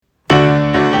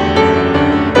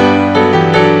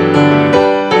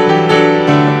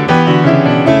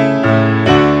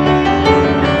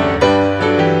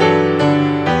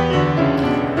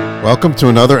Welcome to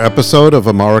another episode of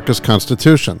America's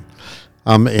Constitution.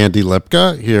 I'm Andy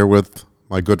Lipka, here with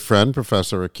my good friend,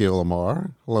 Professor Akhil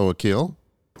Amar. Hello, Akhil.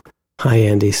 Hi,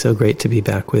 Andy. So great to be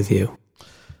back with you.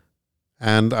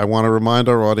 And I want to remind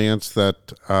our audience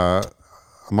that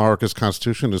America's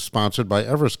Constitution is sponsored by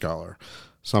Everscholar,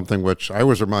 something which I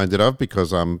was reminded of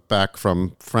because I'm back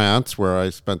from France, where I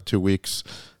spent 2 weeks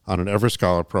on an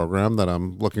Everscholar program that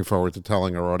I'm looking forward to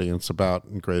telling our audience about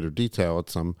in greater detail at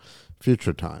some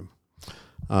future time.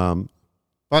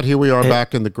 But here we are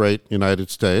back in the great United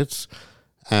States,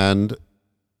 and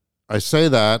I say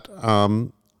that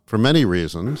for many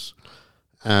reasons,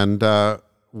 and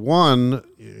one,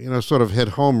 sort of hit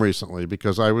home recently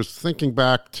because I was thinking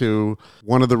back to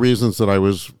one of the reasons that I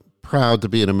was proud to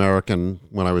be an American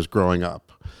when I was growing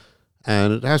up,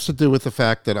 and it has to do with the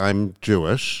fact that I'm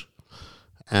Jewish,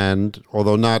 and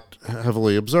although not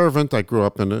heavily observant, I grew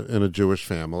up in a Jewish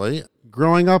family.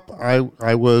 Growing up,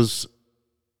 I was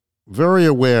very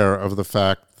aware of the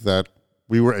fact that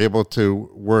we were able to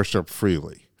worship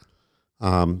freely,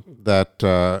 that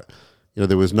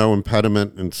there was no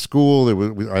impediment in school.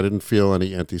 I didn't feel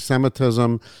any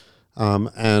anti-Semitism,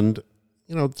 and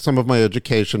some of my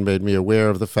education made me aware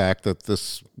of the fact that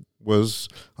this was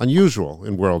unusual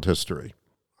in world history.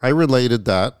 I related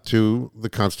that to the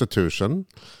Constitution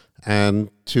and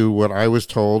to what I was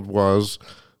told was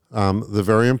the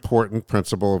very important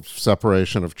principle of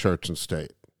separation of church and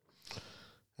state.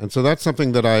 And so that's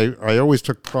something that I always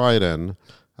took pride in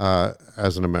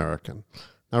as an American.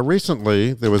 Now,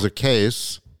 recently, there was a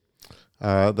case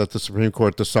that the Supreme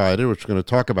Court decided, which we're going to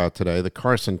talk about today, the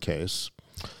Carson case.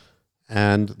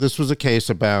 And this was a case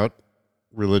about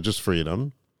religious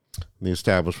freedom, the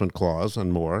Establishment Clause,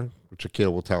 and more, which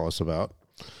Akhil will tell us about.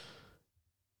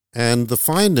 And the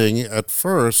finding at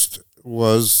first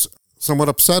was somewhat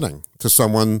upsetting to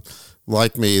someone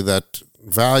like me that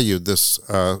valued this,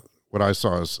 what I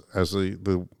saw as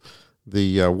the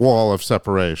wall of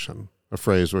separation, a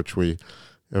phrase which we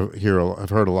have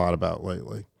heard a lot about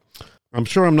lately. I'm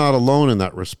sure I'm not alone in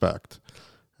that respect.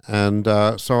 And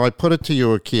so I put it to you,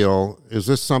 Akhil, is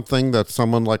this something that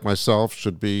someone like myself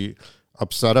should be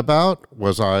upset about?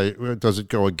 Does it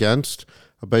go against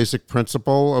a basic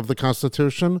principle of the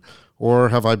Constitution, or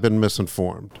have I been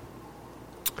misinformed?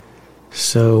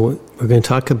 So we're going to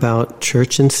talk about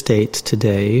church and state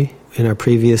today. In our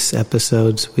previous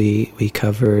episodes, we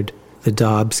covered the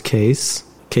Dobbs case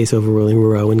overruling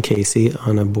Roe and Casey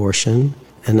on abortion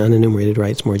and unenumerated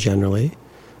rights more generally.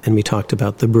 And we talked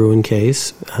about the Bruen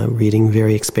case, reading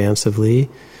very expansively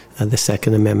the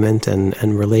Second Amendment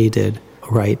and related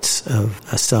rights of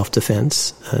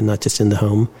self-defense, not just in the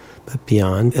home, but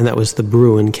beyond. And that was the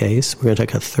Bruen case. We're going to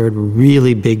take a third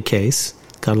really big case,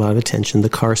 got a lot of attention, the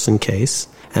Carson case,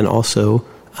 and also,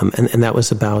 and that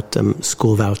was about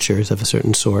school vouchers of a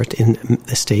certain sort in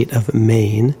the state of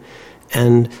Maine.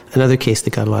 And another case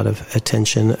that got a lot of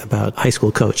attention about high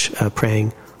school coach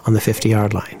praying on the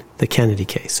 50-yard line, the Kennedy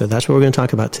case. So that's what we're going to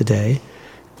talk about today.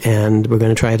 And we're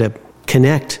going to try to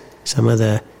connect some of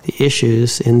the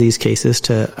issues in these cases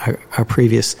to our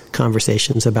previous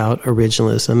conversations about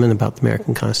originalism and about the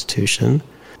American Constitution.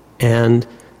 And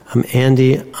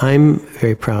Andy, I'm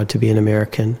very proud to be an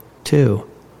American too.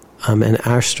 And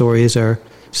our stories are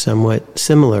somewhat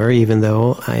similar, even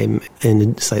though I'm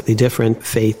in a slightly different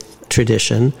faith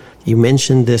tradition. You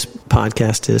mentioned this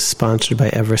podcast is sponsored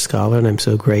by Everscholar, and I'm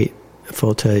so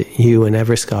grateful to you and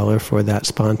Everscholar for that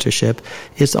sponsorship.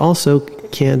 It's also,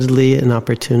 candidly, an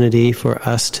opportunity for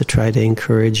us to try to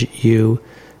encourage you,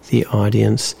 the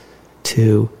audience,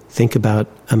 to think about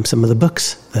some of the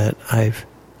books that I've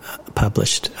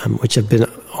published, which have been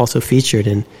also featured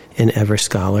in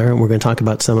Everscholar. And we're going to talk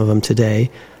about some of them today,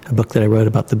 a book that I wrote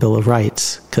about the Bill of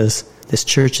Rights, because this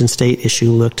church and state issue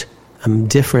looked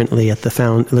different at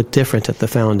the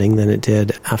founding than it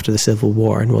did after the Civil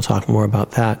War, and we'll talk more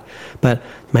about that. But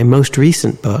my most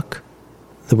recent book,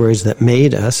 The Words That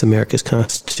Made Us, America's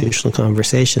Constitutional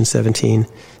Conversation,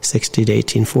 1760 to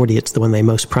 1840, it's the one I'm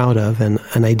most proud of, and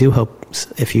I do hope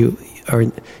if you are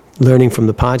learning from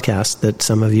the podcast that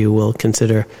some of you will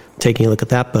consider taking a look at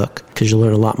that book, because you'll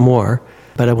learn a lot more.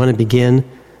 But I want to begin,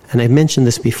 and I've mentioned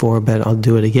this before, but I'll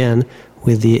do it again,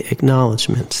 with the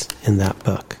acknowledgments in that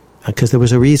book, because there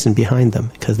was a reason behind them,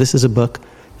 because this is a book,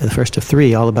 the first of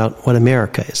three, all about what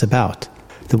America is about.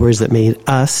 The words that made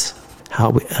us,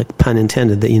 how we, pun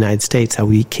intended, the United States, how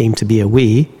we came to be a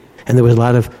we, and there was a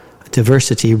lot of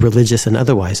diversity, religious and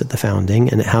otherwise, at the founding,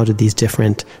 and how did these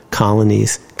different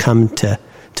colonies come to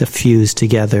fuse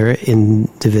together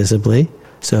indivisibly.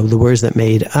 So the words that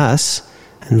made us,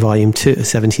 in Volume 2,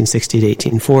 1760 to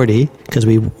 1840, because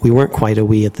we weren't quite a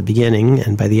we at the beginning,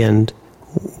 and by the end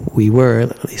we were,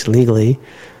 at least legally.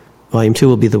 Volume 2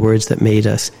 will be the words that made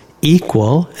us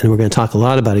equal, and we're going to talk a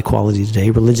lot about equality today,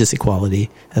 religious equality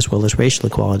as well as racial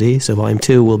equality. So Volume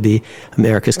 2 will be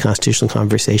America's Constitutional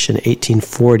Conversation,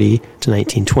 1840 to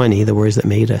 1920, the words that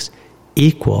made us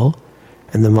equal.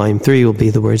 And then Volume 3 will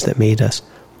be the words that made us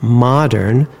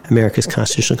modern, America's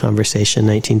Constitutional Conversation,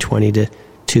 1920 to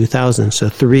 2000. So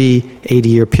 3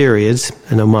 80-year periods,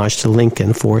 an homage to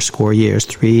Lincoln, 80 years,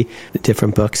 3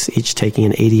 different books, each taking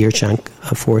an 80-year chunk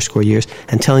of 80 years,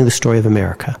 and telling the story of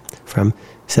America from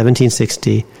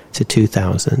 1760 to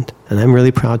 2000. And I'm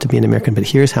really proud to be an American, but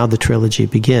here's how the trilogy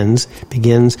begins.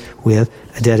 Begins with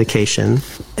a dedication.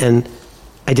 And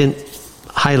I didn't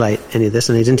highlight any of this,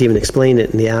 and I didn't even explain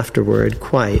it in the afterword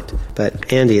quite.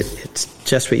 But Andy, it's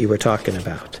just what you were talking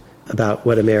about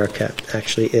what America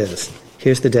actually is.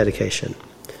 Here's the dedication.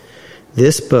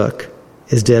 This book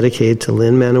is dedicated to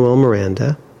Lin-Manuel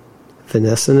Miranda,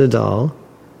 Vanessa Nadal,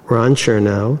 Ron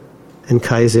Chernow, and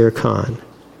Kaiser Khan.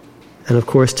 And of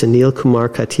course to Neil Kumar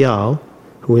Katyal,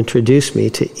 who introduced me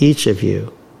to each of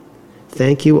you.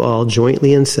 Thank you all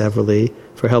jointly and severally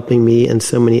for helping me and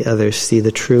so many others see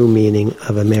the true meaning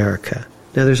of America.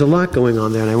 Now there's a lot going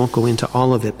on there, and I won't go into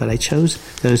all of it, but I chose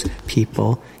those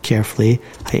people carefully.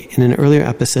 I, in an earlier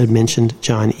episode, mentioned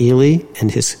John Ely,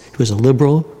 and who was a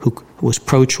liberal who was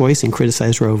pro-choice and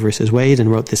criticized Roe versus Wade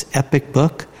and wrote this epic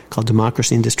book called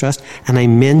Democracy and Distrust. And I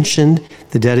mentioned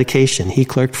the dedication. He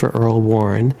clerked for Earl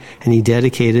Warren, and he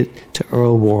dedicated to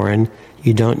Earl Warren,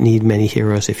 "You don't need many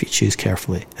heroes if you choose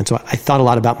carefully." And so I thought a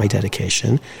lot about my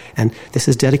dedication, and this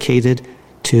is dedicated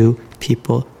to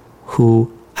people who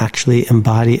actually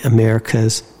embody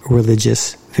America's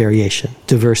religious variation,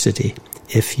 diversity,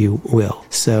 if you will.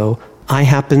 So I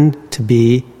happen to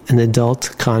be an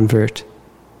adult convert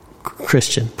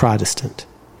Christian, Protestant.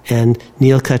 And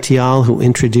Neil Katyal, who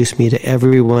introduced me to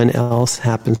everyone else,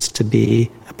 happens to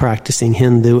be a practicing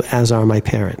Hindu, as are my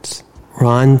parents.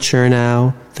 Ron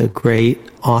Chernow, the great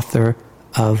author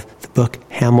of the book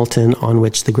Hamilton, on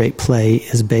which the great play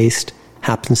is based,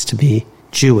 happens to be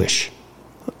Jewish,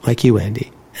 like you,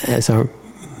 Andy, as are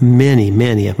many,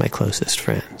 many of my closest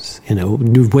friends,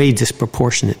 way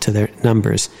disproportionate to their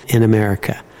numbers in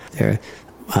America. There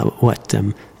are,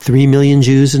 3 million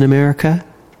Jews in America?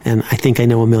 And I think I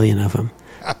know 1 million of them.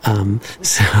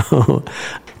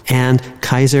 And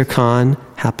Kaiser Khan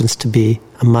happens to be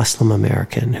a Muslim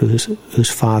American whose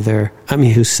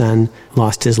son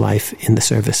lost his life in the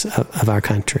service of our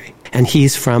country. And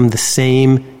he's from the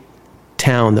same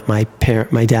town that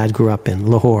my dad grew up in,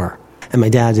 Lahore. And my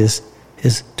dad is,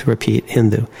 to repeat,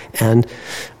 Hindu. And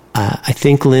I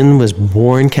think Lin was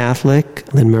born Catholic.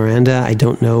 Lin Miranda, I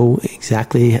don't know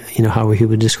exactly, how he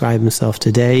would describe himself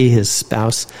today. His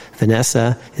spouse,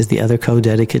 Vanessa, is the other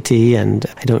co-dedicatee, and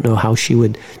I don't know how she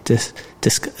would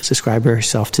describe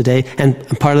herself today. And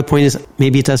part of the point is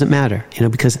maybe it doesn't matter,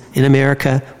 because in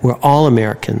America, we're all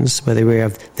Americans, whether we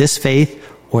have this faith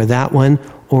or that one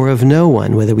or of no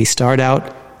one, whether we start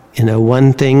out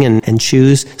one thing and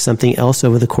choose something else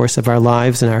over the course of our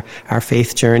lives and our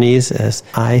faith journeys, as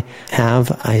I have.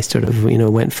 I sort of,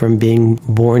 went from being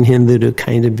born Hindu to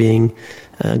kind of being,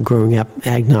 growing up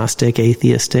agnostic,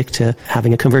 atheistic, to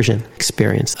having a conversion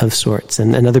experience of sorts.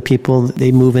 And other people,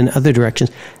 they move in other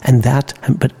directions.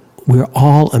 But we're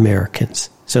all Americans.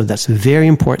 So that's very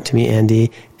important to me, Andy,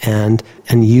 and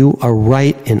you are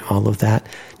right in all of that.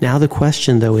 Now the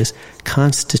question, though, is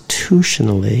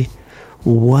constitutionally,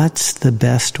 what's the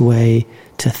best way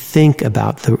to think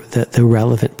about the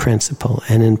relevant principle?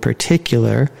 And in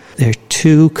particular, there are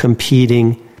 2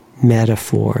 competing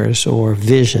metaphors or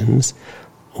visions.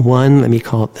 One, let me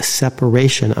call it the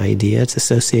separation idea. It's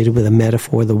associated with a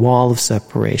metaphor, the wall of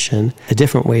separation. A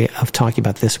different way of talking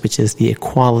about this, which is the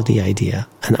equality idea.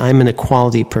 And I'm an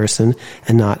equality person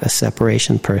and not a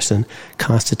separation person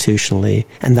constitutionally.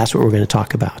 And that's what we're going to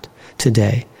talk about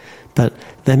today. But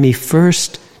let me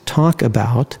first talk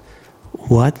about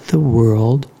what the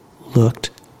world looked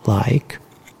like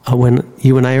when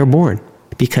you and I are born.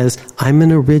 Because I'm an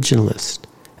originalist.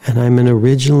 And I'm an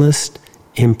originalist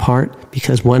in part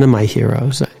because one of my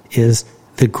heroes is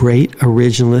the great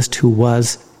originalist who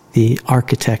was the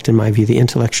architect, in my view, the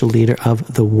intellectual leader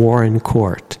of the Warren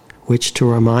Court, which, to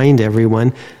remind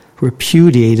everyone,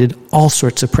 repudiated all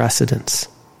sorts of precedents.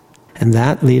 And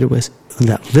that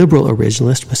liberal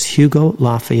originalist was Hugo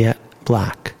Lafayette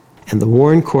Black. And the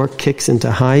Warren Court kicks into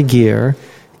high gear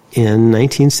in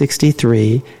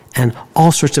 1963, and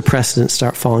all sorts of precedents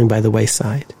start falling by the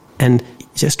wayside. And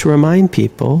just to remind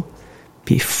people,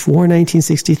 before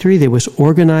 1963, there was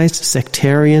organized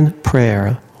sectarian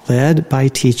prayer led by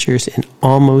teachers in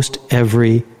almost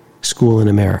every school in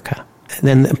America. And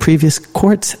then the previous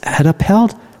courts had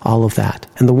upheld all of that.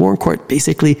 And the Warren Court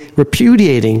basically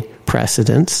repudiating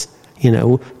precedents,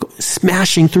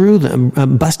 smashing through them,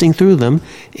 busting through them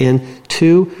in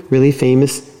two really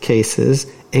famous cases,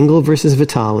 Engel versus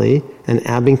Vitale and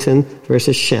Abington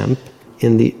versus Schempp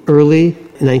in the early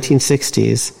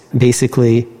 1960s,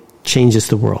 basically changes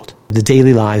the world, the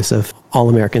daily lives of all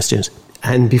American students.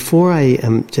 And before I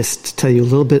just tell you a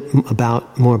little bit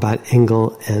more about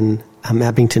Engel and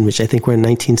Abington, which I think were in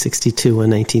 1962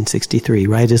 and 1963,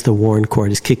 right as the Warren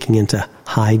Court is kicking into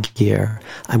high gear.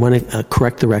 I want to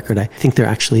correct the record. I think there are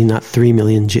actually not 3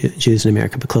 million Jews in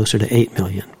America, but closer to 8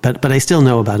 million. But I still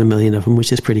know about 1 million of them,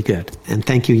 which is pretty good. And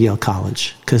thank you, Yale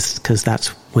College, because that's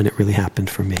when it really happened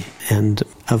for me. And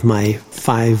of my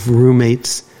 5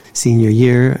 roommates, senior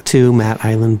year, 2, Matt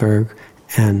Eilenberg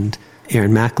and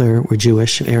Aaron Mackler, were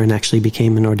Jewish. Aaron actually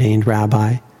became an ordained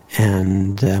rabbi.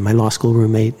 And my law school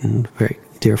roommate and very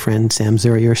dear friend, Sam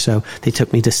Zurier. So they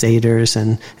took me to Seder's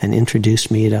and introduced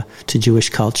me to Jewish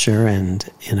culture, and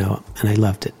I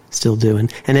loved it. Still do.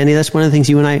 And Annie, that's one of the things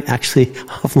you and I actually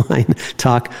offline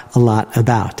talk a lot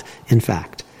about, in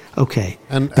fact. Okay.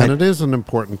 And it is an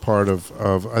important part of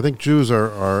I think Jews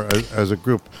are as a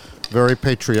group, very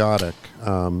patriotic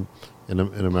in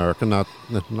America, not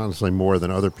necessarily more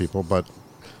than other people, but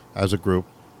as a group.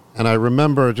 And I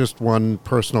remember just one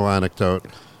personal anecdote.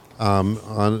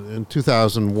 In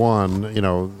 2001,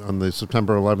 on the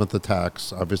September 11th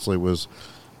attacks, obviously was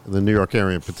in the New York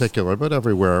area in particular, but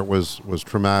everywhere it was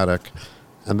traumatic.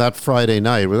 And that Friday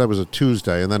night, that was a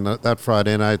Tuesday, and then that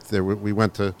Friday night we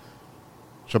went to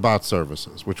Shabbat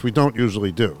services, which we don't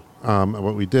usually do.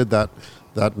 But we did that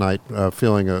night,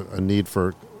 feeling a need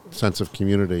for sense of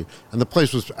community. And the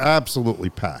place was absolutely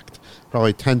packed.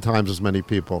 Probably 10 times as many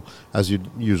people as you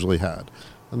usually had.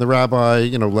 And the rabbi,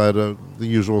 led the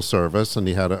usual service, and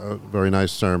he had a very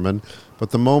nice sermon.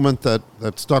 But the moment that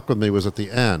stuck with me was at the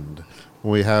end,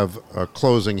 when we have a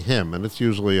closing hymn, and it's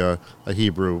usually a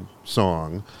Hebrew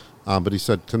song. But he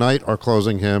said, tonight our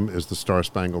closing hymn is the Star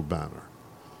Spangled Banner.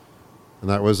 And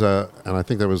that was and I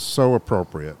think that was so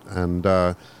appropriate. And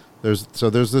there's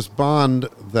this bond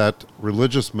that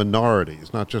religious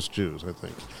minorities, not just Jews, I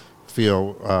think,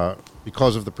 feel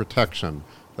because of the protection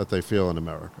that they feel in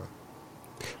America.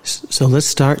 So let's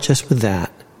start just with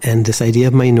that and this idea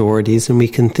of minorities, and we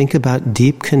can think about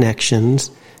deep connections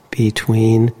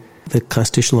between the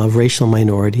constitutional law of racial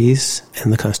minorities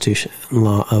and the constitutional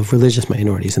law of religious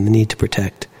minorities and the need to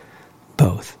protect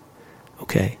both.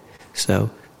 Okay, so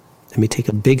let me take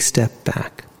a big step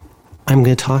back.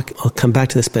 I'll come back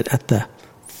to this, but at the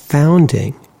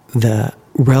founding, the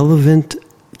relevant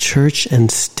church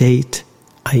and state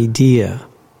idea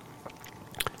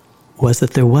was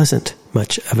that there wasn't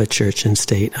much of a church and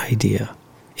state idea.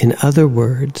 In other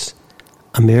words,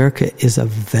 America is a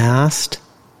vast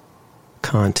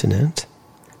continent,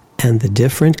 and the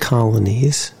different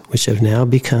colonies, which have now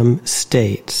become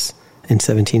states in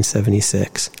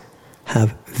 1776,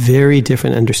 have very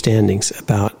different understandings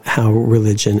about how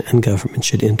religion and government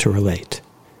should interrelate.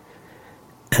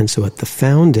 And so at the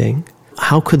founding,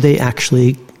 how could they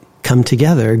actually come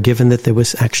together, given that there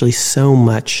was actually so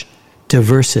much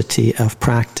diversity of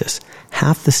practice?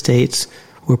 Half the states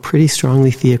were pretty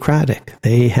strongly theocratic.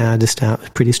 They had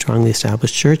pretty strongly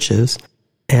established churches,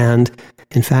 and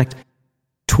in fact,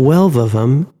 12 of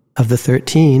them, of the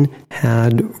 13,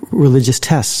 had religious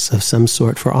tests of some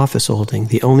sort for office holding.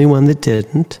 The only one that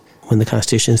didn't, when the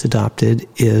Constitution is adopted,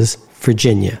 is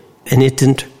Virginia. And it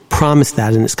didn't promise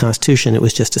that in its Constitution. It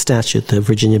was just a statute, the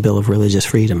Virginia Bill of Religious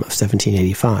Freedom of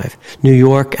 1785. New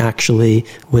York actually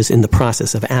was in the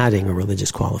process of adding a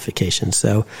religious qualification.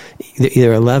 So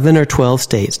either 11 or 12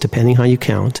 states, depending how you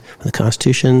count, when the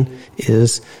Constitution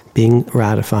is being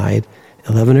ratified,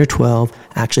 11 or 12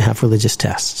 actually have religious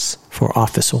tests for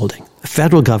office holding. The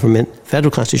federal government,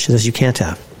 federal Constitution says you can't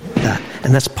have that.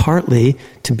 And that's partly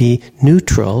to be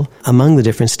neutral among the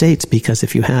different states, because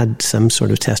if you had some sort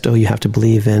of test, you have to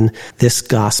believe in this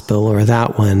gospel or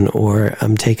that one, or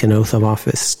take an oath of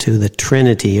office to the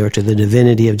Trinity or to the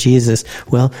divinity of Jesus,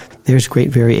 well, there's great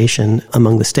variation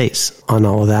among the states on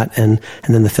all of that, and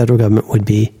then the federal government would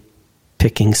be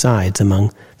picking sides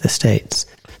among the states.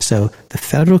 So the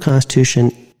federal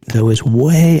Constitution, though, is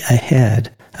way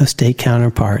ahead of state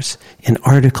counterparts in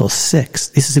Article 6.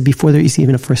 This is before there is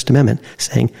even a First Amendment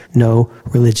saying no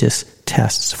religious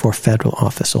tests for federal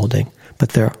office holding. But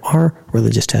there are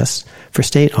religious tests for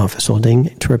state office holding,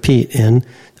 to repeat, in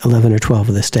 11 or 12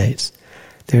 of the states.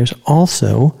 There's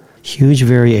also huge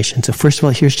variation. So first of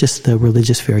all, here's just the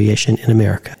religious variation in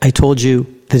America. I told you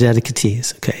the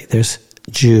dedicatees. Okay, there's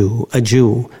a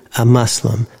Jew, a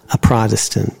Muslim, a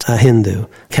Protestant, a Hindu,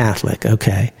 Catholic.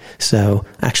 Okay, so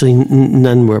actually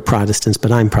none were Protestants,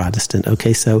 but I'm Protestant.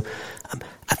 Okay, so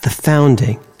at the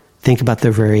founding, think about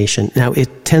their variation. Now,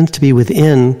 it tends to be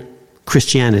within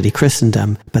Christianity,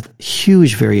 Christendom, but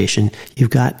huge variation. You've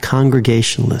got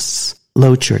Congregationalists,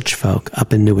 low church folk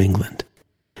up in New England.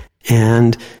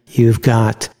 And you've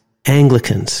got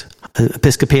Anglicans,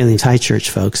 Episcopalians, high church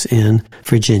folks in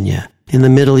Virginia. In the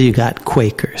middle, you got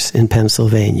Quakers in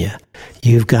Pennsylvania.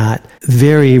 You've got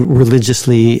very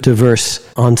religiously diverse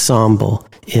ensemble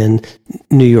in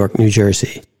New York, New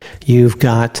Jersey. You've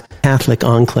got Catholic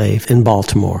enclave in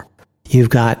Baltimore. You've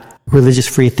got religious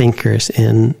free thinkers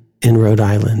in Rhode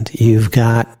Island. You've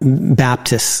got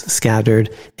Baptists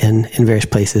scattered in various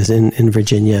places in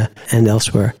Virginia and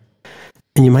elsewhere.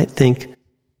 And you might think,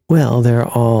 well, they're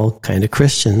all kind of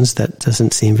Christians. That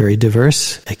doesn't seem very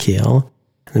diverse, Akhil.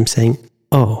 And I'm saying,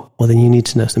 oh, well, then you need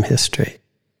to know some history.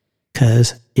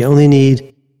 Because you only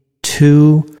need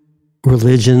two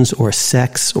religions or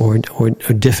sects or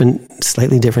different,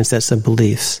 slightly different sets of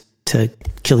beliefs to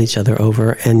kill each other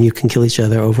over, and you can kill each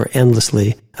other over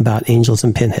endlessly about angels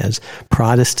and pinheads.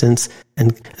 Protestants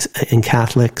and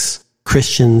Catholics,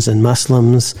 Christians and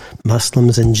Muslims,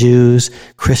 Muslims and Jews,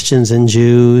 Christians and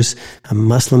Jews,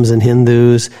 Muslims and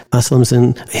Hindus, Muslims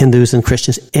and Hindus and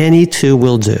Christians. Any two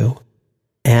will do.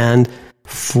 And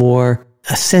for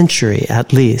a century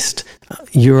at least,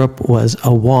 Europe was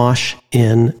awash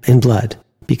in blood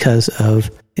because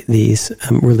of these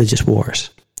religious wars.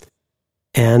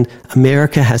 And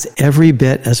America has every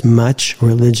bit as much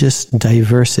religious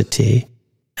diversity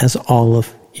as all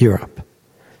of Europe.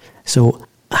 So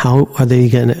how are they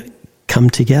going to come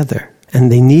together? And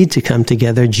they need to come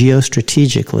together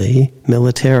geostrategically,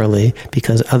 militarily,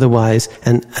 because otherwise,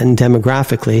 and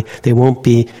demographically, they won't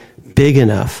be big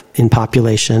enough in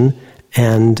population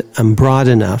and broad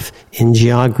enough in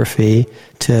geography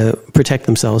to protect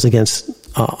themselves against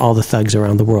all the thugs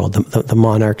around the world, the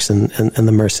monarchs and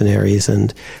the mercenaries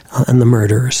and the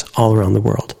murderers all around the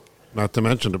world. Not to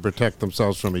mention to protect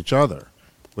themselves from each other,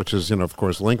 which is, of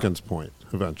course, Lincoln's point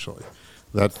eventually.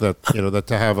 That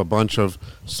to have a bunch of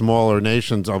smaller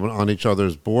nations on each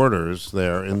other's borders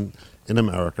there in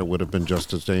America would have been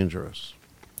just as dangerous.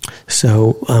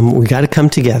 So we got to come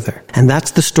together. And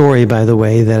that's the story, by the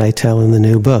way, that I tell in the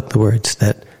new book, The Words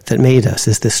That Made Us,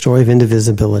 is this story of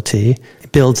indivisibility.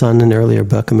 It builds on an earlier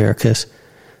book, America's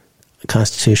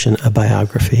Constitution, a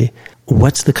biography.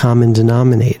 What's the common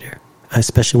denominator?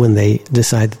 Especially when they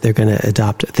decide that they're going to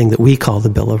adopt a thing that we call the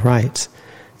Bill of Rights.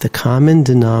 The common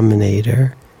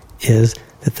denominator is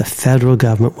that the federal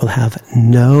government will have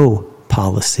no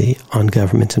policy on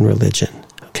government and religion,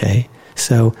 okay?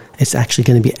 So it's actually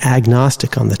going to be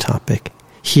agnostic on the topic.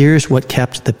 Here's what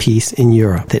kept the peace in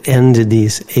Europe that ended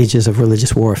these ages of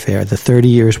religious warfare, the 30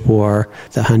 Years' War,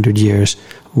 the 100 Years'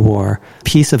 War,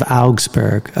 Peace of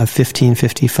Augsburg of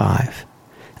 1555,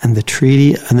 and the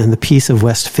treaty, and then the Peace of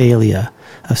Westphalia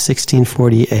of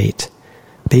 1648,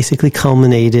 basically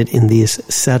culminated in these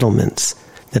settlements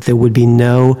that there would be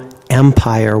no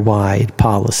empire-wide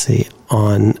policy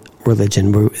on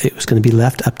religion. It was going to be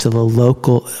left up to the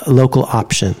local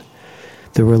option.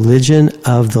 The religion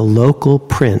of the local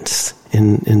prince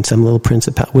in some little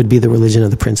principality would be the religion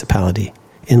of the principality.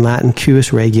 In Latin,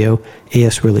 cuius regio,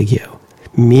 eius religio.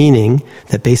 Meaning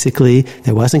that basically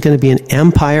there wasn't going to be an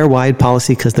empire-wide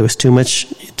policy because there was too much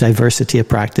diversity of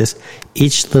practice.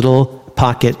 Each little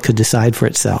pocket could decide for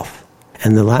itself.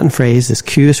 And the Latin phrase is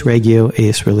cuius regio,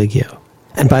 eius religio.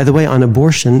 And by the way, on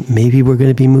abortion, maybe we're going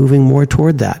to be moving more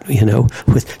toward that,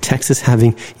 with Texas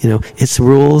having, its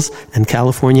rules and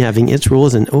California having its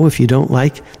rules. And, if you don't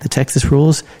like the Texas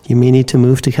rules, you may need to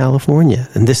move to California.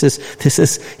 And this is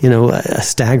a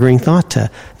staggering thought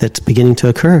that's beginning to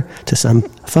occur to some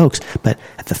folks. But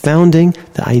at the founding,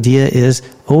 the idea is,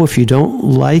 if you don't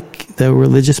like the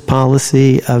religious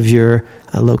policy of your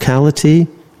locality,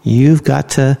 you've got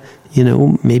to,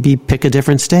 maybe pick a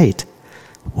different state.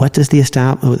 What does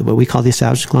what we call the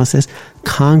Establishment Clause says?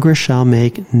 Congress shall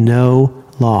make no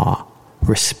law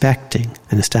respecting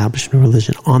an establishment of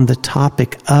religion on the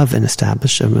topic of an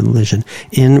establishment of religion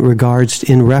in regards to,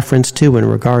 in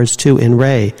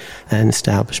re, an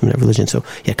establishment of religion. So,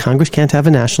 Congress can't have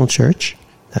a national church.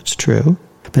 That's true.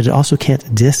 But it also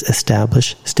can't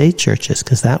disestablish state churches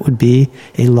because that would be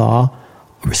a law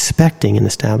respecting an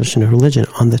establishment of religion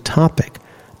on the topic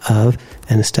of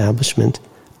an establishment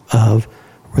of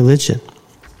religion.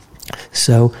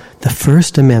 So the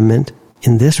First Amendment,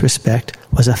 in this respect,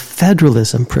 was a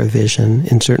federalism provision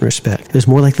in certain respect. It was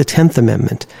more like the 10th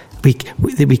Amendment. We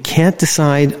can't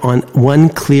decide on one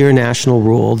clear national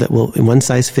rule that will, one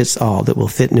size fits all, that will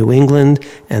fit New England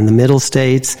and the middle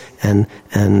states and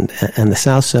the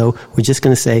South. So we're just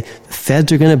going to say the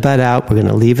feds are going to butt out. We're going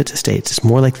to leave it to states. It's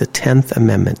more like the 10th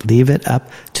Amendment. Leave it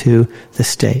up to the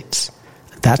states.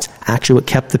 That's actually what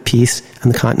kept the peace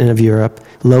on the continent of Europe.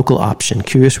 Local option.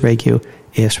 Curius regio,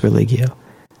 eius religio.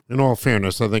 In all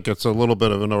fairness, I think it's a little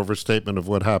bit of an overstatement of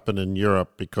what happened in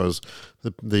Europe, because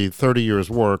the 30 Years'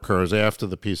 War occurs after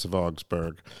the Peace of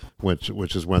Augsburg, which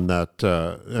is when that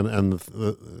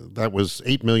that was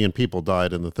 8 million people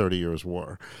died in the 30 Years'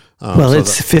 War. Well,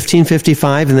 it's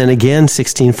 1555 and then again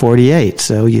 1648.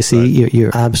 So you see, right.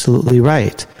 You're absolutely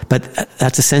right. But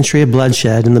that's a century of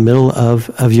bloodshed in the middle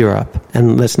of Europe,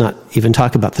 and let's not even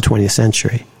talk about the 20th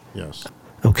century. Yes.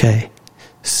 Okay.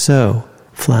 So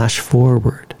flash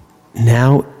forward.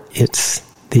 Now it's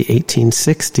the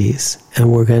 1860s, and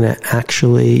we're going to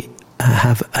actually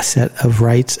have a set of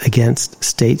rights against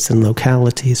states and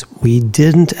localities. We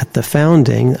didn't at the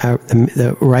founding.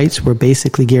 The rights were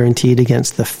basically guaranteed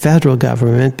against the federal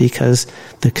government because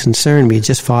the concern, we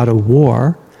just fought a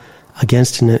war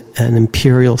against an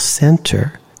imperial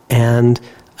center, and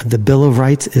the Bill of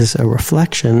Rights is a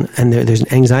reflection, and there's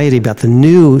an anxiety about the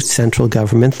new central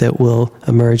government that will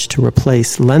emerge to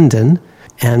replace London.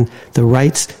 And the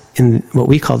rights in what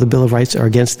we call the Bill of Rights are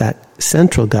against that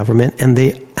central government, and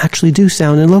they actually do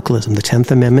sound in localism. The 10th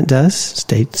Amendment does,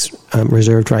 states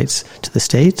reserved rights to the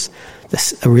states.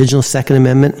 The original Second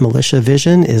Amendment militia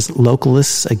vision is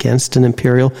localists against an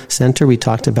imperial center. We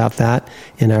talked about that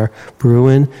in our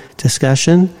Bruin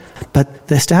discussion. But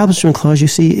the Establishment Clause, you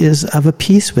see, is of a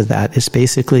piece with that. It's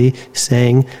basically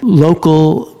saying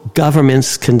local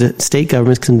governments, state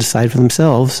governments can decide for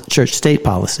themselves church-state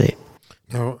policy.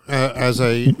 Now,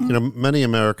 many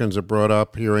Americans are brought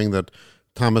up hearing that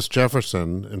Thomas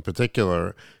Jefferson, in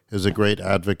particular, is a great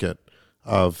advocate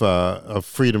of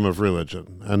freedom of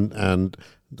religion, and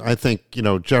I think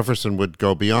Jefferson would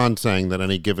go beyond saying that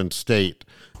any given state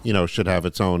should have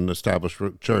its own established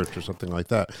church or something like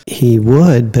that. He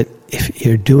would, but if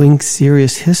you're doing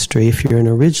serious history, if you're an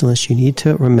originalist, you need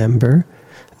to remember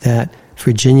that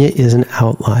Virginia is an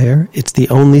outlier. It's the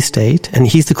only state, and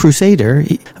he's the crusader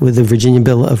with the Virginia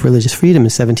Bill of Religious Freedom in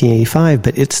 1785,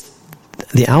 but it's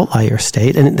the outlier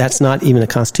state, and that's not even a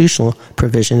constitutional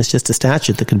provision. It's just a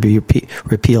statute that could be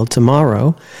repealed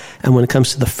tomorrow. And when it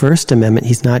comes to the First Amendment,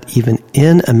 he's not even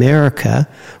in America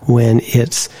when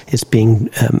it's being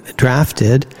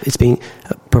drafted. It's being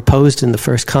proposed in the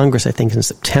first Congress, I think, in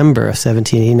September of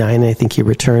 1789. I think he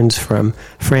returns from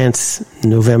France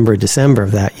November, December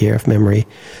of that year, if memory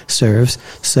serves.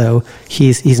 So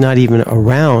he's not even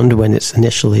around when it's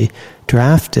initially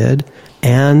drafted,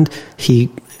 and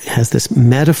he has this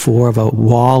metaphor of a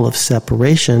wall of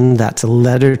separation. That's a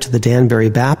letter to the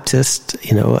Danbury Baptist,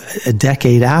 a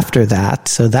decade after that.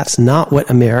 So that's not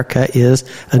what America is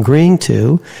agreeing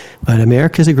to. What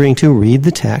America is agreeing to, read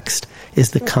the text,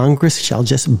 is the Congress shall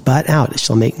just butt out. It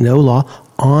shall make no law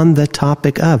on the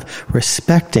topic of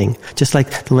respecting, just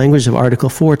like the language of Article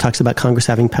 4 talks about Congress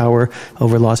having power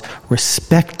over laws,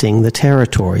 respecting the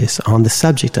territories on the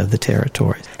subject of the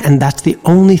territories. And that's the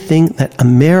only thing that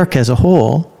America as a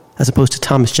whole, as opposed to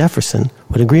Thomas Jefferson,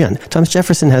 would agree on. Thomas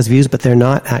Jefferson has views, but they're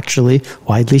not actually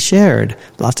widely shared.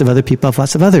 Lots of other people have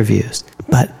lots of other views.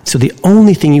 So the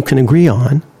only thing you can agree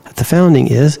on at the founding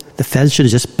is the feds should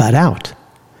have just butt out.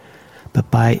 But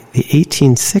by the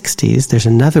 1860s, there's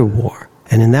another war.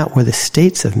 And in that war, the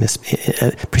states have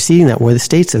preceding that war, the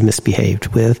states have misbehaved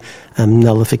with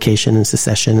nullification and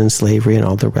secession and slavery and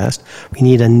all the rest. We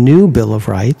need a new Bill of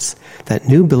Rights. That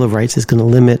new Bill of Rights is going to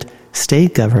limit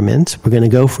state governments. We're going to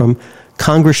go from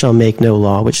Congress shall make no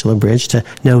law which shall abridge to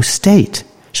no state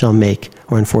shall make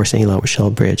or enforce any law which shall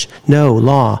abridge. No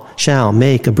law shall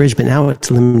make abridgment. Now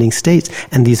it's limiting states.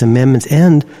 And these amendments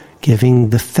end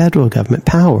giving the federal government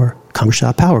power. Congress shall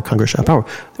have power, Congress shall have power.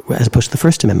 As opposed to the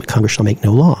First Amendment, Congress shall make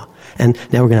no law. And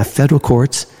now we're going to have federal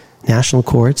courts, national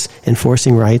courts,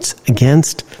 enforcing rights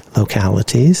against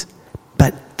localities.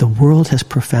 But the world has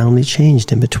profoundly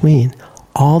changed in between.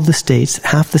 All the states,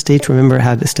 half the states, remember,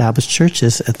 had established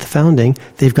churches at the founding.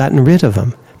 They've gotten rid of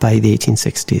them by the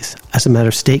 1860s as a matter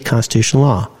of state constitutional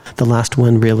law. The last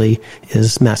one really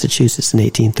is Massachusetts in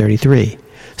 1833.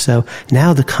 So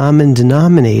now the common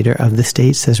denominator of the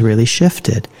states has really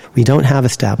shifted. We don't have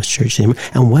established church anymore.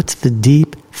 And what's the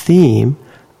deep theme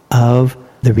of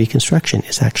the Reconstruction?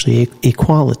 It's actually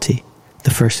equality.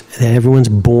 that everyone's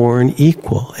born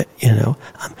equal,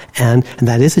 and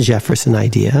that is a Jefferson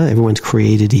idea. Everyone's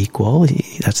created equal.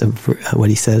 That's what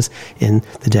he says in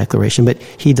the Declaration, but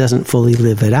he doesn't fully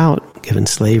live it out, given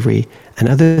slavery and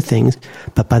other things.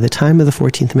 But by the time of the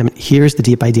 14th Amendment, here's the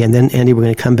deep idea. And then, Andy, we're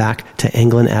going to come back to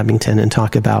Engel and Abington and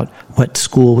talk about what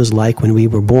school was like when we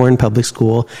were born, public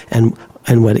school, and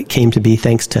what it came to be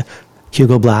thanks to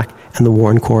Hugo Black and the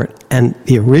Warren Court and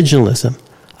the originalism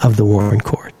of the Warren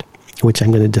Court, which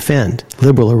I'm going to defend,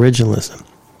 liberal originalism.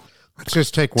 Let's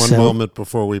just take one moment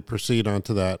before we proceed on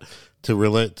to that to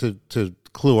relate to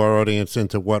clue our audience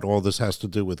into what all this has to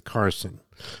do with Carson,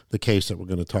 the case that we're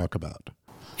going to talk about.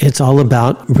 It's all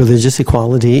about religious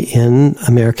equality in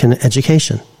American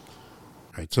education.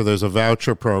 Right. So there's a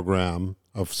voucher program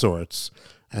of sorts,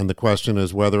 and the question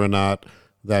is whether or not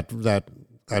that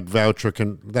voucher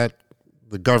that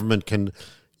the government can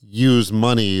use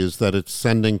monies that it's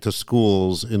sending to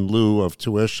schools in lieu of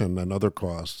tuition and other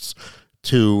costs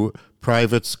to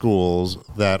private schools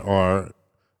that are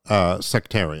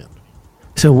sectarian.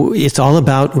 So it's all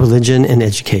about religion and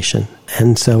education.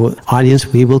 And so, audience,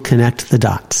 we will connect the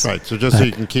dots. Right. So so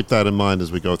you can keep that in mind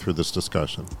as we go through this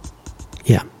discussion.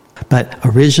 Yeah. But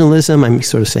originalism, I'm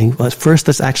sort of saying, well, first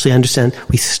let's actually understand,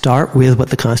 we start with what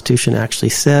the Constitution actually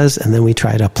says, and then we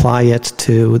try to apply it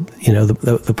to,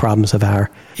 the problems of our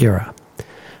era.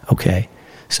 Okay.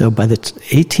 So by the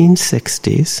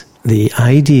 1860s, the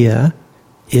idea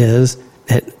is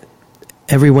that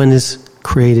everyone is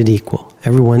created equal.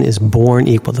 Everyone is born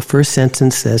equal. The first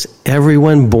sentence says,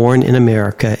 everyone born in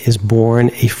America is born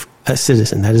a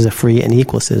citizen. That is a free and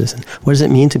equal citizen. What does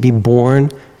it mean to be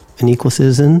born an equal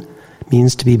citizen? It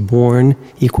means to be born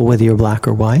equal whether you're black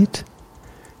or white.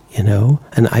 And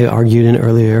I argued in an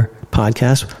earlier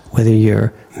podcast, whether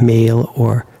you're male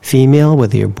or female,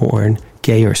 whether you're born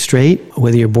gay or straight,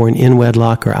 whether you're born in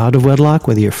wedlock or out of wedlock,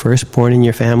 whether you're first born in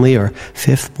your family or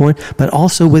fifth born, but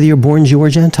also whether you're born Jew or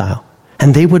Gentile.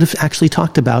 And they would have actually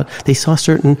talked about, they saw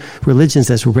certain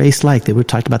religions as race-like. They would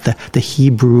have talked about the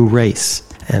Hebrew race.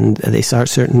 And they saw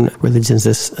certain religions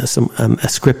as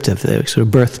ascriptive, sort of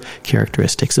birth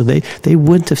characteristics. So they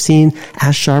wouldn't have seen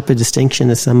as sharp a distinction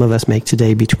as some of us make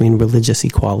today between religious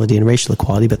equality and racial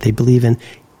equality, but they believe in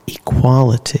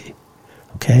equality.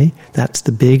 Okay? That's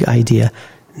the big idea.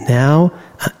 Now,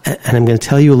 and I'm going to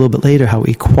tell you a little bit later how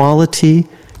equality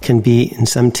can be in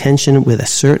some tension with a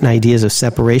certain ideas of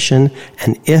separation.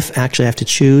 And if actually I have to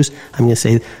choose, I'm going to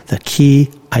say the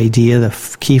key idea,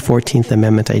 the key 14th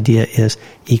Amendment idea is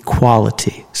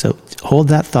equality. So hold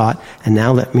that thought, and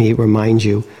now let me remind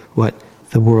you what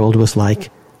the world was like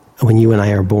when you and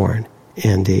I are born,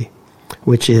 Andy,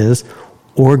 which is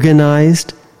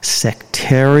organized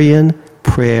sectarian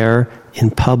prayer in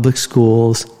public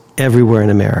schools everywhere in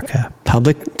America.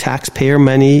 Public taxpayer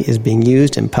money is being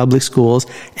used in public schools,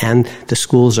 and the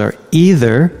schools are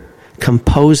either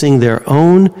composing their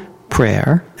own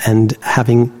prayer and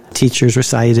having teachers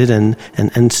recite it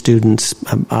and students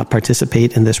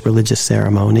participate in this religious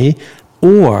ceremony,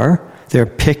 or they're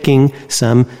picking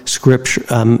some scripture,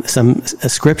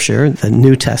 the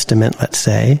New Testament, let's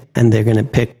say, and they're going to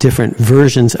pick different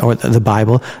versions or the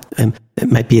Bible.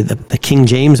 It might be the King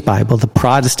James Bible, the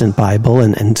Protestant Bible,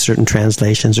 and certain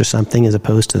translations or something, as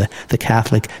opposed to the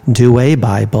Catholic Douay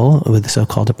Bible with the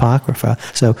so-called Apocrypha.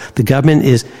 So the government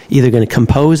is either going to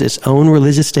compose its own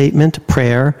religious statement,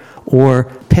 prayer,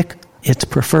 or pick its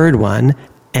preferred one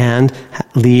and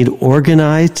lead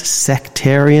organized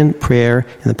sectarian prayer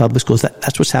in the public schools.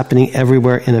 That's what's happening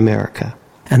everywhere in America.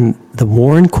 And the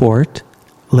Warren Court,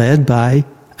 led by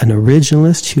an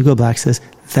originalist, Hugo Black, says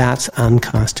that's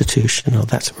unconstitutional.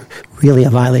 That's really a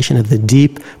violation of the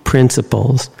deep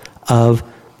principles of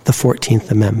the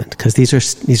 14th Amendment, because these are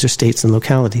states and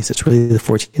localities. It's really the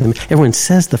 14th Amendment. Everyone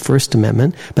says the First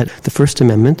Amendment, but the First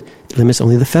Amendment limits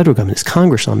only the federal government. It's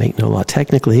Congress shall make no law.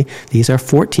 Technically, these are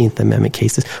 14th Amendment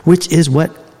cases, which is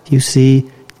what you see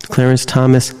Clarence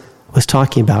Thomas was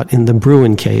talking about in the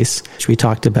Bruen case, which we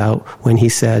talked about when he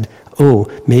said,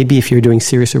 maybe if you're doing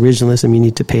serious originalism, you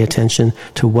need to pay attention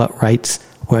to what rights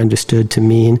were understood to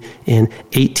mean in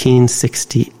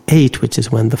 1868, which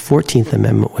is when the 14th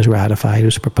Amendment was ratified. It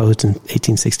was proposed in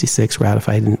 1866,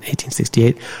 ratified in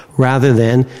 1868, rather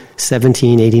than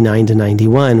 1789 to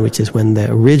 91, which is when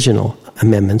the original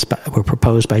amendments were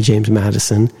proposed by James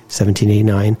Madison,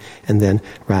 1789, and then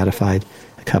ratified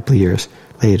a couple of years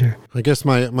later. I guess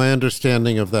my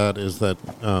understanding of that is that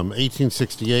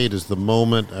 1868 is the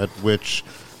moment at which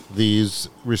these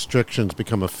restrictions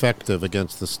become effective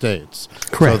against the states.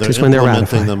 Correct. So they're It's when they're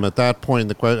implementing ratified. them at that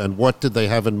point. And what did they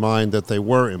have in mind that they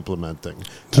were implementing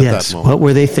at that moment? What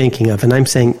were they thinking of? And I'm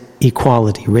saying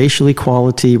equality, racial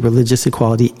equality, religious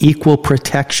equality, equal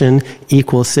protection,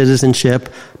 equal citizenship,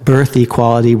 birth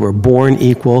equality. We're born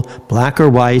equal, black or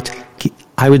white.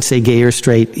 I would say gay or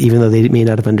straight, even though they may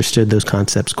not have understood those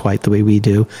concepts quite the way we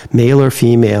do. Male or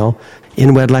female,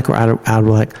 in wedlock or out of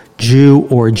wedlock, Jew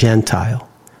or Gentile.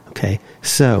 Okay,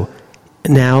 so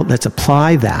now let's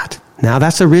apply that. Now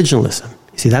that's originalism.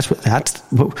 You see,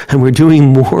 and we're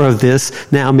doing more of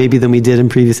this now maybe than we did in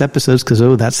previous episodes because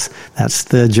that's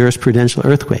the jurisprudential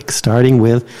earthquake, starting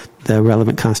with the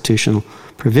relevant constitutional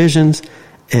provisions,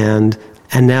 and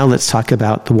now let's talk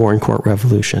about the Warren Court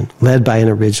Revolution, led by an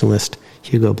originalist,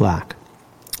 Hugo Black.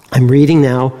 I'm reading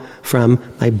now from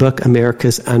my book,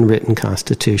 America's Unwritten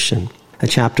Constitution, a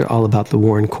chapter all about the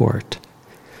Warren Court.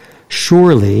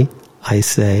 Surely, I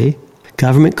say,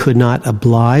 government could not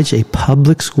oblige a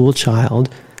public school child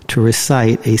to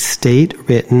recite a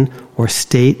state-written or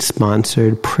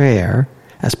state-sponsored prayer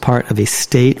as part of a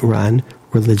state-run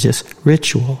religious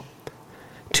ritual.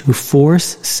 To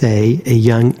force, say, a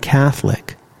young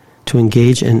Catholic to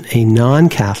engage in a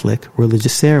non-Catholic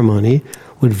religious ceremony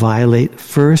would violate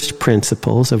first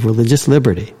principles of religious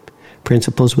liberty,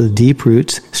 principles with deep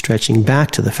roots stretching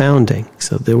back to the founding.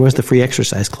 So there was the free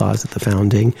exercise clause at the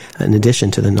founding, in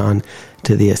addition to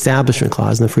the establishment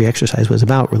clause, and the free exercise was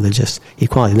about religious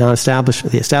equality.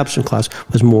 The establishment clause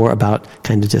was more about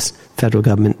kind of just federal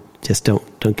government just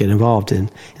don't get involved in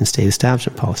state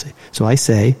establishment policy. So I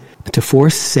say to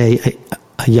force, say,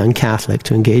 a young Catholic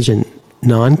to engage in a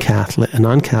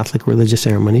non-Catholic religious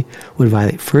ceremony would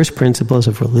violate first principles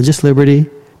of religious liberty,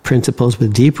 principles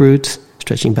with deep roots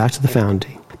stretching back to the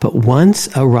founding. But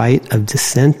once a right of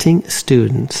dissenting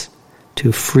students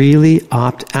to freely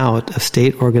opt out of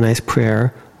state-organized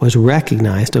prayer was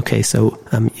recognized, okay, so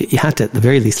you have to at the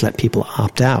very least let people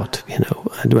opt out,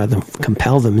 rather than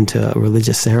compel them into a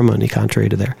religious ceremony contrary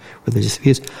to their religious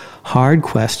views. Hard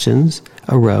questions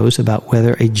arose about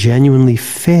whether a genuinely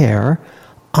fair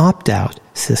opt-out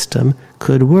system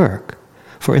could work.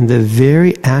 For in the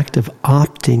very act of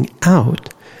opting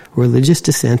out, religious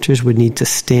dissenters would need to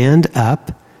stand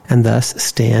up and thus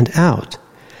stand out.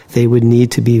 They would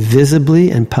need to be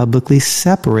visibly and publicly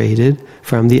separated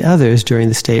from the others during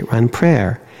the state-run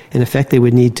prayer. In effect, they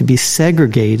would need to be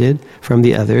segregated from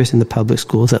the others in the public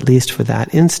schools, at least for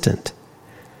that instant.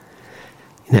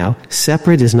 Now,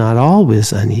 separate is not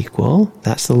always unequal.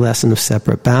 That's the lesson of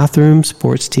separate bathrooms,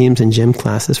 sports teams, and gym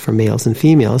classes for males and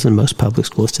females in most public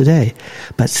schools today.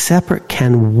 But separate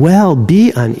can well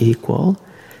be unequal,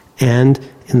 and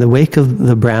in the wake of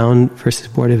the Brown versus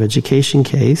Board of Education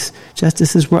case,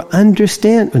 justices in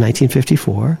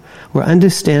 1954, were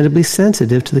understandably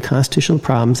sensitive to the constitutional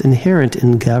problems inherent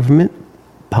in government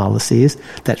policies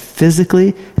that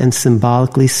physically and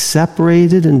symbolically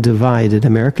separated and divided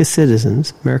America's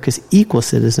equal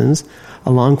citizens,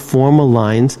 along formal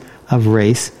lines of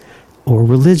race or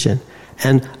religion.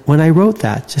 And when I wrote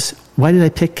that, why did I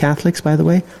pick Catholics, by the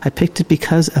way? I picked it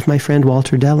because of my friend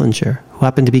Walter Dellinger, who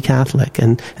happened to be Catholic.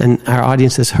 And our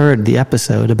audience has heard the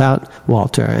episode about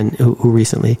Walter, and who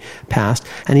recently passed.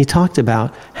 And he talked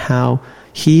about how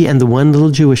he and the one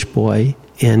little Jewish boy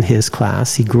in his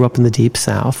class, he grew up in the Deep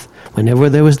South. Whenever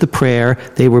there was the prayer,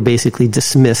 they were basically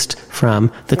dismissed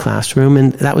from the classroom,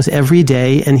 and that was every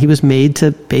day, and he was made to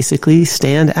basically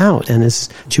stand out. And his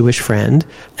Jewish friend,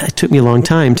 it took me a long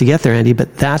time to get there, Andy,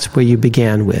 but that's where you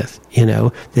began with,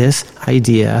 this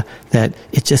idea that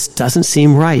it just doesn't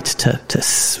seem right to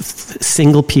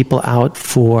single people out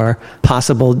for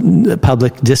possible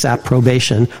public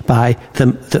disapprobation by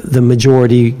the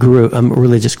majority group,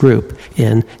 religious group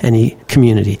in any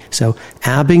community. So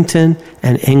Abington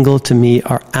and Engel, to me,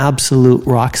 are absolute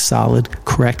rock-solid,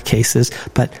 correct cases,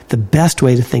 but the best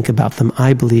way to think about them,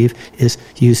 I believe, is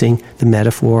using the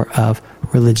metaphor of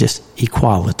religious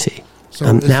equality.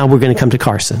 So now we're going to come to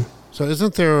Carson. So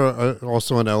isn't there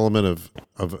also an element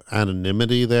of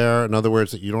anonymity there? In other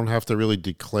words, that you don't have to really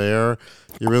declare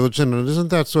your religion. And isn't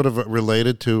that sort of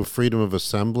related to freedom of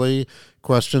assembly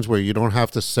questions, where you don't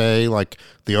have to say, like,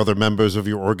 the other members of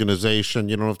your organization,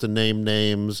 you don't have to name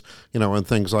names, and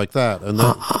things like that? And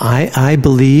then, I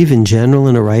believe in general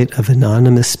in a right of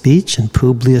anonymous speech, and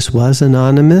Publius was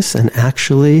anonymous, and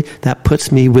actually that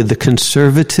puts me with the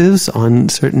conservatives on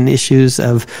certain issues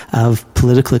of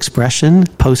political expression.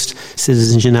 Post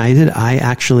Citizens United, I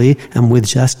actually am with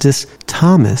Justice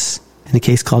Thomas in a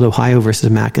case called Ohio versus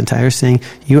McIntyre, saying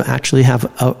you actually have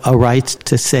a right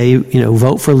to say,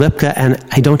 vote for Lipka, and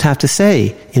I don't have to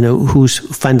say, who's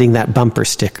funding that bumper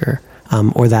sticker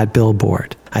or that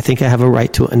billboard. I think I have a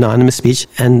right to anonymous speech,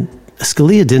 and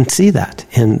Scalia didn't see that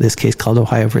in this case called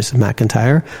Ohio versus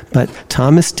McIntyre, but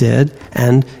Thomas did,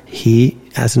 and he,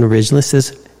 as an originalist,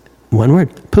 says, one word,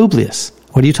 Publius.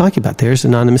 What are you talking about? There's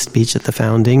anonymous speech at the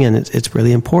founding, and it's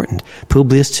really important.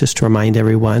 Publius, just to remind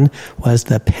everyone, was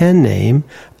the pen name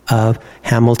of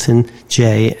Hamilton,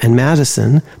 Jay, and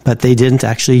Madison, but they didn't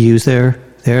actually use their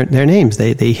names.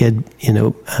 They hid,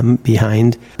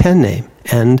 behind pen name.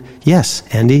 And yes,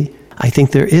 Andy, I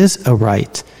think there is a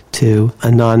right to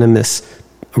anonymous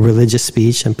religious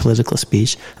speech and political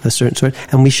speech of a certain sort,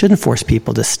 and we shouldn't force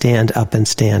people to stand up and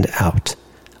stand out.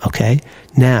 Okay?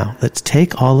 Now, let's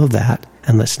take all of that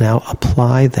and let's now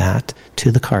apply that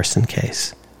to the Carson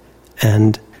case.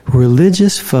 And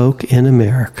religious folk in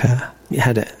America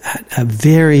had a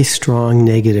very strong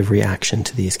negative reaction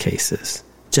to these cases,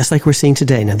 just like we're seeing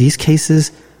today. Now, these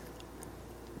cases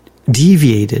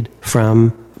deviated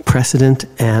from precedent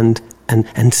and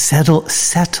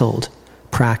settled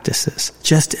practices,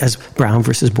 just as Brown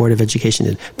versus Board of Education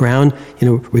did. Brown,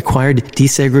 required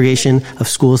desegregation of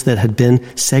schools that had been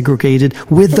segregated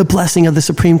with the blessing of the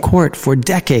Supreme Court for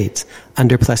decades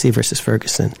under Plessy versus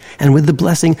Ferguson. And with the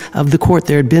blessing of the court,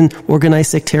 there had been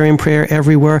organized sectarian prayer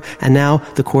everywhere, and now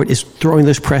the court is throwing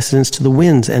those precedents to the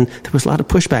winds, and there was a lot of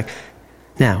pushback.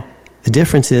 Now, the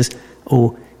difference is,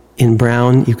 in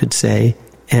Brown, you could say,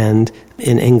 and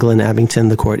in England, Abington,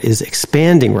 the court is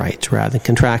expanding rights rather than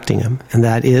contracting them. And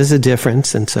that is a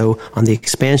difference. And so on the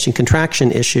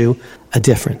expansion-contraction issue, a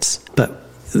difference. But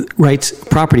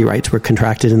property rights were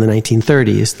contracted in the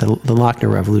 1930s, the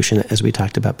Lochner Revolution, as we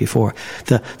talked about before.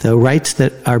 The rights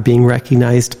that are being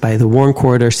recognized by the Warren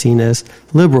Court are seen as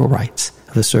liberal rights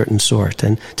of a certain sort.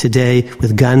 And today,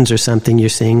 with guns or something, you're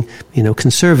seeing,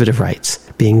 conservative rights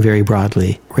being very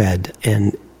broadly read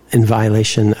and in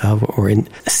violation of or in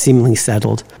seemingly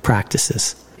settled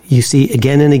practices. You see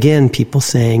again and again people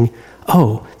saying,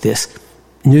 this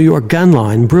New York gun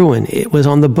law in Bruin, it was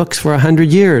on the books for 100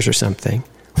 years or something.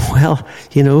 Well,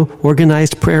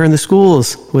 organized prayer in the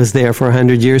schools was there for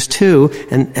 100 years too.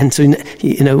 And so,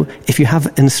 if you have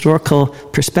an historical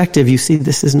perspective, you see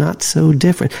this is not so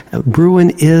different.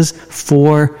 Bruin is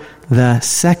for the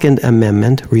Second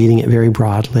Amendment, reading it very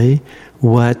broadly,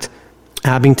 what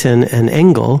Abington and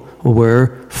Engel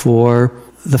were for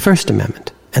the First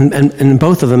Amendment. And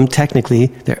both of them, technically,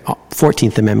 they're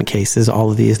 14th Amendment cases, all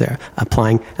of these, they're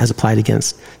applied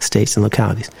against states and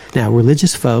localities. Now,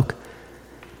 religious folk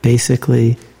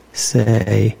basically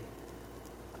say,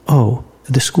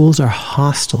 the schools are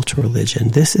hostile to religion.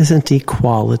 This isn't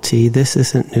equality. This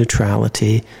isn't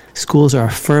neutrality. Schools are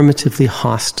affirmatively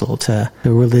hostile to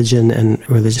religion and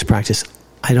religious practice.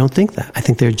 I don't think that. I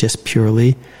think they're just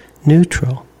purely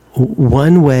neutral.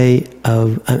 One way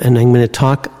and I'm going to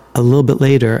talk a little bit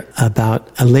later about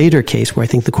a later case where I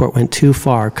think the court went too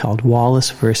far, called Wallace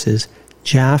versus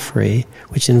Jaffrey,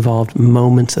 which involved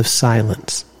moments of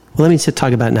silence. Well, let me just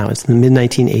talk about it now. It's in the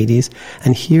mid-1980s,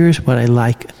 and here's what I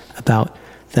like about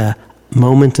the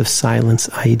moment of silence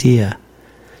idea.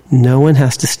 No one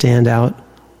has to stand up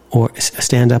or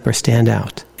stand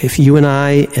out. If you and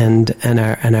I and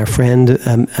our friend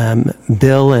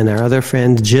Bill and our other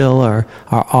friend Jill are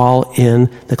all in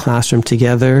the classroom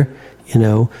together,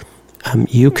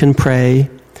 you can pray,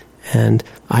 and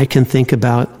I can think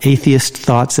about atheist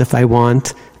thoughts if I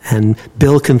want, and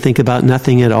Bill can think about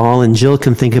nothing at all, and Jill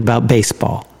can think about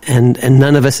baseball. And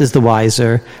none of us is the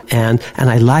wiser, and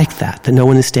I like that no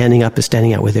one is standing up,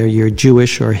 whether you're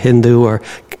Jewish or Hindu or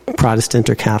Protestant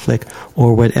or Catholic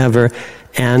or whatever.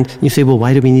 And you say, well,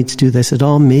 why do we need to do this at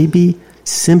all? Maybe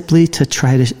simply to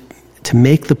try to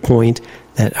make the point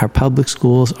that our public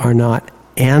schools are not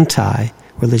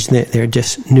anti-religion, they're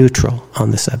just neutral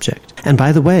on the subject. And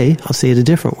by the way, I'll say it a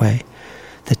different way.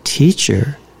 The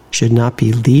teacher should not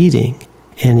be leading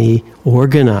any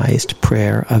organized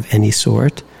prayer of any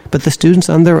sort, but the students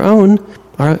on their own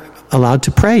are allowed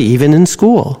to pray, even in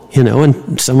school,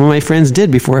 and some of my friends did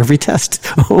before every test.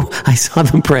 I saw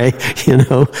them pray,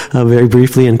 very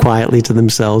briefly and quietly to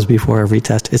themselves before every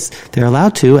test. They're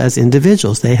allowed to as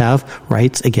individuals. They have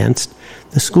rights against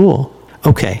the school.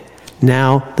 Okay,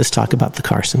 now let's talk about the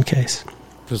Carson case.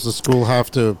 Does the school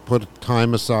have to put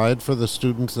time aside for the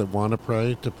students that want to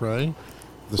pray to pray?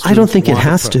 I don't think it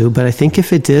has to, but I think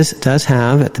if it does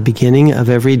have at the beginning of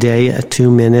every day a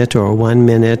 2-minute or a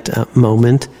 1-minute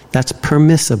moment, that's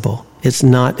permissible.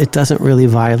 It doesn't really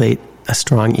violate a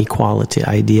strong equality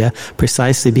idea,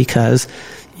 precisely because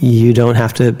you don't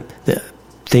have to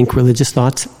think religious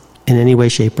thoughts in any way,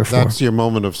 shape, or form. That's your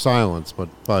moment of silence, but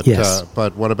yes.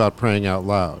 But what about praying out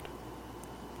loud?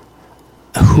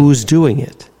 Who's doing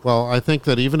it? Well, I think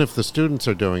that even if the students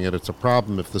are doing it, it's a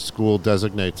problem if the school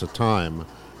designates a time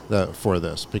for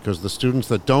this, because the students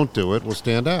that don't do it will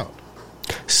stand out.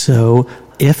 So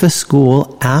if a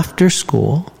school, after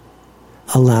school,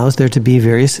 allows there to be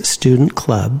various student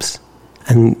clubs,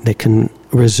 and they can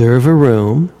reserve a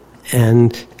room,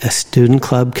 and a student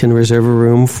club can reserve a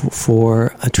room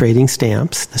for trading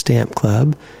stamps, the stamp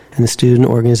club, and the student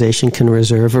organization can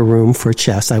reserve a room for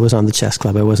chess. I was on the chess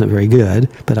club. I wasn't very good,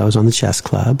 but I was on the chess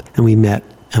club, and we met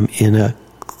in a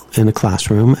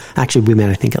classroom. Actually, we met,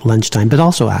 I think, at lunchtime, but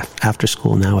also after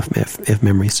school now, if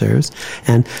memory serves.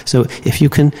 And so if you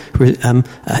can,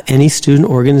 any student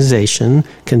organization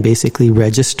can basically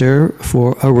register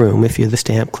for a room if you're the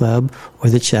stamp club or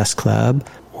the chess club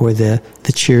or the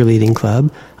cheerleading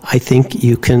club. I think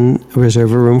you can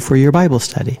reserve a room for your Bible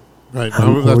study. Right. That's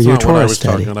not your what Torah I was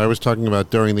study. talking about. I was talking about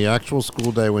during the actual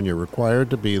school day when you're required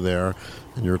to be there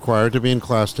and you're required to be in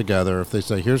class together. If they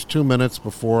say, here's 2 minutes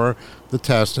before the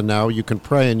test and now you can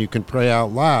pray, and you can pray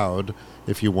out loud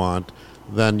if you want,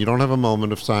 then you don't have a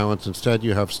moment of silence. Instead,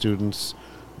 you have students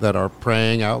that are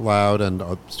praying out loud and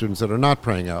students that are not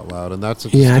praying out loud. And that's a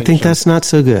distinction. Yeah, I think that's not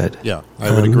so good. Yeah,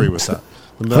 I would agree with that.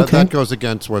 Okay. That goes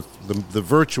against what the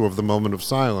virtue of the moment of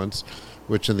silence,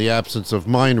 which in the absence of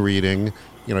mind reading,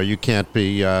 you can't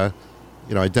be,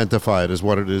 identified as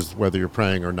what it is, whether you're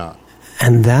praying or not.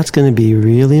 And that's going to be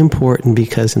really important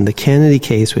because in the Kennedy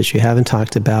case, which you haven't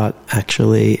talked about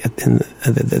actually, and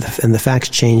the facts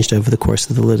changed over the course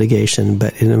of the litigation,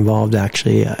 but it involved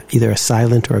actually either a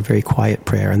silent or a very quiet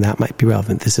prayer, and that might be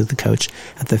relevant. This is the coach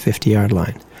at the 50-yard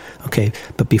line. Okay,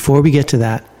 but before we get to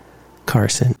that,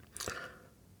 Carson.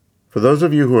 For those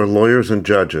of you who are lawyers and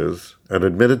judges and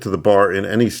admitted to the bar in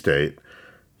any state,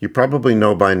 you probably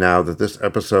know by now that this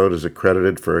episode is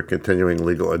accredited for a continuing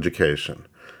legal education,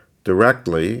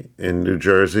 directly in New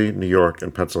Jersey, New York,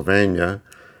 and Pennsylvania,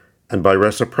 and by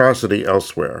reciprocity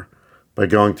elsewhere, by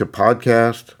going to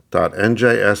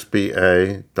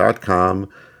podcast.njsba.com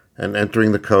and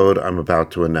entering the code I'm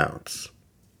about to announce.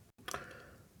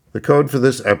 The code for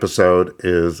this episode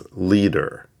is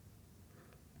LEADER.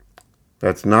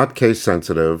 That's not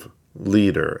case-sensitive,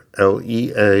 LEADER,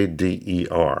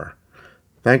 L-E-A-D-E-R.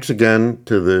 Thanks again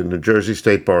to the New Jersey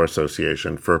State Bar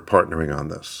Association for partnering on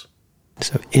this.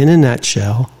 So in a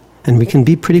nutshell, and we can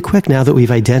be pretty quick now that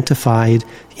we've identified,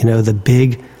 the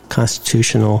big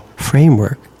constitutional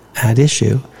framework at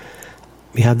issue.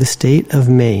 We have the state of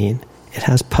Maine. It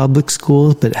has public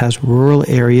schools, but it has rural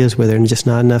areas where there are just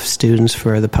not enough students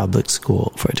for the public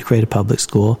school, to create a public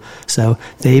school. So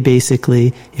they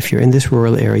basically, if you're in this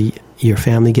rural area, your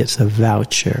family gets a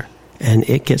voucher, and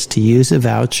it gets to use a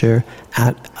voucher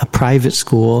at a private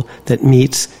school that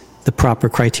meets the proper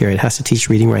criteria. It has to teach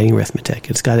reading, writing, arithmetic.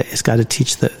 It's got to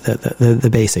teach the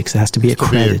basics. It has to be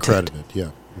accredited. Yeah.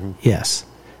 Mm-hmm. Yes.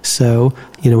 So,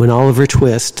 in Oliver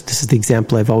Twist, this is the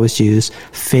example I've always used,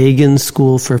 Fagin's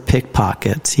School for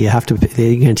Pickpockets. They're going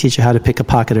to teach you how to pick a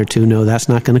pocket or two. No, that's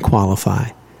not going to qualify.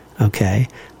 Okay.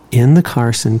 In the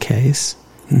Carson case,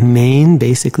 Maine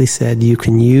basically said you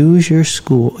can use your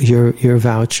school, your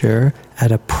voucher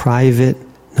at a private,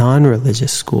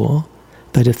 non-religious school,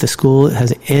 but if the school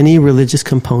has any religious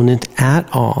component at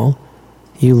all,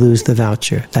 you lose the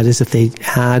voucher. That is, if they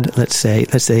had, let's say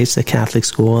it's a Catholic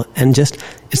school, and it's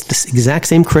the exact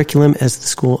same curriculum as the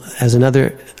school, as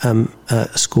another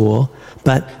school,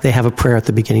 but they have a prayer at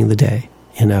the beginning of the day,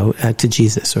 to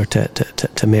Jesus or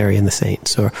to Mary and the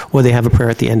saints, or they have a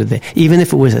prayer at the end of the day. Even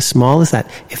if it was as small as that,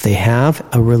 if they have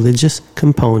a religious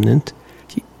component,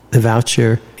 the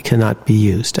voucher cannot be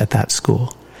used at that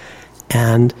school.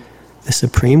 And the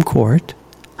Supreme Court,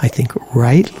 I think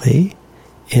rightly,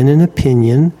 in an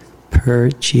opinion per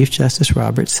Chief Justice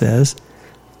Roberts, says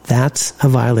that's a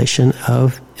violation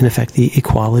of, in effect, the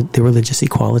religious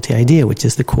equality idea, which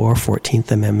is the core 14th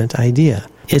Amendment idea.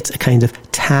 It's a kind of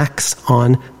tax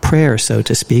on prayer, so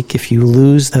to speak, if you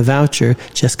lose a voucher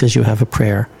just because you have a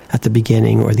prayer at the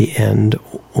beginning or the end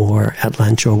or at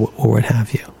lunch or what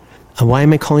have you. Why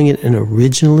am I calling it an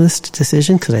originalist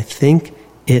decision? Because I think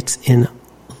it's in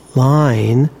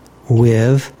line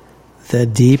with the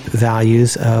deep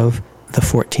values of the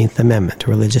 14th Amendment,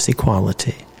 religious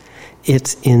equality.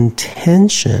 It's in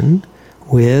tension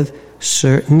with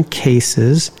certain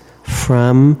cases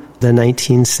from the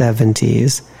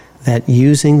 1970s that,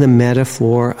 using the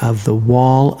metaphor of the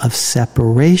wall of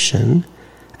separation,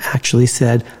 actually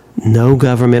said no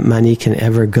government money can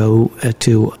ever go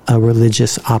to a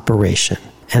religious operation.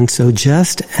 And so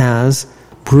just as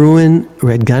Gruen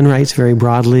read gun rights very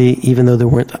broadly, even though there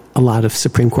weren't a lot of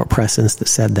Supreme Court precedents that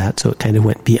said that, so it kind of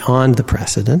went beyond the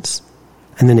precedents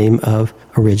in the name of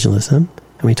originalism,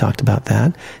 and we talked about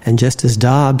that. And Justice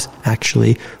Dobbs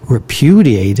actually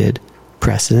repudiated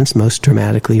precedents, most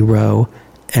dramatically Roe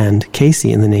and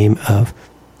Casey, in the name of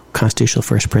constitutional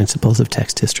first principles of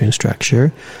text, history, and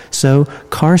structure. So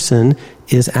Carson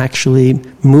is actually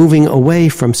moving away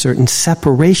from certain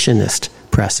separationist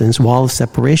precedents, wall of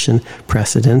separation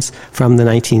precedents from the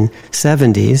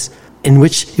 1970s, in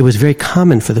which it was very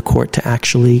common for the court to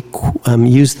actually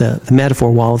use the metaphor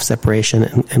wall of separation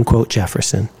and quote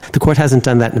Jefferson. The court hasn't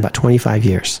done that in about 25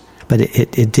 years, but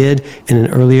it did in an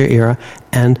earlier era,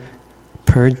 and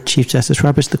per Chief Justice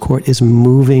Roberts, the court is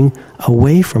moving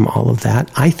away from all of that,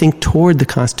 I think, toward the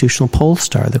constitutional pole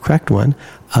star, the correct one,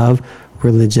 of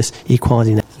religious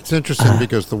equality. It's interesting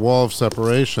because the wall of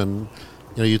separation,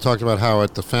 you talked about how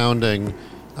at the founding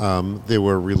there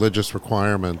were religious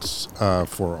requirements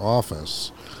for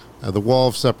office. The wall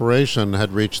of separation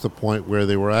had reached the point where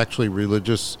they were actually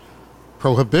religious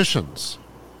prohibitions,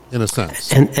 in a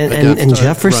sense, and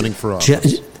Jefferson, running for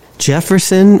office.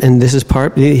 Jefferson, and this is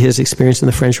partly his experience in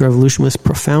the French Revolution, was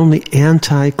profoundly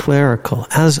anti-clerical,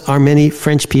 as are many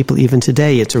French people even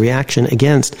today. It's a reaction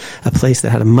against a place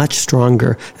that had a much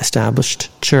stronger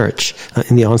established church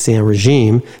in the Ancien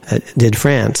regime, did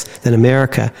France, than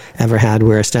America ever had,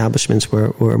 where establishments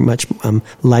were much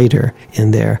lighter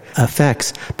in their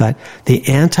effects. But the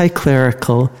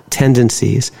anti-clerical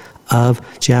tendencies of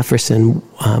Jefferson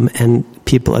and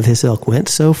people of his ilk went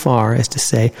so far as to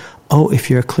say, if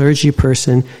you're a clergy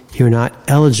person, you're not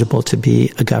eligible to be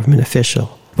a government official.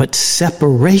 What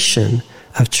separation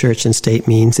of church and state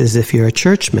means is if you're a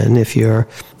churchman, if you're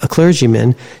a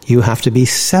clergyman, you have to be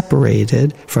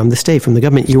separated from the state, from the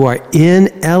government. You are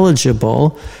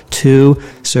ineligible to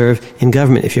serve in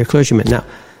government if you're a clergyman. Now,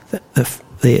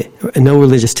 the no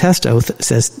religious test oath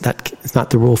says that it's not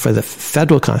the rule for the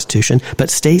federal Constitution, but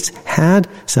states had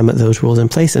some of those rules in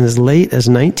place. And as late as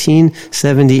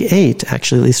 1978,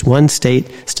 actually at least one state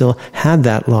still had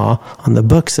that law on the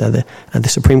books. The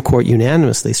Supreme Court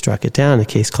unanimously struck it down, a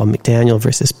case called McDaniel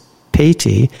versus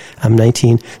Patey,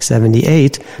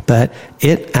 1978. But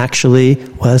it actually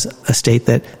was a state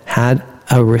that had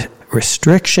a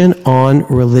restriction on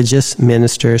religious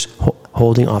ministers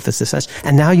holding office as such.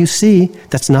 And now you see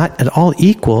that's not at all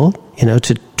equal,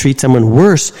 to treat someone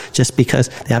worse just because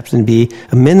they happen to be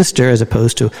a minister as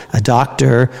opposed to a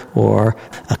doctor or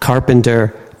a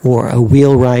carpenter or a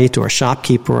wheelwright or a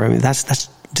shopkeeper. I mean, that's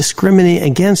discriminating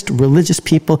against religious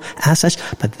people as such.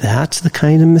 But that's the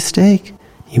kind of mistake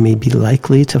you may be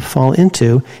likely to fall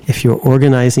into if your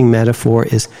organizing metaphor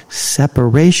is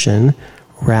separation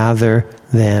rather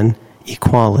than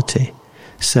equality.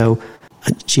 So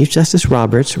Chief Justice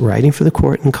Roberts, writing for the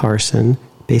court in Carson,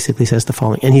 basically says the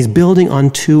following, and he's building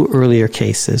on two earlier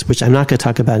cases, which I'm not going to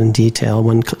talk about in detail,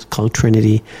 one called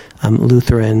Trinity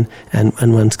Lutheran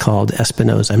and one's called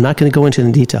Espinoza. I'm not going to go into it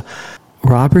in detail.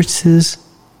 Roberts's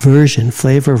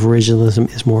flavor of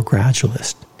originalism is more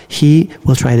gradualist. He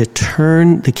will try to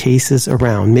turn the cases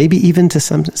around, maybe even to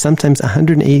sometimes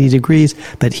 180 degrees,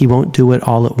 but he won't do it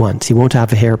all at once. He won't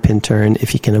have a hairpin turn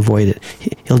if he can avoid it.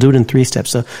 He'll do it in 3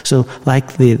 steps. So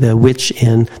like the witch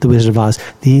in The Wizard of Oz,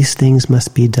 these things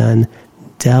must be done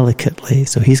delicately.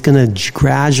 So he's going to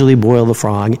gradually boil the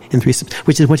frog in 3 steps,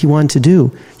 which is what he wanted to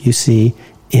do, you see,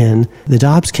 in the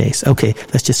Dobbs case. Okay,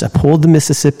 let's just uphold the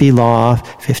Mississippi law.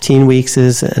 15 weeks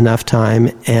is enough time,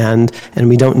 and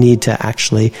we don't need to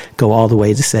actually go all the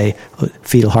way to say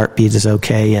fetal heartbeat is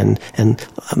okay and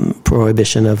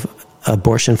prohibition of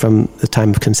abortion from the time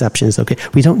of conception is okay.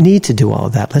 We don't need to do all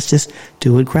of that. Let's just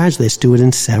do it gradually. Let's do it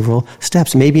in several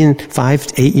steps. Maybe in 5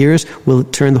 to 8 years, we'll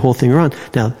turn the whole thing around.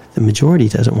 Now, the majority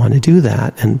doesn't want to do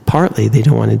that, and partly they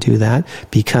don't want to do that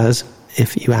because,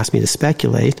 if you ask me to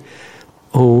speculate,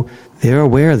 they're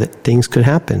aware that things could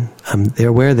happen. They're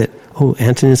aware that,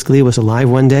 Antonin Scalia was alive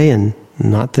one day and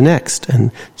not the next.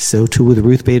 And so too with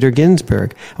Ruth Bader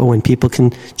Ginsburg. And people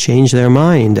can change their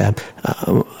mind.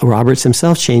 Roberts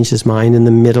himself changed his mind in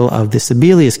the middle of the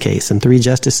Sebelius case, and 3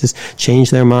 justices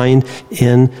changed their mind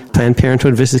in Planned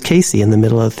Parenthood versus Casey in the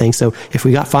middle of the thing. So if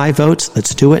we got 5 votes,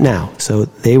 let's do it now. So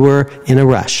they were in a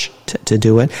rush to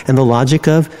do it. And the logic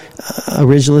of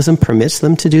originalism permits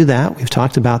them to do that. We've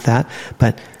talked about that.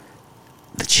 But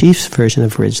the Chief's version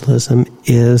of originalism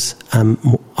is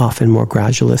often more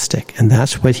gradualistic. And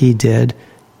that's what he did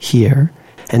here.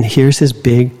 And here's his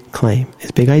big claim.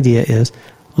 His big idea is,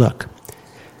 look,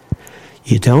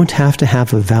 you don't have to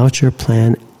have a voucher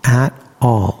plan at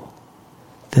all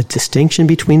the distinction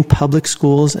between public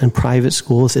schools and private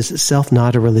schools is itself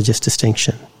not a religious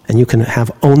distinction. And you can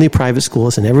have only private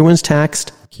schools and everyone's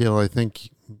taxed. Keel, I think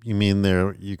you mean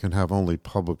there you can have only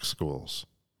public schools.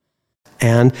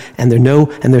 And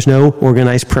there's no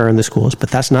organized prayer in the schools,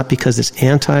 but that's not because it's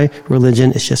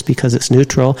anti-religion, it's just because it's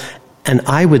neutral. And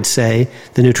I would say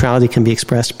the neutrality can be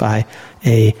expressed by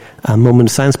a moment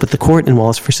of silence, but the court in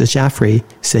Wallace versus Jaffrey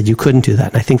said you couldn't do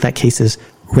that. And I think that case is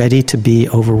ready to be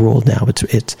overruled now.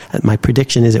 It's my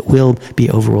prediction is it will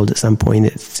be overruled at some point.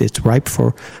 It's ripe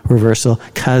for reversal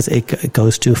because it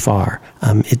goes too far.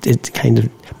 Well,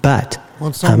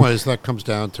 in some ways that comes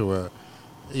down to a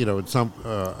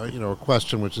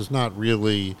question which is not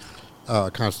really a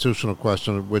constitutional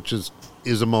question, which is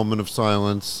a moment of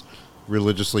silence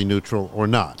religiously neutral or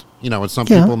not? And some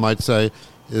people might say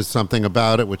is something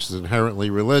about it which is inherently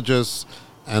religious,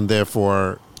 and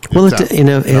therefore. But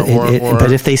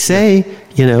if they say,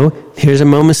 here's a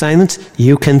moment of silence,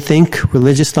 you can think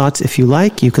religious thoughts if you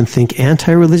like, you can think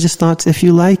anti-religious thoughts if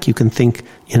you like, you can think,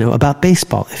 about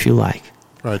baseball if you like.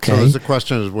 Right. Okay? So the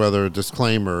question is whether a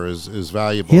disclaimer is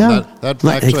valuable. Yeah. That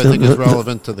actually I think is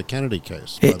relevant to the Kennedy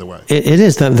case, by the way. It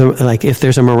is. Like if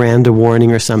there's a Miranda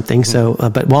warning or something. So,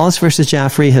 but Wallace versus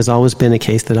Jaffrey has always been a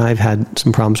case that I've had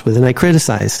some problems with, and I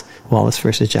criticize Wallace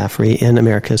versus Jaffrey in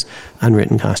America's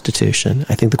unwritten Constitution.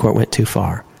 I think the court went too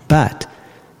far. But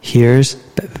here's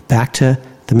back to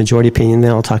the majority opinion. Then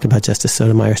I'll talk about Justice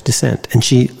Sotomayor's dissent. And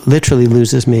she literally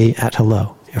loses me at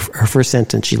hello. Her first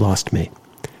sentence, she lost me.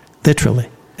 Literally.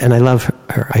 And I love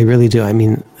her. I really do. I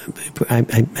mean,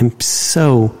 I'm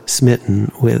so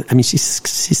smitten with,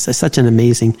 she's such an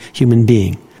amazing human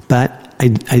being. But I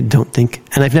don't think,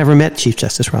 and I've never met Chief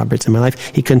Justice Roberts in my life.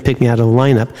 He couldn't pick me out of the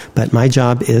lineup, but my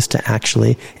job is to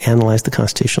actually analyze the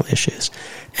constitutional issues.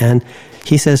 And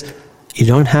he says, you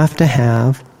don't have to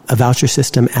have a voucher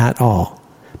system at all.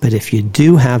 But if you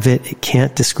do have it, it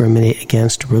can't discriminate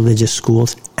against religious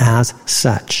schools as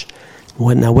such.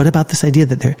 What about this idea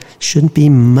that there shouldn't be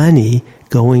money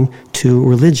going to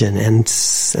religion? And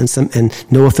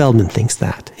Noah Feldman thinks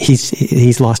that.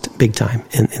 He's lost big time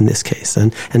in this case.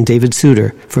 And David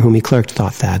Souter, for whom he clerked,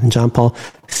 thought that. And John Paul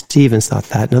Stevens thought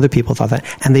that. And other people thought that.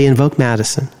 And they invoke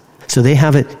Madison. So they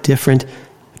have a different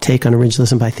take on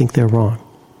originalism, but I think they're wrong.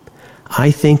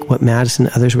 I think what Madison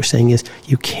and others were saying is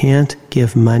you can't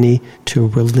give money to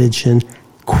religion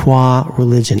qua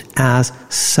religion as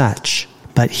such.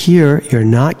 But here, you're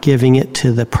not giving it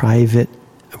to the private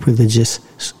religious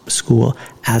school.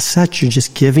 As such, you're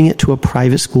just giving it to a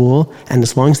private school, and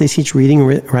as long as they teach reading,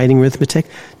 writing, arithmetic,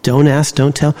 don't ask,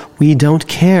 don't tell. We don't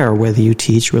care whether you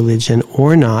teach religion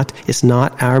or not. It's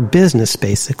not our business,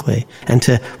 basically. And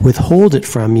to withhold it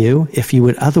from you, if you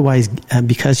would otherwise,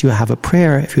 because you have a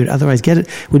prayer, if you would otherwise get it,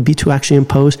 would be to actually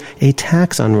impose a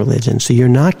tax on religion. So you're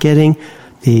not getting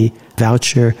the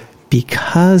voucher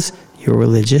because you're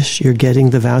religious, you're getting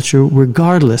the voucher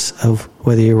regardless of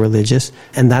whether you're religious,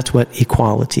 and that's what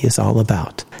equality is all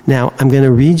about. Now, I'm going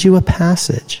to read you a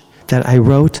passage that I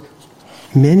wrote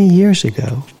many years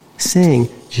ago saying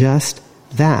just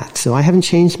that. So I haven't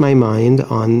changed my mind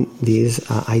on these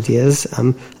ideas.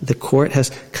 The court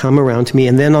has come around to me,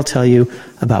 and then I'll tell you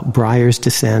about Breyer's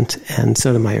dissent and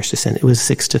Sotomayor's dissent. It was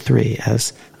 6-3,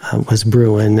 as was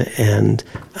Bruin, and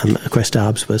of course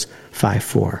Dobbs was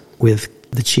 5-4, with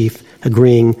the chief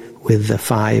agreeing with the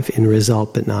 5 in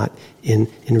result, but not in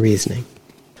reasoning.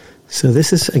 So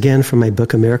this is, again, from my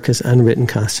book, America's Unwritten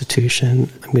Constitution.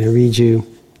 I'm going to read you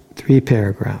 3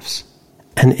 paragraphs.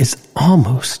 And it's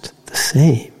almost the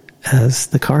same as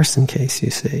the Carson case, you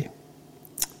see.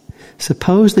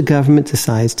 Suppose the government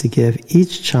decides to give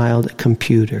each child a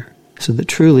computer so that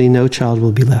truly no child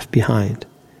will be left behind.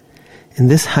 In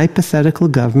this hypothetical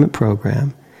government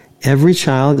program, every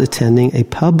child attending a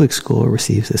public school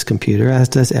receives this computer, as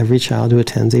does every child who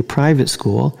attends a private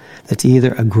school that's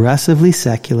either aggressively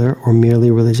secular or merely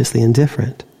religiously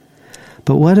indifferent.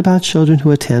 But what about children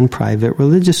who attend private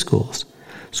religious schools?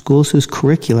 Schools whose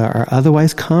curricula are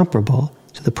otherwise comparable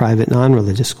to the private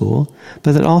non-religious school,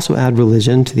 but that also add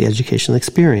religion to the educational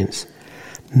experience.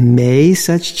 May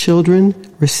such children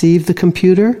receive the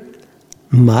computer?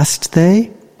 Must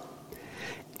they?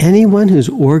 Anyone whose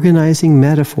organizing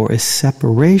metaphor is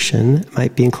separation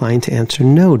might be inclined to answer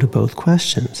no to both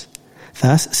questions.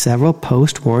 Thus, several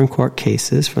post-Warren Court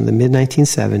cases from the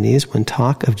mid-1970s, when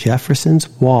talk of Jefferson's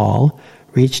Wall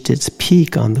reached its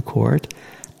peak on the court,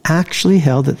 actually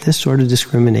held that this sort of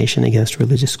discrimination against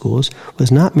religious schools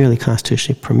was not merely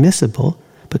constitutionally permissible,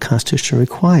 but constitutionally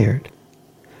required.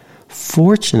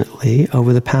 Fortunately,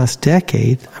 over the past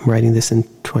decade, I'm writing this in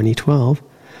 2012,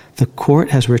 the court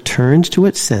has returned to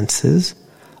its senses,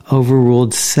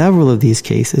 overruled several of these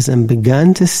cases and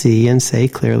begun to see and say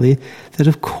clearly that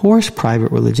of course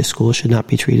private religious schools should not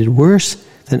be treated worse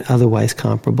than otherwise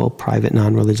comparable private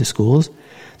non-religious schools.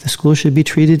 The school should be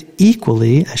treated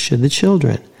equally as should the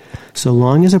children. So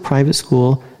long as a private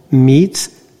school meets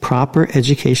proper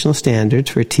educational standards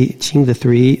for teaching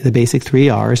the basic 3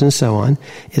 R's and so on,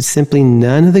 it's simply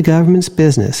none of the government's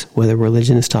business whether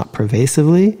religion is taught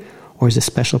pervasively or is a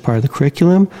special part of the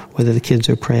curriculum, whether the kids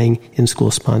are praying in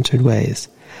school-sponsored ways.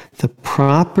 The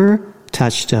proper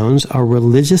touchstones are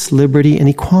religious liberty and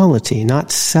equality,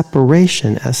 not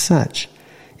separation as such.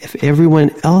 If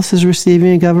everyone else is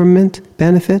receiving a government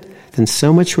benefit, then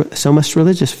so must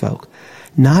religious folk.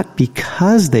 Not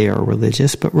because they are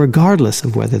religious, but regardless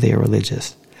of whether they are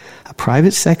religious. A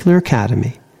private secular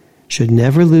academy should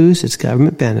never lose its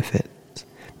government benefits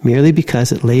merely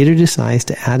because it later decides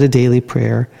to add a daily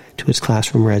prayer to its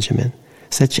classroom regimen.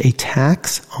 Such a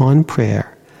tax on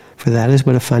prayer, for that is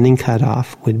what a funding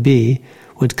cutoff would be,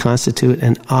 would constitute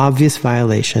an obvious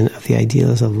violation of the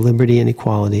ideals of liberty and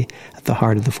equality at the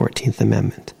heart of the 14th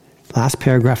Amendment. Last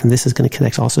paragraph, and this is going to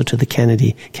connect also to the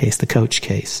Kennedy case, the Coach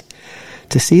case.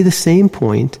 To see the same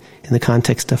point in the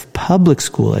context of public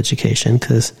school education,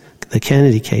 because the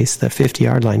Kennedy case, the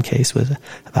 50-yard line case, was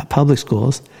about public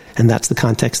schools, and that's the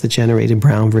context that generated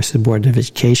Brown versus Board of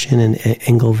Education and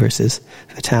Engel versus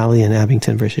Vitale and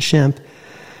Abington versus Schempp.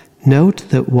 Note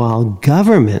that while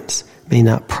governments may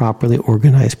not properly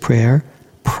organize prayer,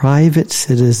 private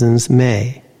citizens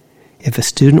may. If a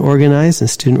student-organized and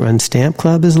student-run stamp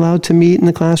club is allowed to meet in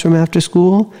the classroom after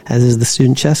school, as is the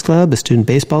student chess club, a student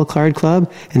baseball card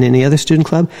club, and any other student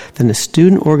club, then a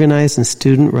student-organized and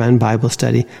student-run Bible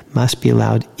study must be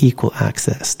allowed equal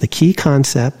access. The key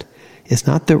concept is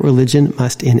not that religion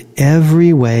must in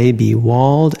every way be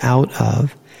walled out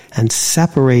of and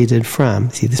separated from,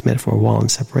 see this metaphor, wall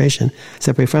and separation,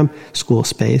 separated from school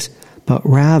space, but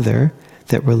rather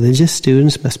that religious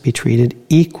students must be treated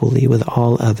equally with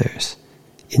all others.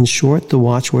 In short, the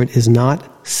watchword is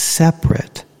not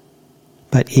separate,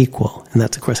 but equal. And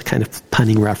that's, of course, a kind of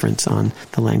punning reference on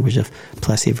the language of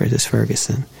Plessy versus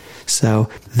Ferguson. So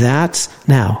that's,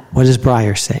 now, what does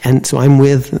Breyer say? And so I'm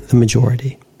with the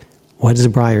majority. What does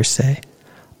Breyer say?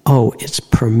 Oh, it's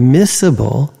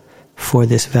permissible for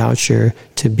this voucher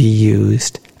to be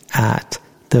used at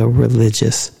the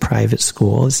religious private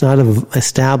school. It's not an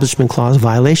Establishment Clause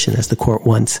violation, as the court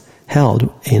once held,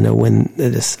 when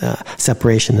this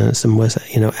separationism was,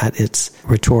 at its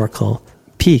rhetorical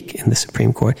peak in the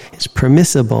Supreme Court. It's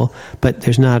permissible, but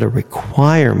there's not a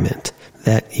requirement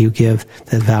that you give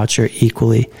the voucher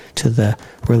equally to the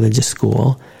religious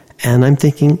school. And I'm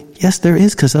thinking, yes, there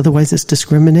is, because otherwise it's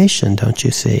discrimination, don't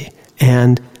you see?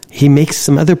 And he makes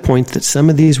some other point that some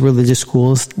of these religious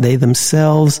schools, they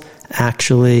themselves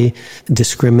actually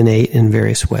discriminate in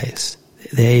various ways.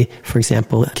 They, for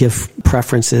example, give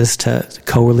preferences to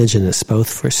co-religionists,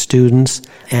 both for students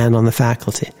and on the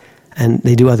faculty. And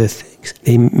they do other things.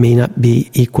 They may not be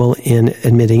equal in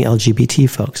admitting LGBT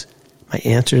folks. My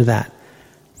answer to that,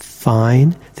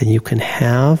 fine, then you can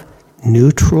have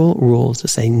neutral rules to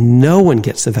say no one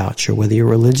gets a voucher, whether you're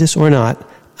religious or not,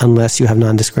 unless you have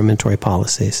non-discriminatory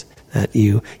policies. That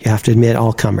you have to admit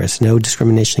all comers, no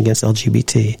discrimination against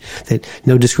LGBT, that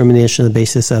no discrimination on the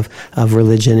basis of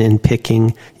religion in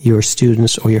picking your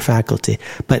students or your faculty.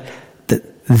 But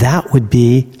that would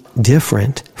be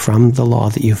different from the law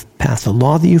that you've passed. The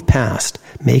law that you've passed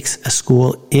makes a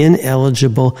school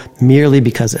ineligible merely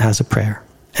because it has a prayer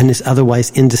and is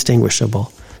otherwise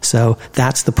indistinguishable. So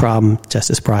that's the problem,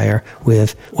 Justice Breyer,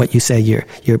 with what you say.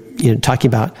 You're talking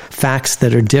about facts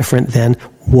that are different than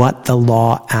what the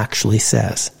law actually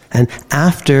says. And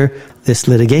after this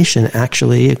litigation,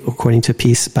 actually, according to a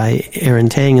piece by Aaron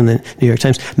Tang in the New York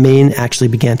Times, Maine actually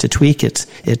began to tweak its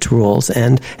rules.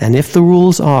 And if the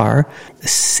rules are the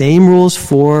same rules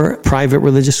for private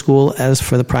religious school as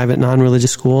for the private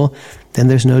non-religious school, then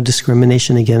there's no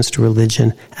discrimination against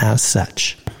religion as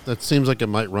such. That seems like it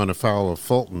might run afoul of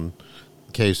Fulton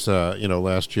case,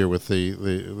 last year with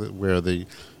where the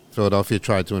Philadelphia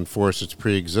tried to enforce its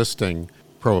pre-existing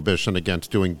prohibition against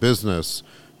doing business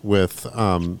with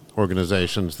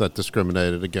organizations that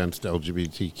discriminated against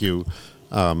LGBTQ,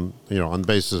 on the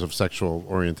basis of sexual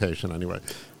orientation. Anyway,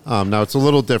 now it's a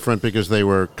little different because they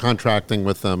were contracting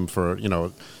with them for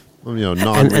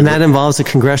and that involves a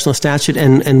congressional statute,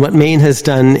 and what Maine has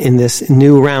done in this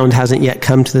new round hasn't yet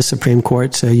come to the Supreme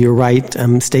Court. So you're right.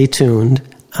 Stay tuned.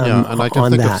 And I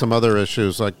can think of some other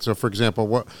issues, for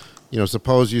example,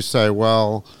 suppose you say,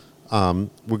 well, we're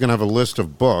going to have a list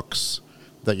of books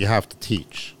that you have to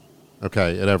teach, at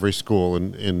every school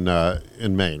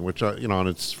in Maine, which on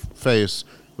its face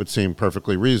would seem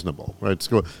perfectly reasonable, right?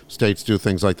 States do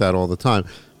things like that all the time.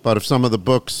 But if some of the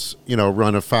books,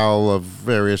 run afoul of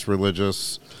various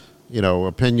religious,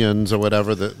 opinions or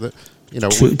whatever,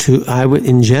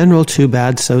 in general, too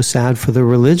bad, so sad for the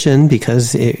religion,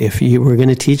 because if you were going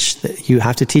to teach, you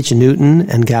have to teach Newton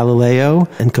and Galileo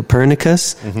and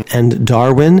Copernicus and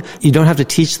Darwin. You don't have to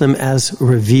teach them as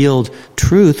revealed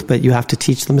truth, but you have to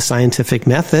teach them a scientific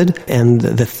method and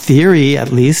the theory,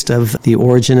 at least, of the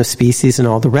origin of species and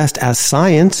all the rest as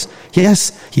science.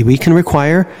 Yes, we can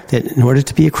require that in order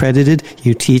to be accredited,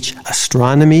 you teach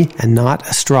astronomy and not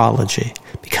astrology.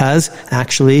 Because,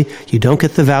 actually, you don't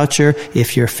get the voucher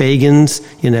if you're Fagin's,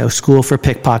 school for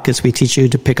pickpockets. We teach you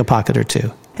to pick a pocket or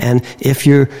two. And if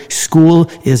your school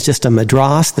is just a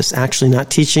madras that's actually not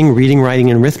teaching reading,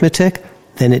 writing, and arithmetic,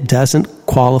 then it doesn't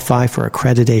qualify for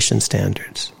accreditation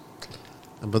standards.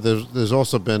 But there's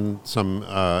also been some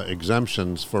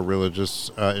exemptions for religious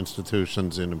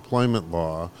institutions in employment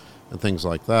law and things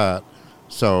like that.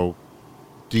 So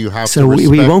do you have to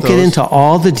respect we won't those? Get into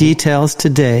all the details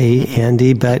today,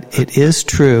 Andy, but it is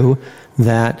true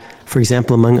that, for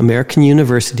example, among American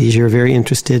universities, you're very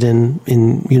interested in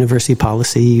university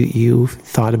policy. You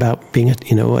thought about being a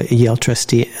Yale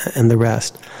trustee and the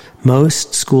rest.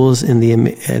 Most schools in the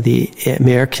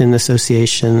American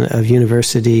Association of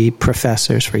University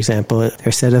Professors, for example,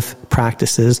 their set of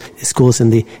practices, schools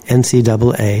in the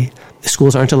NCAA,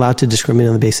 schools aren't allowed to discriminate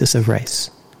on the basis of race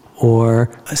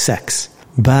or sex.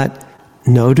 But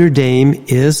Notre Dame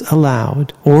is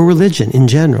allowed, or religion in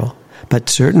general, but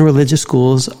certain religious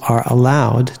schools are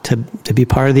allowed to be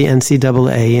part of the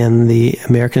NCAA and the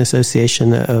American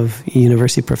Association of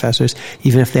University Professors,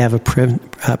 even if they have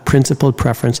a principled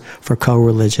preference for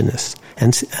co-religionists.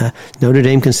 And Notre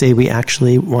Dame can say we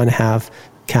actually want to have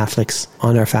Catholics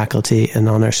on our faculty and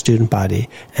on our student body.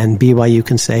 And BYU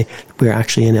can say we're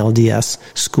actually an LDS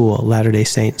school, Latter-day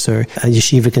Saints, or a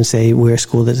yeshiva can say we're a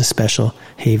school that's a special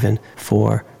haven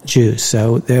for Jews.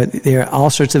 So there are all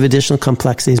sorts of additional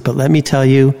complexities, but let me tell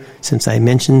you, since I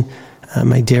mentioned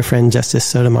my dear friend Justice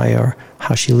Sotomayor,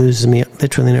 how she loses me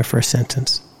literally in her first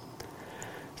sentence.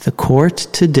 The court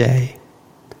today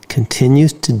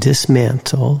continues to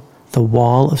dismantle the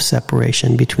wall of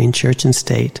separation between church and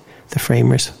state the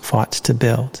framers fought to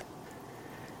build.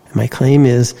 And my claim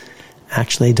is,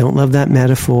 actually, I don't love that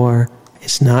metaphor.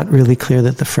 It's not really clear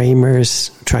that the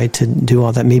framers tried to do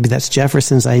all that. Maybe that's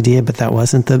Jefferson's idea, but that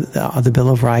wasn't the Bill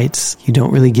of Rights. You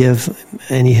don't really give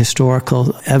any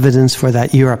historical evidence for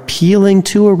that. You're appealing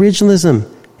to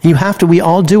originalism. You have to. We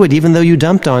all do it, even though you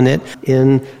dumped on it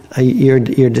in your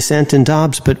dissent in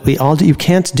Dobbs. But we all do. You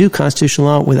can't do constitutional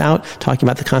law without talking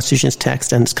about the Constitution's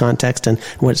text and its context and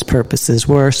what its purposes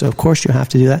were. So, of course, you have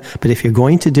to do that. But if you're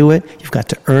going to do it, you've got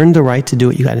to earn the right to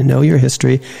do it. You've got to know your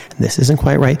history. And this isn't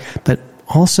quite right. But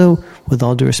also, with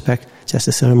all due respect,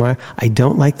 Justice Sotomayor, I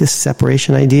don't like this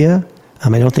separation idea. I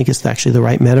don't think it's actually the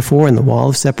right metaphor, and the wall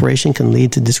of separation can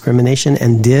lead to discrimination,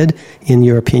 and did, in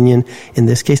your opinion, in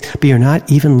this case. But you're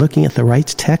not even looking at the right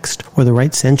text or the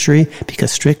right century,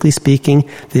 because strictly speaking,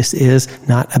 this is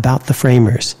not about the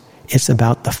framers. It's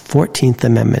about the 14th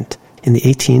Amendment in the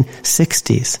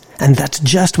 1860s. And that's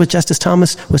just what Justice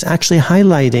Thomas was actually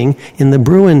highlighting in the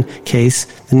Bruin case,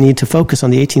 the need to focus on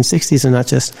the 1860s and not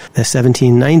just the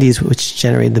 1790s, which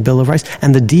generated the Bill of Rights.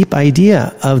 And the deep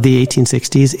idea of the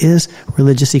 1860s is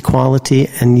religious equality,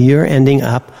 and you're ending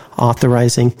up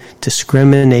authorizing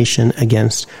discrimination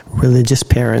against religious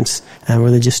parents and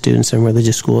religious students and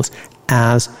religious schools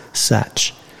as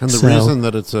such. And the reason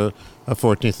that it's a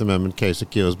 14th Amendment case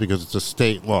is because it's a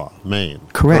state law, Maine.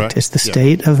 Correct. It's the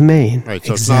state of Maine. Right.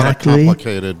 So exactly. It's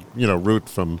not a complicated, route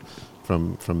from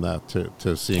that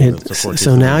to seeing that it's a 14th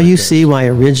So now Amendment you case. see why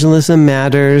originalism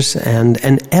matters,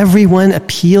 and everyone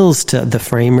appeals to the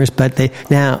framers, but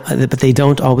they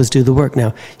don't always do the work.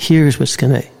 Now, here's what's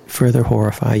going to further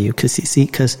horrify you,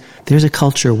 because there's a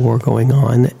culture war going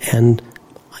on, and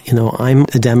I'm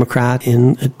a Democrat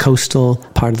in a coastal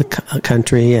part of the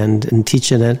country and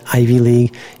teach at an Ivy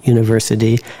League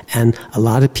university. And a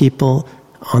lot of people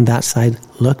on that side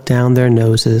look down their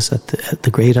noses at the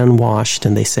great unwashed,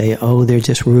 and they say, oh, they're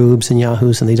just rubes and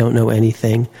yahoos and they don't know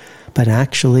anything. But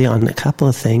actually, on a couple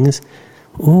of things,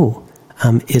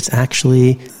 it's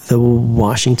actually the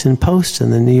Washington Post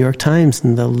and the New York Times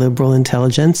and the liberal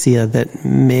intelligentsia that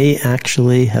may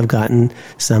actually have gotten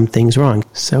some things wrong.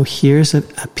 So here's a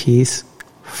piece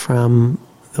from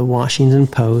the Washington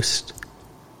Post,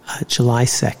 July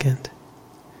 2nd.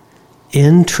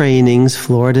 In trainings,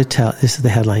 this is the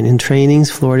headline, in trainings,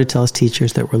 Florida tells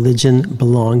teachers that religion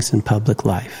belongs in public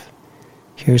life.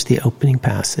 Here's the opening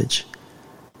passage.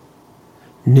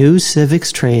 New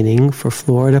civics training for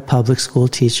Florida public school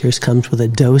teachers comes with a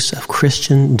dose of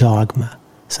Christian dogma,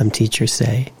 some teachers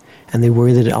say, and they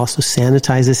worry that it also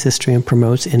sanitizes history and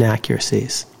promotes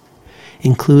inaccuracies.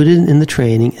 Included in the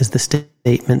training is the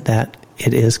statement that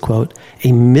it is, quote,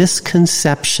 a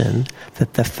misconception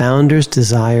that the founders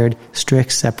desired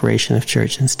strict separation of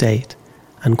church and state,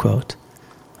 unquote.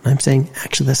 And I'm saying,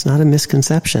 actually, that's not a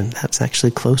misconception. That's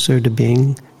actually closer to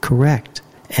being correct.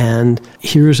 And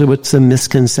here's what's a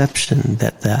misconception,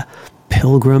 that the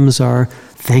pilgrims are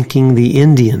thanking the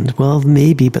Indians. Well,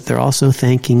 maybe, but they're also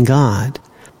thanking God.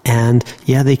 And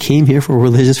yeah, they came here for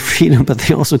religious freedom, but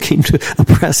they also came to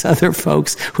oppress other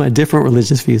folks who had different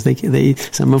religious views.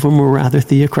 Some of them were rather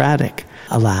theocratic,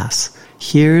 alas.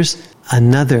 Here's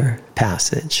another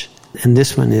passage, and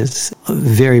this one is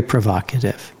very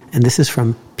provocative. And this is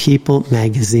from People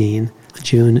magazine,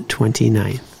 June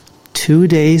 29th. 2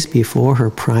 days before her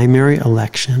primary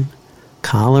election,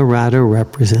 Colorado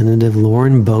Representative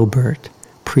Lauren Boebert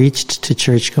preached to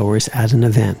churchgoers at an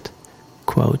event,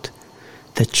 quote,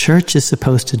 the church is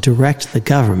supposed to direct the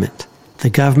government. The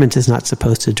government is not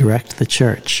supposed to direct the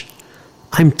church.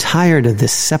 I'm tired of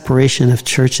this separation of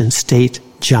church and state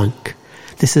junk.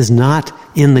 This is not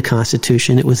in the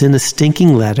Constitution. It was in a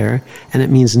stinking letter, and it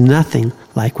means nothing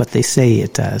like what they say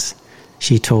it does,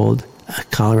 she told a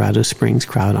Colorado Springs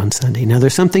crowd on Sunday. Now,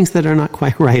 there's some things that are not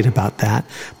quite right about that,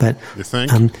 but you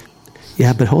think?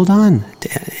 Yeah, but hold on,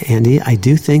 Andy. I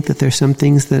do think that there's some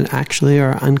things that actually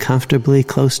are uncomfortably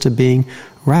close to being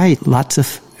right. Lots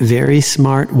of very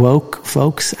smart, woke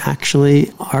folks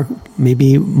actually are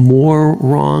maybe more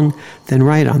wrong than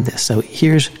right on this. So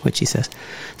here's what she says.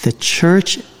 The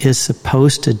church is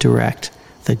supposed to direct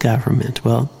the government.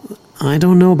 Well, I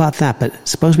don't know about that, but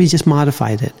suppose we just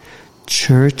modified it.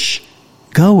 Church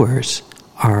goers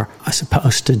are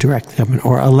supposed to direct the government,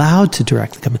 or allowed to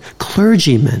direct the government.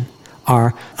 Clergymen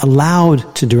are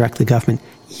allowed to direct the government.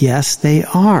 Yes, they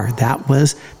are. That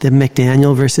was the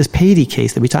McDaniel versus Patey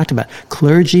case that we talked about.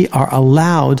 Clergy are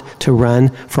allowed to run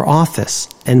for office,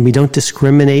 and we don't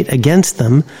discriminate against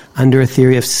them under a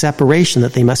theory of separation,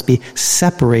 that they must be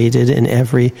separated in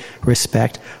every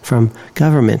respect from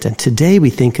government. And today we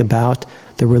think about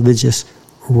the religious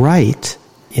right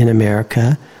in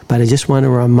America, but I just want to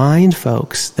remind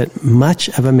folks that much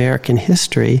of American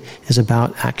history is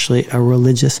about actually a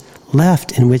religious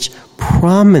left in which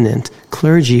prominent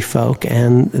clergy folk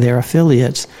and their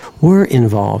affiliates were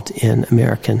involved in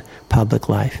American public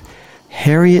life.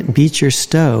 Harriet Beecher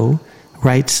Stowe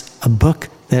writes a book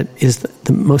that is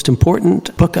the most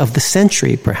important book of the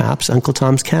century, perhaps, Uncle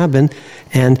Tom's Cabin,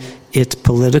 and it's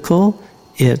political,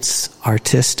 it's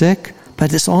artistic,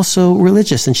 but it's also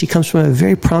religious. And she comes from a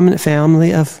very prominent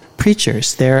family of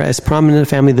preachers. They're as prominent a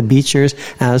family, the Beechers,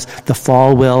 as the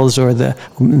Falwells or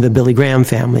the Billy Graham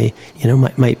family,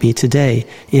 might be today.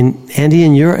 In Andy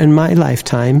and your and my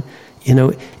lifetime,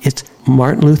 it's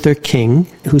Martin Luther King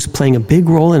who's playing a big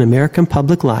role in American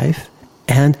public life,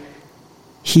 and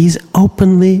he's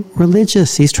openly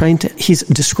religious. He's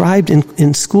described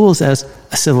in schools as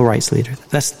a civil rights leader.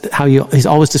 That's how he's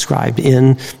always described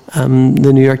in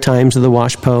the New York Times or the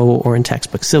WashPo or in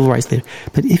textbooks, civil rights leader.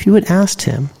 But if you had asked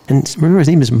him, and remember his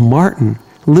name is Martin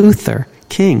Luther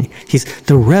King. He's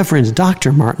the Reverend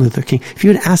Dr. Martin Luther King. If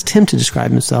you had asked him to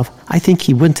describe himself, I think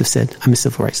he wouldn't have said, I'm a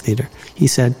civil rights leader. He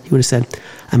would have said,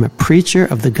 I'm a preacher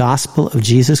of the gospel of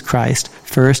Jesus Christ,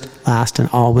 first, last, and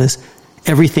always.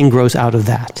 Everything grows out of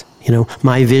that.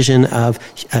 My vision of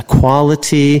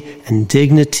equality and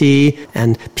dignity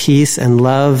and peace and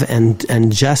love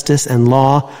and justice and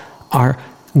law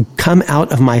come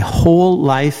out of my whole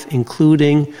life,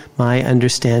 including my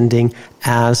understanding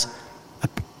as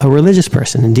a religious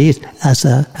person, indeed, as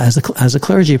a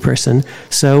clergy person.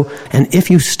 So, and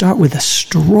if you start with a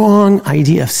strong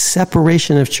idea of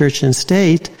separation of church and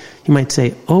state, you might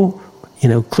say,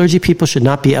 clergy people should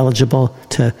not be eligible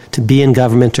to be in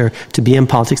government or to be in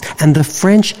politics. And the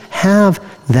French have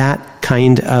that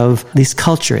kind of, at least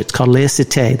culture. It's called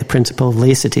laïcité, the principle of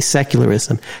laïcité,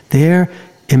 secularism. They're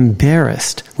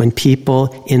embarrassed when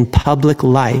people in public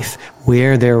life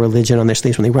wear their religion on their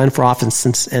sleeves, when they run for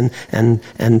office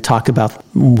and talk about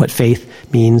what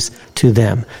faith means to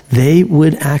them. They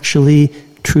would actually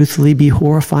truthfully be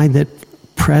horrified that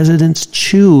presidents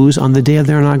choose on the day of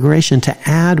their inauguration to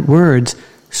add words,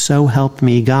 so help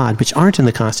me God, which aren't in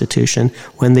the Constitution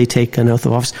when they take an oath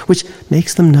of office, which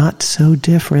makes them not so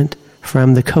different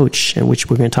from the coach, which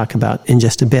we're going to talk about in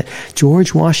just a bit.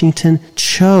 George Washington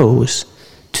chose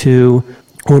to,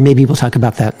 or maybe we'll talk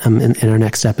about that in our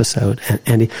next episode,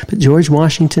 Andy, but George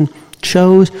Washington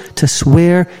chose to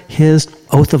swear his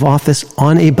oath of office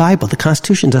on a Bible. The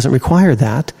Constitution doesn't require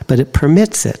that, but it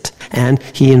permits it. And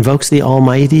he invokes the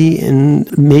Almighty in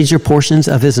major portions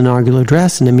of his inaugural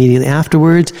address, and immediately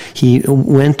afterwards, he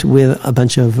went with a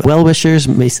bunch of well-wishers,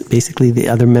 basically the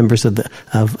other members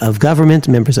of government,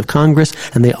 members of Congress,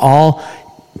 and they all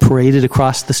paraded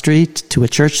across the street to a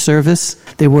church service.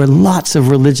 There were lots of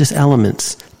religious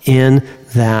elements in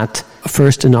that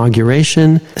first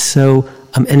inauguration. So,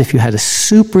 and if you had a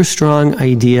super strong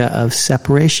idea of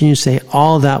separation, you say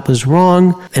all that was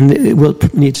wrong. And we'll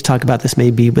need to talk about this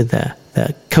maybe with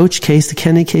the Coach case, the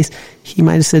Kennedy case. He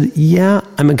might have said, yeah,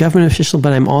 I'm a government official,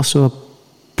 but I'm also a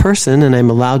person, and I'm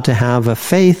allowed to have a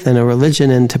faith and a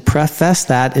religion and to profess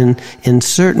that in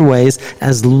certain ways,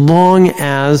 as long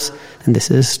as, and this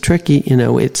is tricky,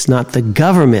 it's not the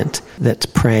government that's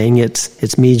praying,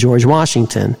 it's me, George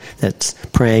Washington, that's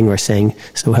praying or saying,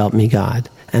 so help me God.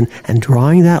 And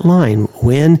drawing that line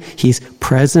when he's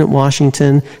President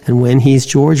Washington and when he's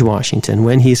George Washington,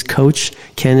 when he's Coach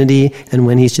Kennedy and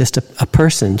when he's just a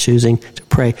person choosing to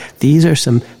pray. These are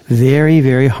some very,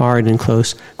 very hard and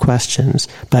close questions.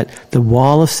 But the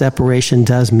wall of separation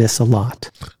does miss a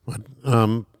lot.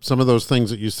 Some of those things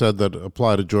that you said that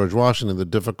apply to George Washington, the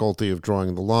difficulty of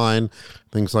drawing the line,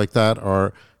 things like that,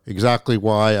 are exactly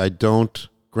why I don't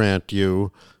grant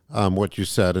you what you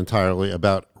said entirely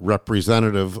about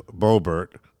Representative Boebert,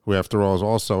 who after all is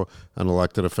also an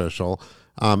elected official,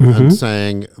 and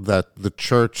saying that the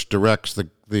church directs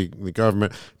the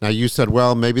government. Now you said,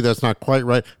 well, maybe that's not quite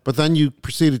right, but then you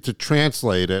proceeded to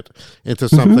translate it into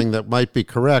something that might be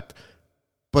correct,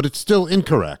 but it's still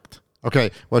incorrect.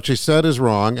 Okay, what she said is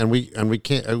wrong, and we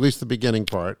can't, at least the beginning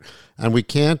part, and we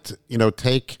can't,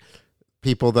 take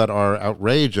people that are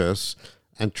outrageous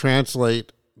and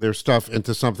translate their stuff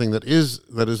into something that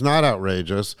is not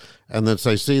outrageous, and then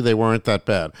say, see, they weren't that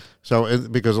bad. So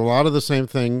because a lot of the same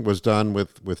thing was done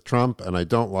with Trump, and I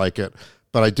don't like it,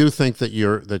 but I do think that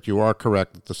you are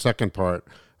correct at the second part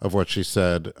of what she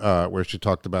said, where she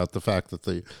talked about the fact that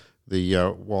the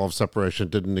wall of separation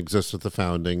didn't exist at the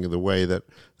founding the way that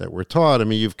we're taught. I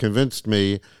mean, you've convinced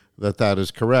me that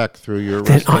is correct through your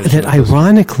that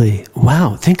ironically,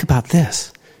 wow, think about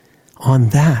this. On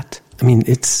that, I mean,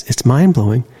 it's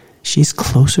mind-blowing. She's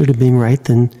closer to being right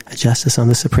than a justice on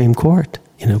the Supreme Court.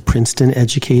 Princeton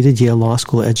educated, Yale Law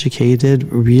School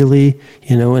educated, really,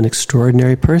 an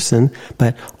extraordinary person.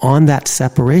 But on that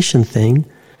separation thing,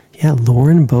 yeah,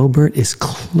 Lauren Boebert is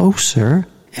closer,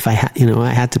 if I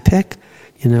had to pick,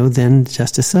 than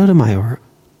Justice Sotomayor.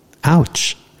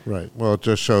 Ouch. Right. Well, it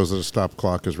just shows that a stop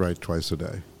clock is right twice a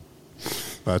day.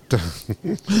 But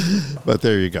but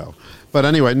there you go. But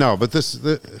anyway, no. But this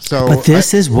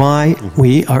is why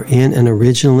we are in an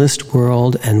originalist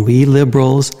world, and we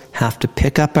liberals have to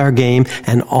pick up our game,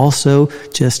 and also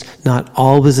just not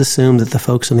always assume that the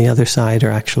folks on the other side are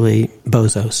actually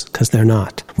bozos, because they're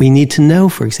not. We need to know,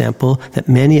 for example, that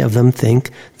many of them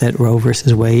think that Roe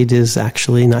versus Wade is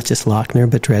actually not just Lochner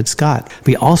but Dred Scott.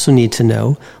 We also need to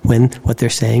know when what they're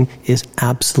saying is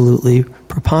absolutely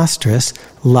preposterous,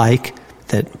 like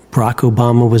that Barack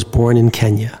Obama was born in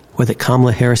Kenya, or that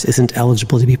Kamala Harris isn't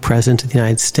eligible to be president of the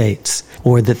United States,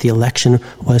 or that the election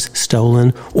was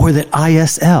stolen, or that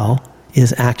ISL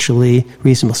is actually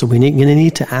reasonable. So we're going to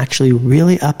need to actually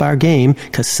really up our game,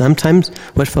 because sometimes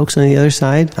what folks on the other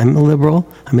side, I'm a liberal,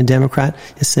 I'm a Democrat,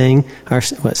 is saying,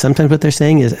 sometimes what they're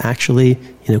saying is actually,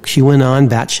 QAnon,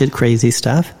 batshit crazy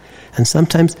stuff, and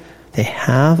sometimes they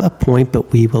have a point,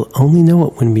 but we will only know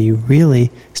it when we really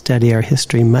study our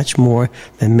history much more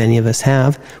than many of us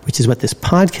have, which is what this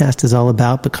podcast is all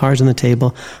about. But cards on the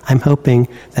table, I'm hoping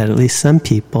that at least some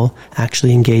people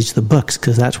actually engage the books,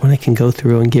 because that's when I can go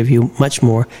through and give you much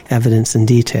more evidence and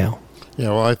detail.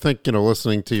 Yeah, well, I think,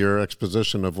 listening to your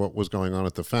exposition of what was going on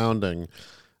at the founding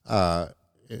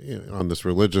on this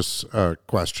religious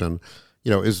question,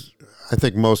 I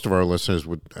think most of our listeners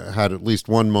had at least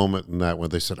one moment in that when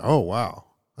they said, oh, wow,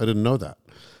 I didn't know that.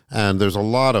 And there's a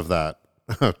lot of that,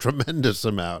 a tremendous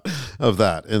amount of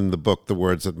that in the book, The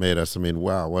Words That Made Us. I mean,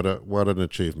 wow, what an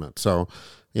achievement. So,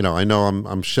 I know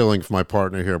I'm shilling for my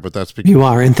partner here, but that's because... You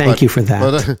are, and thank you for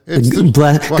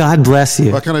that. God bless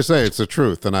you. What can I say? It's the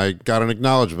truth. And I got an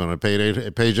acknowledgement. I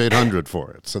paid page 800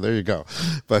 for it. So there you go.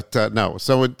 But no,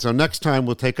 so next time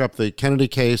we'll take up the Kennedy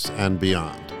case and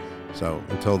beyond. So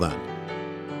until then.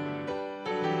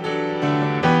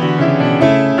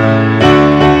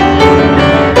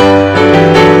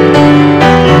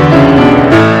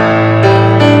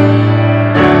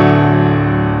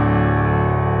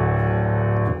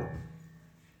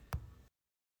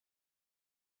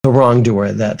 the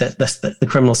wrongdoer, the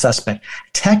criminal suspect.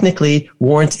 Technically,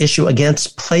 warrants issue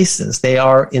against places. They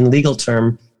are, in legal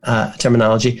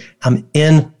terminology,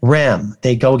 in rem.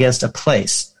 They go against a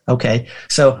place. Okay,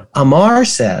 so Amar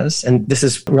says, and this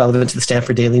is relevant to the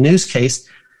Stanford Daily News case,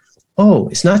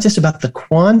 it's not just about the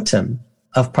quantum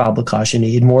of probable cause you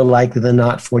need, more likely than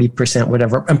not, 40%,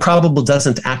 whatever. And probable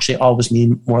doesn't actually always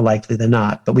mean more likely than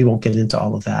not, but we won't get into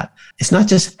all of that. It's not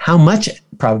just how much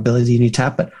probability you need to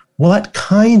have, but what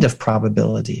kind of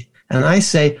probability. And I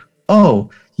say,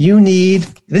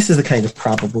 this is the kind of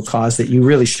probable cause that you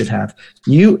really should have.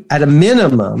 You, at a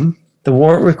minimum, the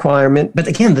warrant requirement, but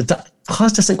again, the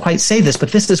clause doesn't quite say this,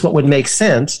 but this is what would make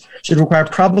sense, should require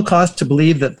probable cause to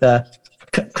believe that the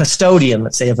custodian,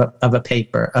 let's say, of a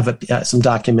paper, some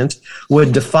document,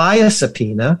 would defy a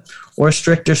subpoena, or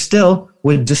stricter still,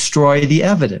 would destroy the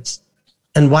evidence.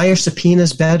 And why are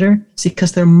subpoenas better? See,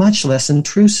 because they're much less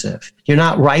intrusive. You're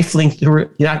not you're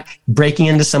not breaking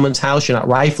into someone's house, you're not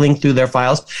rifling through their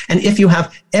files. And if you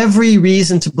have every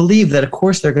reason to believe that, of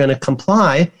course, they're going to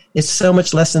comply, it's so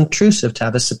much less intrusive to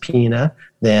have a subpoena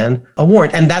than a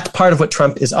warrant. And that's part of what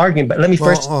Trump is arguing. But let me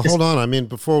first... hold on. I mean,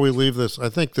 before we leave this, I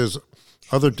think there's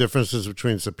other differences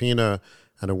between subpoena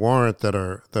and a warrant that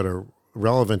are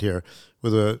relevant here.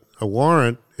 With a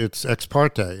warrant, it's ex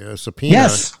parte. A subpoena...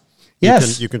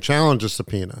 Yes. You can challenge a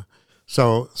subpoena.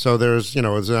 So there's, it's an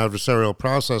adversarial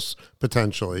process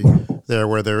potentially there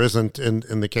where there isn't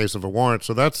in the case of a warrant.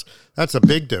 So that's a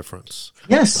big difference.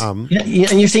 Yes. And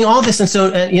you're seeing all this. And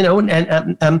so,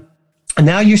 and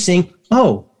now you're seeing,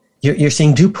 you're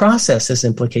seeing due process is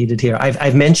implicated here.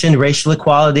 I've mentioned racial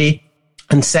equality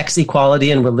and sex equality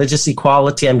and religious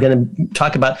equality. I'm going to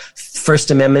talk about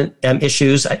First Amendment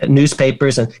issues,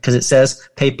 newspapers, and because it says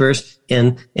papers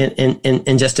in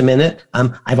just a minute.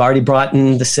 I've already brought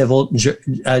in the civil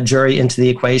jury into the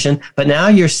equation, but now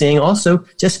you're seeing also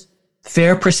just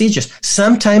fair procedures.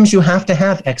 Sometimes you have to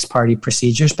have ex parte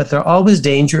procedures, but they're always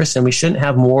dangerous, and we shouldn't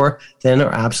have more than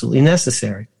are absolutely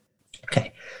necessary.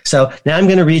 Okay, so now I'm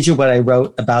going to read you what I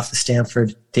wrote about the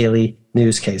Stanford Daily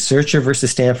News case, Zurcher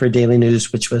versus Stanford Daily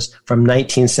News, which was from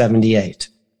 1978.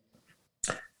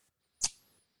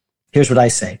 Here's what I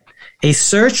say. A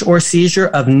search or seizure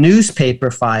of newspaper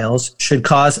files should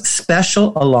cause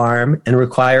special alarm and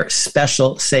require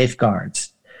special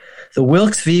safeguards. The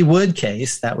Wilkes v. Wood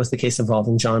case, that was the case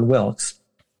involving John Wilkes,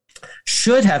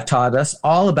 should have taught us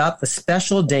all about the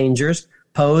special dangers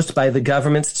posed by the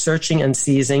government's searching and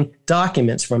seizing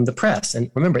documents from the press.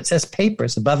 And remember, it says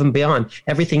papers above and beyond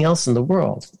everything else in the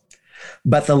world.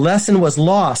 But the lesson was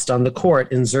lost on the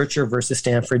court in Zurcher versus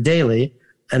Stanford Daily,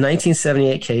 a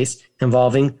 1978 case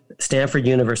involving Stanford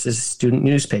University's student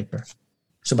newspaper.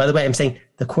 So by the way, I'm saying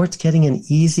the court's getting an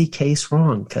easy case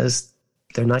wrong because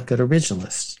they're not good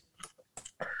originalists.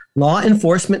 Law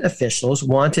enforcement officials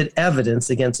wanted evidence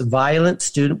against violent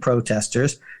student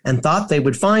protesters and thought they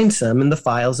would find some in the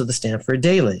files of the Stanford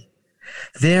Daily.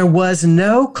 There was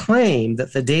no claim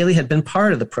that the Daily had been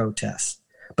part of the protests,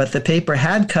 but the paper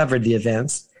had covered the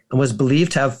events and was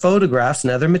believed to have photographs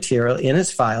and other material in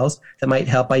its files that might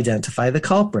help identify the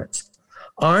culprits.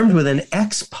 Armed with an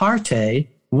ex parte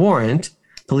warrant,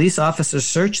 police officers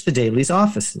searched the Daily's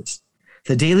offices.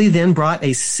 The Daily then brought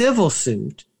a civil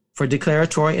suit for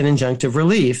declaratory and injunctive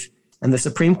relief, and the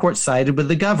Supreme Court sided with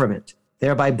the government,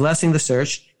 thereby blessing the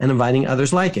search and inviting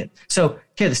others like it. So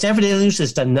here, the Stanford Daily News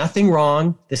has done nothing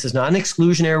wrong. This is not an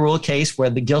exclusionary rule case where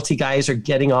the guilty guys are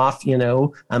getting off,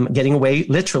 getting away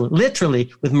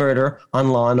literally with murder on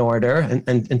Law and Order,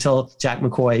 and until Jack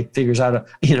McCoy figures out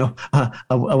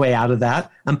a way out of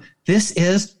that. This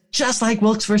is just like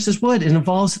Wilkes versus Wood. It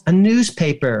involves a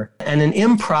newspaper and an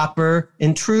improper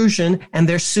intrusion, and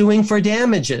they're suing for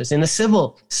damages in a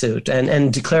civil suit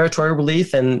and declaratory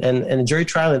relief and a jury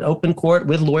trial in open court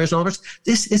with lawyers and all this.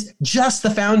 This is just the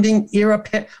founding era,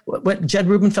 what Jed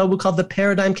Rubenfeld would call the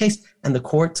paradigm case, and the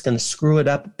court's going to screw it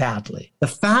up badly. The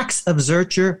facts of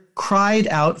Zurcher cried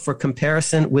out for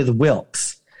comparison with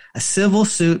Wilkes, a civil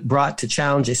suit brought to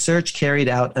challenge a search carried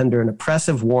out under an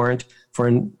oppressive warrant for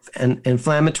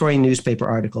inflammatory newspaper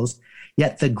articles,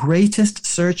 yet the greatest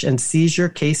search and seizure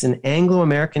case in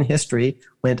Anglo-American history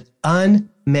went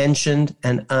unmentioned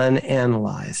and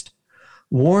unanalyzed.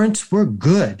 Warrants were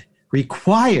good,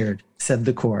 required, said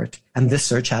the court, and this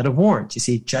search had a warrant. You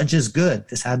see, judge is good.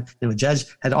 A judge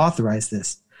had authorized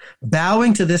this.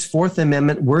 Bowing to this Fourth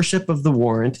Amendment worship of the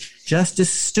warrant,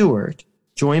 Justice Stewart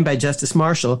joined by Justice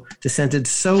Marshall, dissented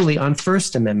solely on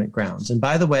First Amendment grounds. And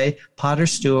by the way, Potter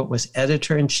Stewart was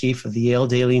editor-in-chief of the Yale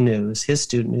Daily News, his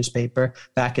student newspaper,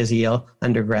 back as a Yale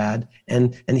undergrad.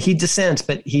 And he dissents,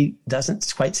 but he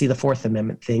doesn't quite see the Fourth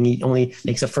Amendment thing. He only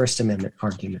makes a First Amendment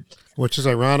argument. Which is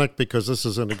ironic because this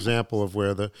is an example of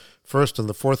where the First and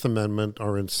the Fourth Amendment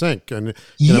are in sync. And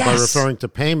by referring to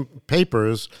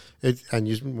papers,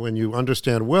 when you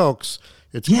understand Wilkes,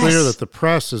 it's clear that the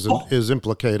press is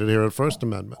implicated here at First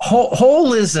Amendment.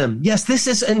 Holism. Yes, this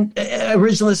is an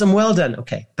originalism. Well done.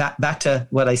 Okay, back to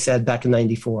what I said back in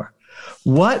 94.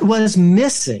 What was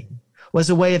missing was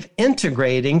a way of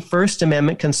integrating First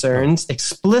Amendment concerns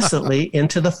explicitly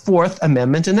into the Fourth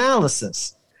Amendment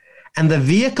analysis. And the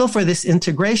vehicle for this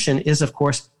integration is, of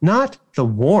course, not the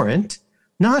warrant,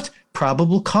 not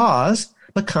probable cause,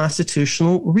 but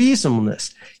constitutional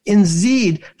reasonableness.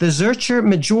 Indeed, the Zurcher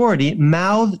majority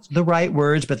mouthed the right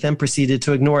words, but then proceeded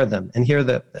to ignore them. And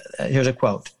here's a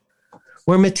quote.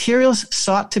 Where materials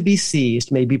sought to be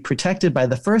seized may be protected by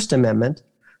the First Amendment,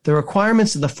 the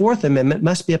requirements of the Fourth Amendment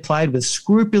must be applied with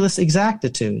scrupulous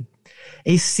exactitude.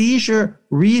 A seizure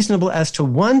reasonable as to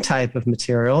one type of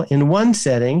material in one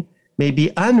setting may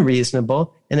be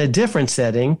unreasonable in a different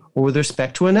setting or with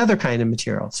respect to another kind of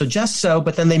material. So just so,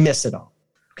 but then they miss it all.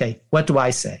 Okay, what do I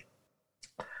say?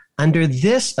 Under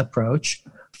this approach,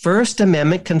 First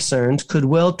Amendment concerns could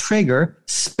well trigger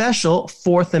special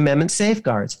Fourth Amendment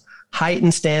safeguards,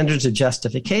 heightened standards of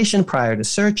justification prior to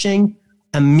searching,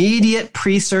 immediate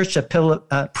pre-search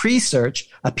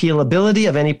appealability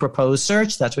of any proposed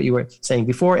search. That's what you were saying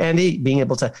before, Andy, being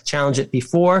able to challenge it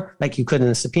before, like you could in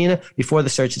a subpoena, before the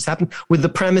search has happened, with the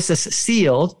premises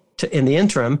sealed in the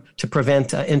interim to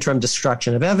prevent interim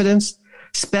destruction of evidence,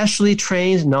 specially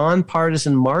trained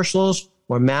nonpartisan marshals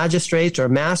or magistrates or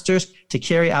masters to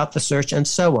carry out the search, and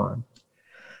so on.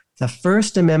 The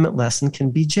First Amendment lesson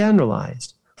can be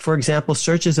generalized. For example,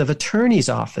 searches of attorneys'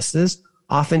 offices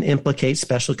often implicate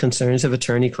special concerns of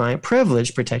attorney-client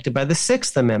privilege protected by the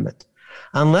Sixth Amendment.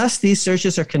 Unless these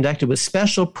searches are conducted with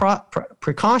special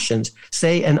precautions,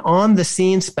 say an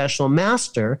on-the-scene special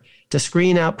master to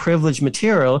screen out privileged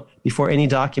material before any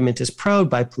document is probed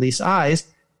by police eyes,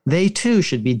 they too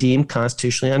should be deemed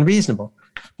constitutionally unreasonable.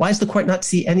 Why does the court not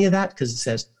see any of that? Because it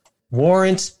says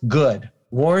warrants good.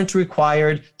 Warrant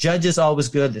required. Judge is always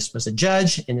good. This was a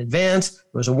judge in advance. It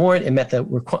was a warrant. It met the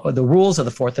rules of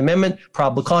the Fourth Amendment,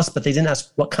 probable cause, but they didn't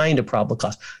ask what kind of probable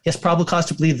cause. Yes, probable cause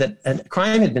to believe that a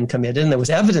crime had been committed and there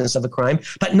was evidence of a crime,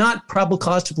 but not probable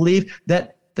cause to believe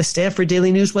that the Stanford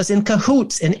Daily News was in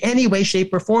cahoots in any way,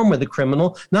 shape, or form with the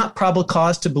criminal, not probable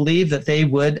cause to believe that they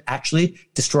would actually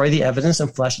destroy the evidence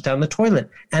and flush it down the toilet.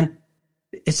 And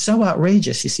it's so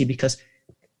outrageous, you see, because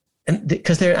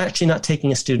they're actually not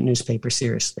taking a student newspaper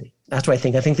seriously. That's what I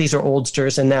think. I think these are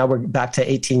oldsters, and now we're back to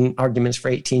 18 arguments for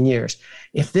 18 years.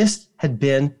 If this had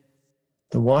been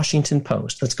the Washington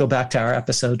Post, let's go back to our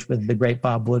episode with the great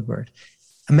Bob Woodward.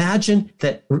 Imagine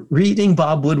that reading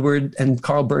Bob Woodward and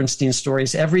Carl Bernstein's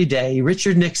stories every day,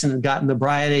 Richard Nixon had gotten the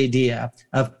bright idea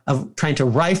of trying to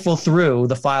rifle through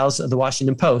the files of the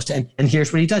Washington Post. And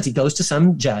here's what he does. He goes to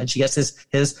some judge. He gets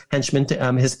his henchman,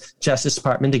 his Justice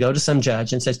Department to go to some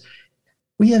judge and says,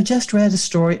 we have just read a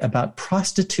story about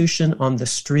prostitution on the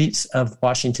streets of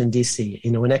Washington, D.C.,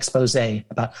 an expose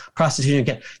about prostitution.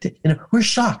 Again, we're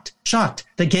shocked.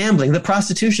 The gambling, the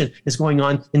prostitution is going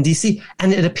on in D.C.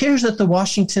 And it appears that the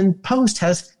Washington Post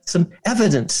has some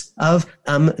evidence of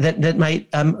that might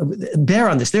bear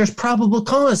on this. There's probable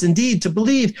cause, indeed, to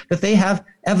believe that they have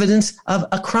evidence of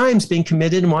crimes being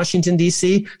committed in Washington,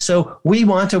 D.C. So we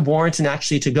want a warrant and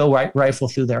actually to go rifle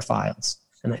through their files.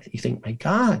 And you think, my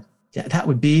God. Yeah, that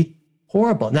would be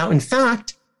horrible. Now, in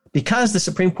fact, because the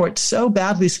Supreme Court so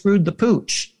badly screwed the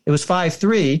pooch, it was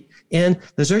 5-3 in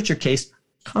the Zurcher case,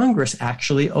 Congress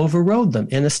actually overrode them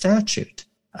in a statute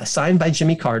signed by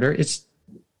Jimmy Carter. It's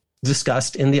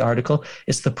discussed in the article.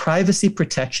 It's the Privacy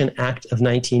Protection Act of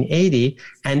 1980.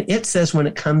 And it says when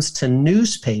it comes to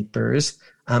newspapers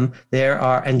and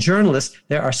journalists,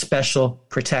 there are special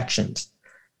protections.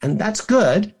 And that's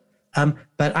good.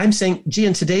 But I'm saying, gee,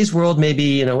 in today's world,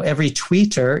 maybe, every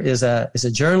tweeter is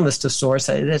a journalist of sorts.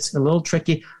 That's a little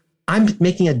tricky. I'm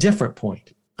making a different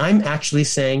point. I'm actually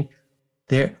saying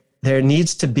there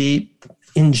needs to be,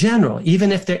 in general,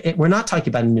 even if we're not talking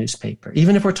about a newspaper,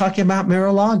 even if we're talking about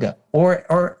Mar-a-Lago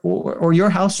or your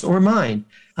house or mine,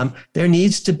 there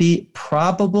needs to be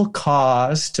probable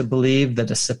cause to believe that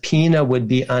a subpoena would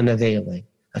be unavailing,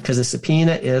 because a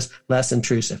subpoena is less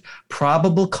intrusive.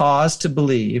 Probable cause to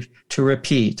believe, to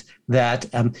repeat, that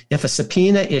if a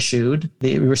subpoena issued,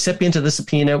 the recipient of the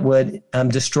subpoena would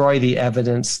destroy the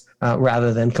evidence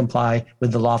rather than comply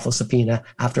with the lawful subpoena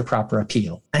after proper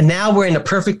appeal. And now we're in a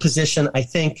perfect position, I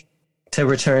think, to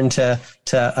return to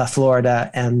Florida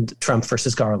and Trump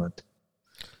versus Garland.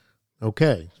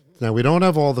 Okay. Now, we don't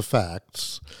have all the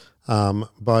facts,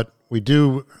 but we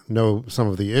do know some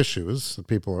of the issues that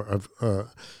people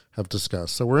have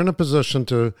discussed. So we're in a position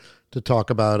to talk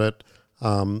about it.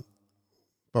 But,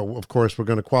 of course, we're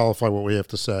going to qualify what we have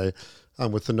to say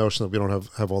with the notion that we don't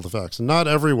have all the facts. And not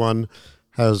everyone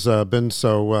has been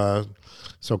so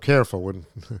careful,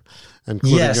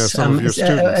 including some of your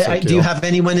students. Do you have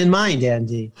anyone in mind,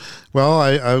 Andy? Well,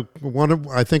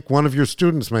 I think one of your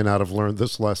students may not have learned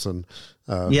this lesson.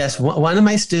 Yes, one of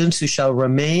my students who shall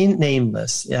remain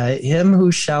nameless, him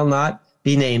who shall not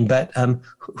be named, but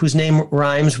whose name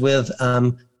rhymes with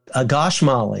Gosh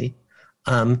Molly,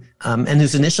 and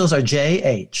whose initials are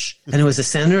J.H., and who was a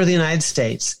senator of the United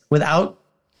States without,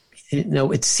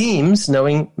 it seems,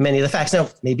 knowing many of the facts. Now,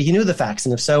 maybe he knew the facts,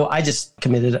 and if so, I just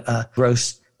committed a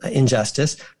gross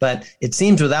injustice. But it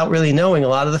seems without really knowing a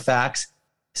lot of the facts,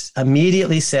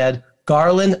 immediately said,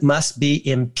 Garland must be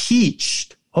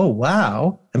impeached. Oh,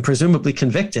 wow. And presumably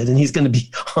convicted. And he's going to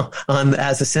be on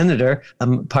as a senator,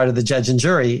 part of the judge and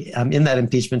jury in that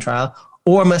impeachment trial,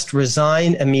 or must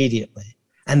resign immediately.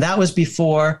 And that was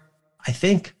before, I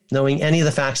think, knowing any of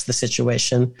the facts of the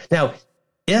situation. Now,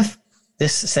 if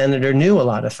this senator knew a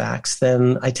lot of facts,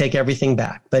 then I take everything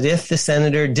back. But if the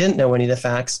senator didn't know any of the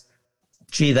facts,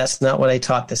 gee, that's not what I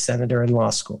taught the senator in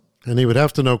law school. And he would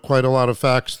have to know quite a lot of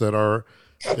facts that are,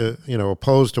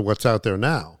 opposed to what's out there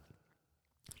now.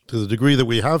 To the degree that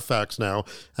we have facts now,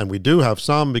 and we do have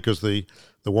some because the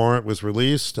warrant was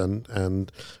released, and Attorney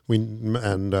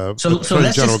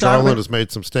General Garland has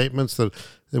made some statements that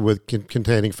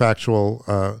containing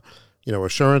factual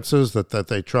assurances that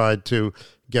they tried to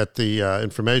get the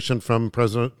information from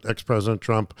ex-President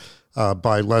Trump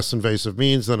by less invasive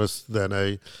means than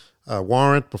a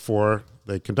warrant before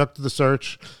they conducted the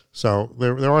search. So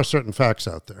there are certain facts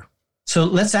out there. So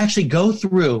let's actually go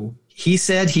through. He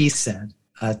said.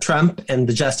 Trump and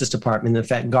the Justice Department, in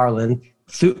fact, Garland,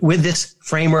 with this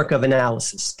framework of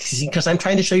analysis. Because I'm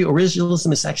trying to show you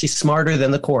originalism is actually smarter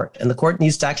than the court. And the court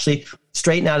needs to actually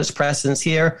straighten out its precedents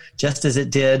here, just as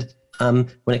it did when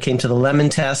it came to the Lemon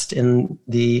test in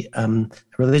the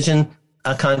religion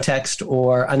context,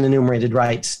 or unenumerated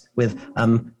rights with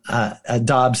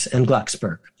Dobbs and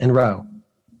Glucksberg and Roe.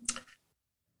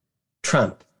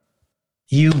 Trump,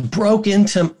 you broke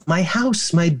into my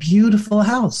house, my beautiful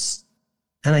house.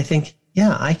 And I think,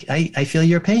 yeah, I feel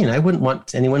your pain. I wouldn't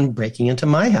want anyone breaking into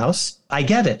my house. I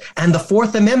get it. And the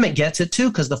Fourth Amendment gets it too,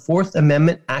 because the Fourth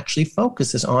Amendment actually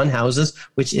focuses on houses,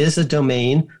 which is a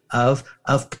domain of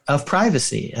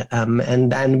privacy.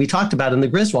 And we talked about in the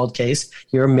Griswold case,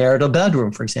 your marital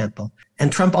bedroom, for example.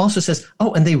 And Trump also says,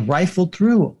 and they rifled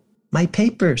through my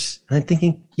papers. And I'm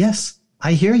thinking, yes,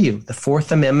 I hear you. The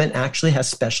Fourth Amendment actually has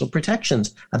special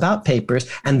protections about papers.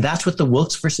 And that's what the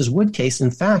Wilkes versus Wood case, in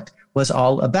fact, was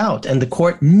all about. And the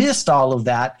court missed all of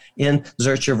that in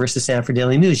Zurcher versus Sanford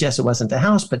Daily News. Yes, it wasn't the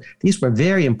House, but these were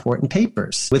very important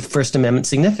papers with First Amendment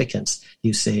significance,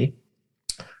 you see.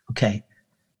 Okay.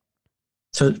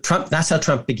 So Trump, that's how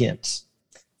Trump begins.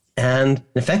 And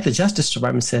in effect, the Justice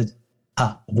Department said,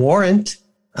 warrant,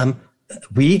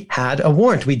 we had a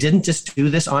warrant. We didn't just do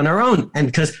this on our own. And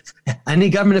because any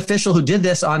government official who did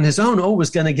this on his own, was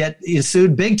going to get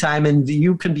sued big time. And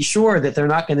you can be sure that they're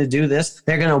not going to do this.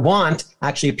 They're going to want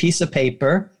actually a piece of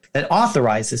paper that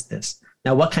authorizes this.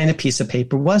 Now, what kind of piece of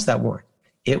paper was that warrant?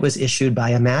 It was issued by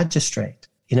a magistrate,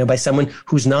 by someone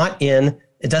who's not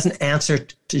it doesn't answer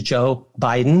to Joe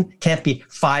Biden, can't be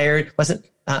fired,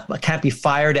 can't be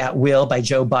fired at will by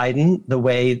Joe Biden the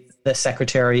way the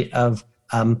Secretary of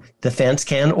Defense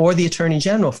can, or the Attorney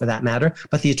General for that matter.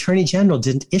 But the Attorney General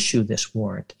didn't issue this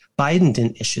warrant. Biden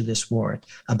didn't issue this warrant.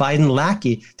 A Biden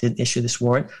lackey didn't issue this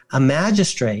warrant. A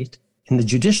magistrate in the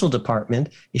Judicial Department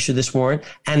issued this warrant.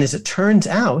 And as it turns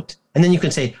out, and then you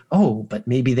can say, but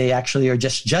maybe they actually are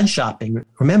just judge shopping.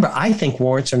 Remember, I think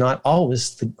warrants are not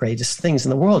always the greatest things in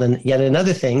the world. And yet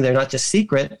another thing, they're not just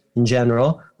secret in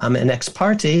general, and ex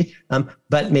parte,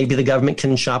 but maybe the government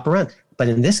can shop around. But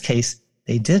in this case,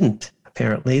 they didn't.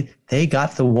 Apparently, they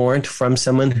got the warrant from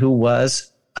someone who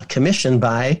was commissioned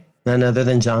by none other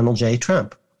than Donald J.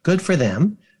 Trump. Good for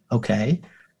them. Okay.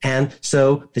 And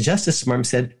so the Justice Department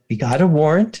said, we got a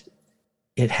warrant.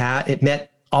 It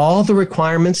met all the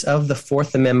requirements of the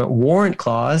Fourth Amendment warrant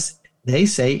clause. They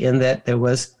say in that there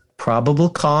was probable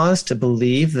cause to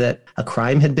believe that a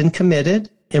crime had been committed,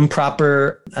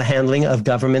 improper handling of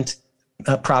government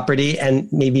property, and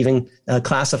maybe even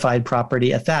classified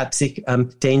property at that,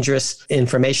 dangerous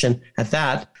information at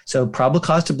that. So probable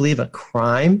cause to believe a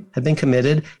crime had been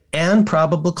committed and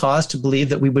probable cause to believe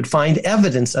that we would find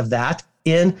evidence of that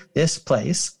in this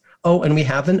place. Oh, and we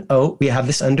have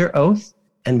this under oath,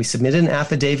 and we submitted an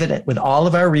affidavit with all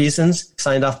of our reasons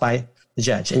signed off by the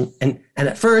judge. And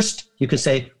at first you could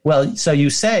say, well, so you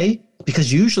say,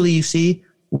 because usually you see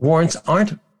warrants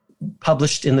aren't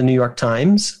published in the New York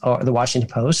Times or the Washington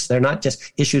Post. They're not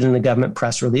just issued in the government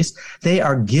press release. They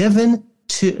are given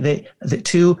to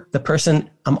the person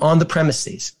on the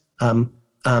premises.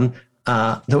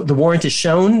 The warrant is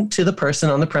shown to the person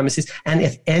on the premises, and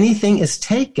if anything is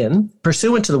taken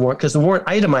pursuant to the warrant, because the warrant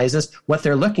itemizes what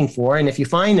they're looking for, and if you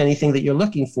find anything that you're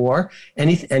looking for, and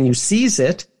you seize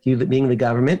it, you being the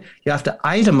government, you have to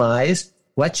itemize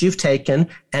what you've taken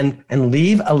and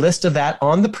leave a list of that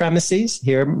on the premises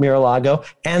here, Mar-a-Lago,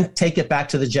 and take it back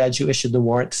to the judge who issued the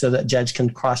warrant so that judge can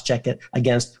cross-check it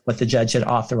against what the judge had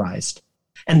authorized.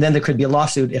 And then there could be a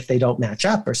lawsuit if they don't match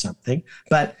up or something.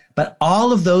 But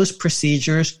all of those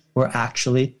procedures were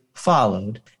actually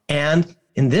followed. And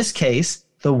in this case,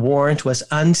 the warrant was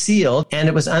unsealed, and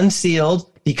it was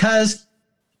unsealed because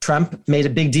Trump made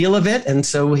a big deal of it. And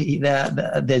so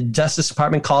the Justice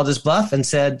Department called his bluff and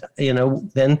said,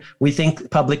 then we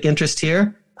think public interest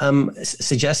here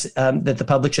suggests that the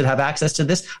public should have access to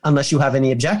this unless you have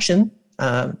any objection,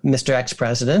 Mr.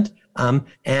 Ex-President.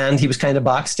 And he was kind of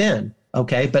boxed in.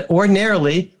 Okay, but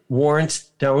ordinarily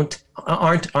warrants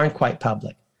aren't quite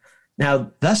public.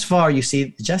 Now, thus far, you see,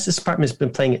 the Justice Department has been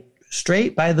playing it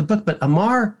straight by the book, but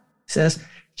Amar says,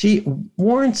 gee,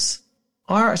 warrants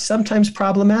are sometimes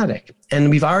problematic, and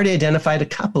we've already identified a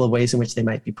couple of ways in which they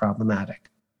might be problematic.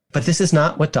 But this is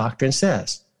not what doctrine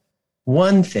says.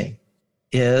 One thing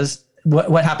is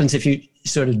what happens if you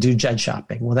sort of do judge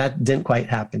shopping. Well, that didn't quite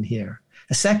happen here.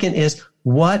 The second is,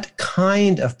 what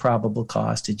kind of probable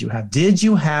cause did you have? Did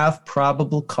you have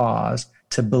probable cause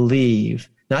to believe,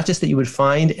 not just that you would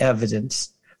find evidence,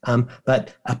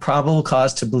 but a probable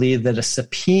cause to believe that a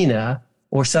subpoena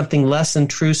or something less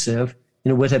intrusive,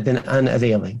 would have been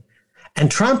unavailing? And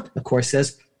Trump, of course,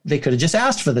 says they could have just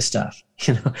asked for the stuff,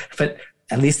 but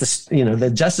at least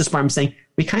the Justice Department saying,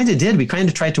 we kind of did. We kind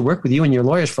of tried to work with you and your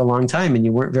lawyers for a long time, and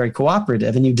you weren't very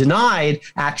cooperative. And you denied,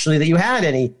 actually, that you had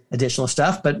any additional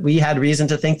stuff, but we had reason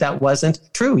to think that wasn't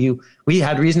true. We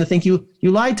had reason to think you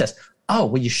lied to us. Oh,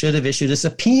 well, you should have issued a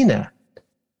subpoena,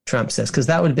 Trump says, because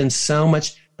that would have been so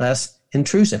much less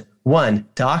intrusive. One,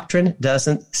 doctrine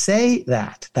doesn't say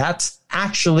that. That's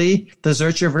actually the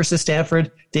Zurcher versus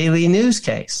Stanford Daily News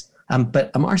case.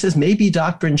 But Amar says maybe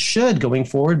doctrine should going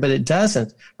forward, but it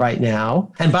doesn't right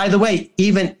now. And by the way,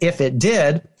 even if it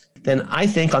did, then I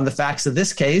think on the facts of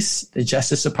this case, the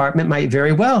Justice Department might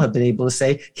very well have been able to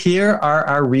say, here are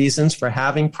our reasons for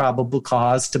having probable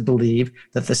cause to believe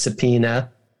that the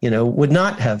subpoena, would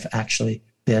not have actually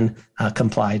been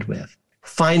complied with.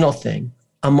 Final thing,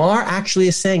 Amar actually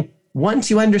is saying, once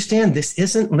you understand this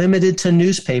isn't limited to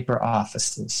newspaper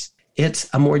offices, it's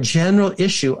a more general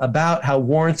issue about how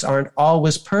warrants aren't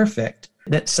always perfect,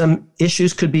 that some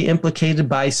issues could be implicated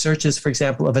by searches, for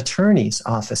example, of attorneys'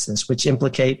 offices, which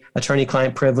implicate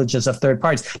attorney-client privileges of third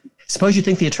parties. Suppose you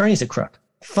think the attorney's a crook.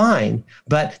 Fine,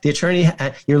 but the attorney,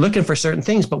 you're looking for certain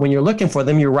things, but when you're looking for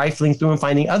them, you're rifling through and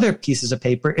finding other pieces of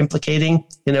paper implicating,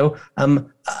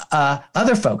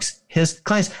 other folks, his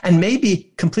clients, and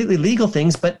maybe completely legal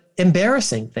things, but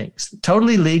embarrassing things.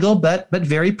 Totally legal, but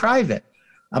very private.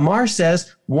 Amar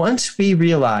says, once we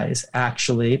realize,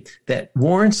 actually, that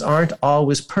warrants aren't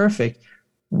always perfect,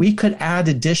 we could add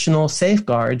additional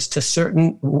safeguards to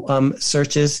certain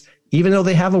searches, even though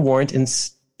they have a warrant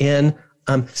in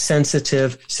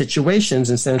sensitive situations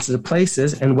and sensitive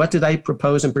places. And what did I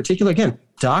propose in particular? Again,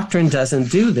 doctrine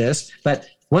doesn't do this, but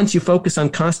once you focus on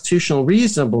constitutional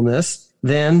reasonableness,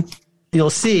 then you'll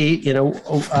see,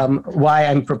 why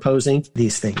I'm proposing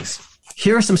these things.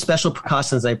 Here are some special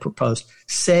precautions I propose.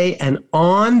 Say an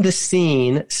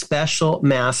on-the-scene special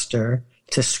master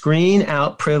to screen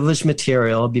out privileged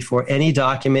material before any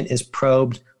document is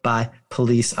probed by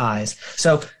police eyes.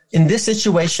 So in this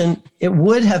situation, it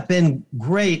would have been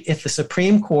great if the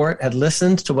Supreme Court had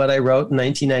listened to what I wrote in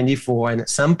 1994 and at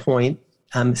some point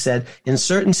said, in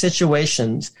certain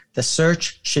situations, the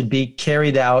search should be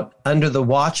carried out under the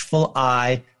watchful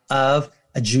eye of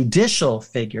a judicial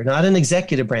figure, not an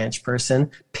executive branch person,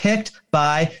 picked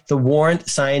by the warrant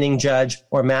signing judge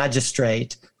or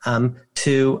magistrate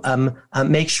to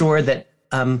make sure that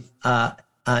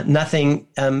nothing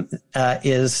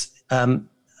is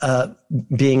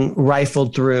being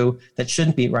rifled through that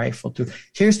shouldn't be rifled through.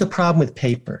 Here's the problem with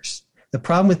papers. The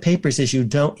problem with papers is you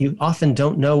often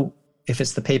don't know if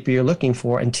it's the paper you're looking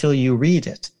for until you read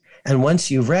it. And once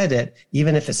you've read it,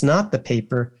 even if it's not the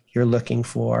paper you're looking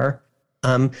for,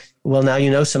 well, now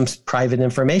you know some private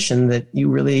information that you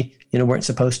really, weren't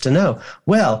supposed to know.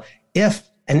 Well, if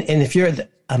you're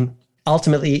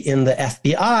ultimately in the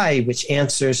FBI, which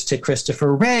answers to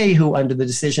Christopher Wray, who under the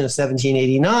decision of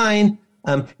 1789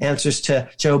 answers to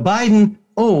Joe Biden,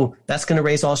 that's going to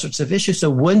raise all sorts of issues. So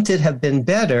wouldn't it have been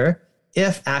better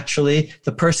if actually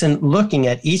the person looking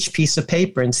at each piece of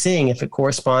paper and seeing if it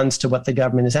corresponds to what the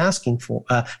government is asking for,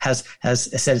 has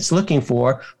said it's looking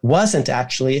for, wasn't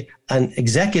actually an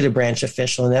executive branch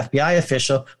official, an FBI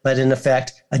official, but in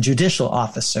effect a judicial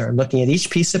officer looking at each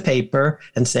piece of paper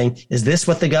and saying, is this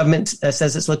what the government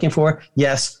says it's looking for?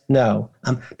 Yes, no.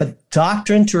 But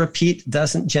doctrine to repeat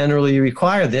doesn't generally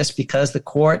require this because the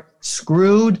court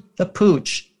screwed the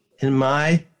pooch, in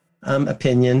my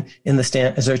opinion, in the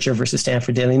Zurcher versus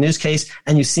Stanford Daily News case.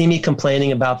 And you see me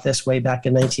complaining about this way back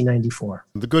in 1994.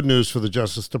 The good news for the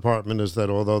Justice Department is that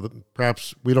although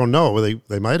perhaps we don't know,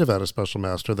 they might have had a special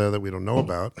master there that we don't know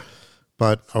about,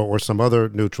 or some other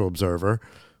neutral observer,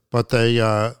 but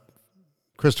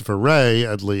Christopher Wray,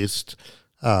 at least,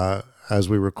 as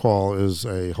we recall, is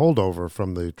a holdover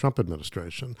from the Trump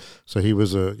administration. So he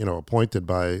was appointed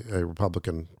by a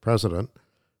Republican president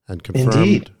and confirmed.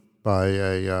 Indeed. By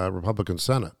a Republican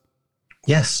Senate.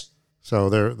 Yes.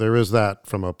 So there is that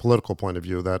from a political point of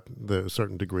view, that there's a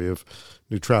certain degree of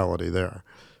neutrality there.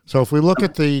 So if we look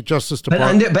at the Justice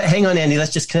Department... But hang on, Andy,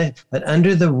 let's just connect. But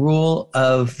under the rule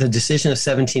of the decision of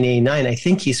 1789, I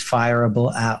think he's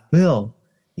fireable at will,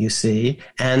 you see.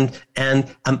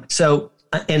 So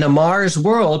in Amar's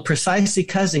world, precisely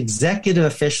because executive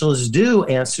officials do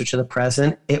answer to the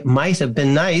president, it might have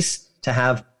been nice to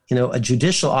have, a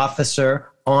judicial officer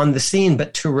on the scene,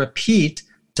 but to repeat,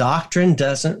 doctrine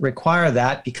doesn't require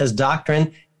that because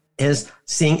doctrine is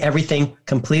seeing everything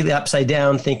completely upside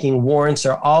down, thinking warrants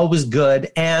are always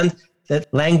good, and the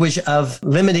language of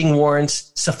limiting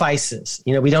warrants suffices.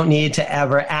 We don't need to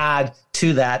ever add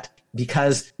to that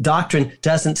because doctrine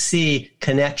doesn't see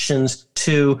connections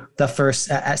to the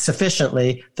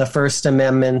sufficiently the First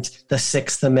Amendment, the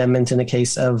Sixth Amendment in the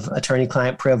case of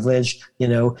attorney-client privilege.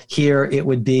 Here it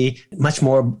would be much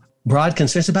more broad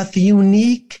concerns about the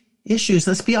unique issues,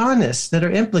 let's be honest, that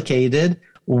are implicated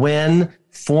when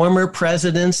former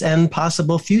presidents and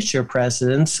possible future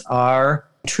presidents are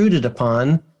intruded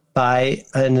upon by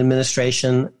an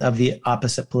administration of the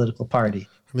opposite political party.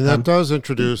 I mean, that does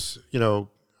introduce,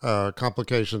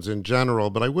 complications in general,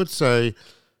 but I would say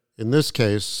in this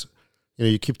case,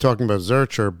 you keep talking about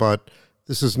Zurcher, but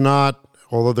this is not,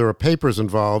 although there are papers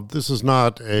involved, this is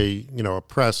not a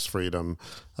press freedom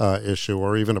issue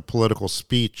or even a political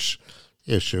speech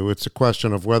issue. It's a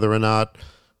question of whether or not,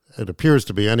 it appears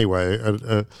to be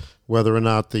anyway, whether or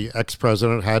not the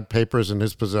ex-president had papers in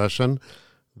his possession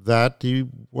that he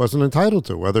wasn't entitled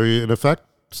to, whether he in effect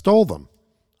stole them.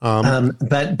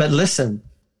 But listen,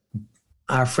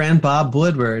 our friend Bob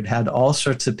Woodward had all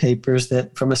sorts of papers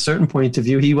that, from a certain point of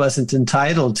view, he wasn't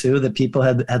entitled to, that people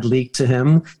had leaked to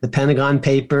him, the Pentagon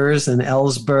Papers and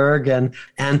Ellsberg.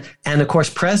 And of course,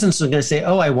 presidents are going to say,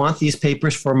 I want these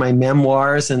papers for my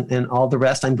memoirs and all the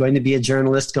rest. I'm going to be a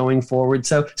journalist going forward.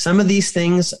 So some of these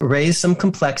things raise some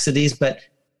complexities, but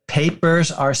papers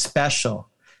are special.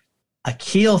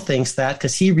 Akil thinks that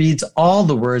because he reads all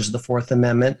the words of the Fourth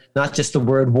Amendment, not just the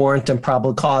word warrant and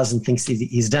probable cause, and thinks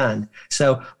he's done.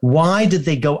 So why did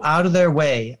they go out of their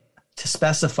way to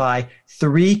specify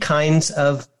three kinds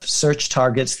of search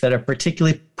targets that are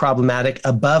particularly problematic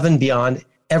above and beyond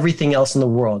everything else in the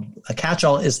world? A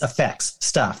catch-all is effects,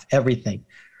 stuff, everything.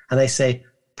 And they say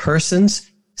persons,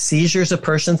 seizures of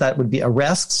persons, that would be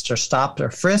arrests or stopped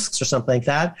or frisks or something like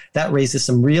that. That raises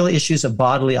some real issues of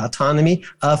bodily autonomy,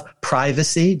 of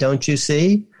privacy, don't you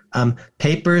see?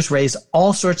 Papers raise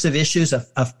all sorts of issues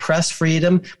of press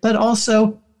freedom, but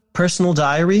also personal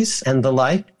diaries and the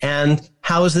like, and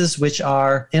houses which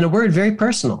are, in a word, very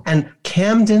personal. And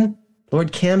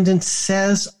Lord Camden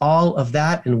says all of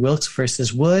that in Wilkes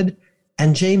versus Wood,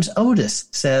 and James Otis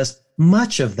says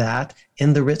much of that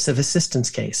in the writs of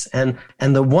assistance case. And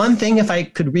the one thing, if I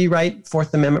could rewrite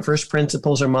Fourth Amendment first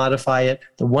principles or modify it,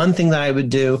 the one thing that I would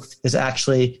do is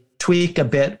actually tweak a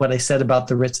bit what I said about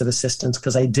the writs of assistance,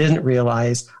 because I didn't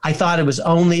realize, I thought it was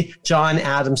only John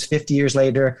Adams 50 years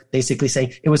later basically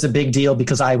saying it was a big deal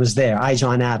because I was there,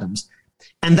 John Adams.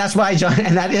 And that's why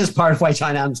and that is part of why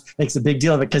John Adams makes a big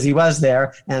deal of it, because he was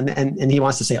there and he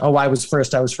wants to say, I was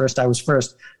first.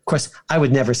 Of course, I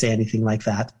would never say anything like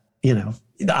that.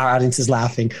 Our audience is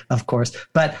laughing, of course.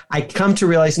 But I come to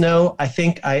realize, no, I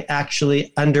think I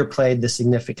actually underplayed the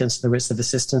significance of the writs of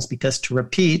assistance, because to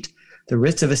repeat The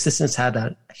writs of assistance had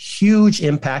a huge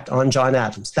impact on John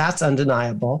Adams. That's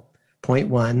undeniable. Point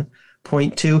one.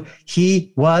 Point two,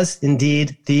 he was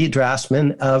indeed the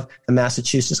draftsman of the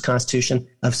Massachusetts Constitution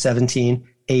of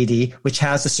 1780, which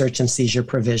has a search and seizure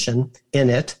provision in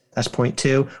it. That's point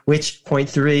two, which point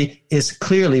three is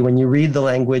clearly, when you read the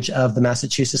language of the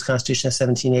Massachusetts Constitution of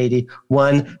 1780,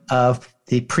 one of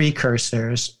the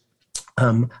precursors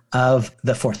of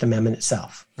the Fourth Amendment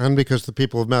itself. And because the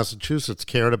people of Massachusetts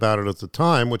cared about it at the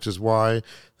time, which is why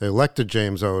they elected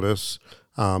James Otis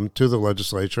to the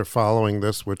legislature following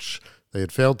this, which they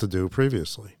had failed to do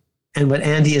previously. And what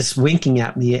Andy is winking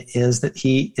at me is that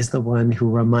he is the one who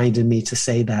reminded me to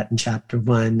say that in chapter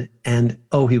 1. And,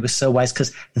 he was so wise,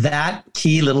 because that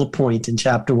key little point in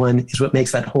chapter 1 is what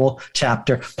makes that whole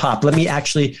chapter pop. Let me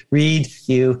actually read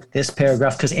you this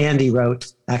paragraph, because Andy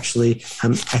wrote, actually, I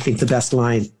think the best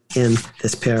line in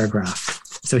this paragraph.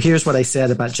 So here's what I said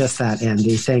about just that,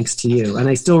 Andy, thanks to you. And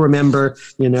I still remember,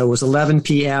 it was 11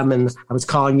 p.m. and I was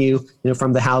calling you,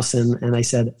 from the house, and I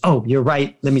said, you're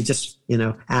right. Let me just,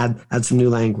 add some new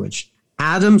language.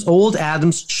 Old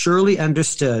Adams surely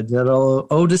understood that although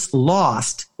Otis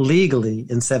lost legally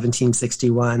in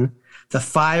 1761, the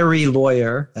fiery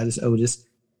lawyer, that is Otis,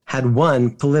 had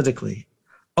won politically.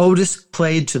 Otis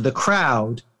played to the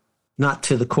crowd, not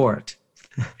to the court.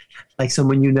 Like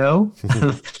someone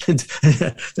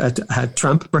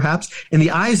Trump perhaps. In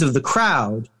the eyes of the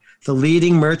crowd, the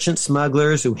leading merchant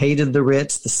smugglers who hated the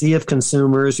writs, the sea of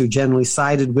consumers who generally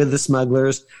sided with the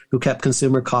smugglers who kept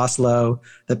consumer costs low,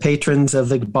 the patrons of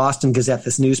the Boston Gazette,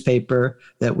 this newspaper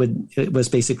it was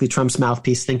basically Trump's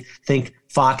mouthpiece, think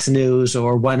Fox News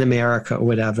or One America or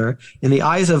whatever. In the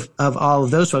eyes of all of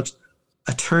those folks,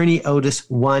 Attorney Otis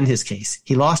won his case.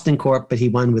 He lost in court, but he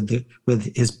won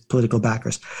with his political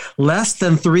backers. Less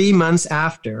than 3 months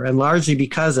after, and largely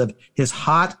because of his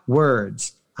hot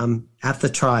words at the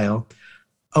trial,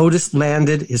 Otis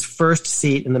landed his first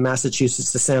seat in the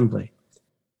Massachusetts Assembly.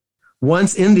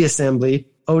 Once in the Assembly,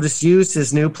 Otis used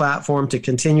his new platform to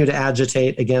continue to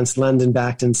agitate against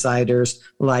London-backed insiders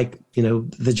like,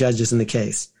 the judges in the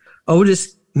case.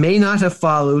 Otis may not have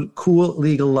followed cool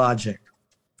legal logic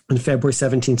in February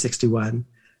 1761,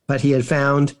 but he had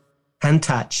found and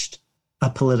touched a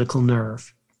political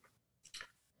nerve.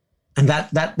 And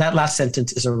that last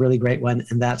sentence is a really great one,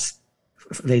 and that's,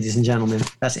 ladies and gentlemen,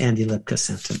 that's Andy Lipka's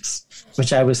sentence,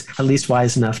 which I was at least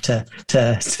wise enough to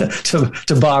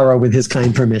borrow with his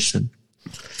kind permission.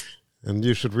 And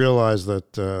you should realize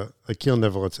that Akil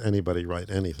never lets anybody write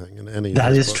anything in any.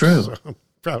 That is books, true.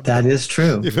 So. That is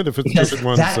true. Even if it's just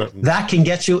one sentence. That can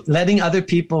get you, letting other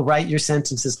people write your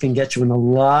sentences can get you in a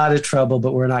lot of trouble,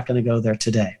 but we're not going to go there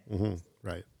today. Mm-hmm.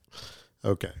 Right.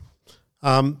 Okay.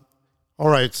 All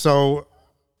right. So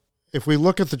if we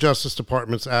look at the Justice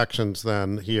Department's actions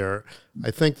then here, I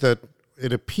think that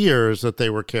it appears that they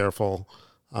were careful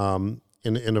in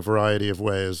a variety of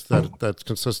ways that's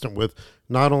consistent with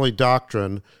not only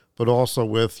doctrine, but also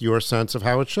with your sense of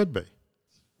how it should be.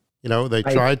 They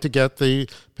tried to get the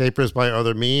papers by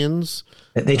other means.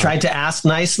 They tried to ask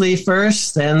nicely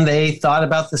first, then they thought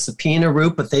about the subpoena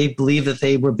route, but they believed that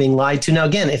they were being lied to. Now,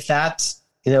 again, if that's,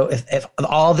 if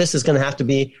all this is going to have to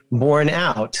be borne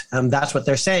out, that's what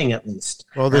they're saying at least.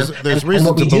 Well, there's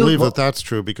reason to believe that that's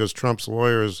true because Trump's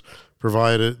lawyers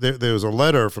provided, there was a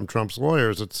letter from Trump's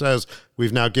lawyers that says,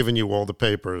 we've now given you all the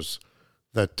papers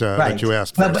that you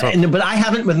asked for. But I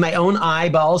haven't, with my own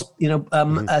eyeballs,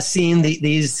 seen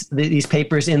these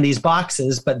papers in these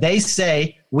boxes. But they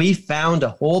say we found a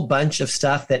whole bunch of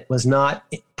stuff that was not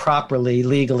properly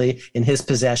legally in his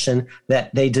possession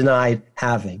that they denied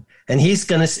having. And he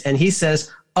says,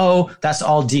 that's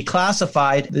all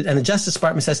declassified. And the Justice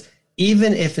Department says,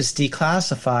 even if it's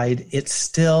declassified, it's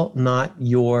still not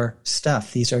your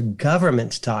stuff. These are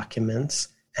government documents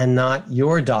and not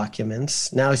your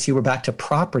documents. Now, see, we're back to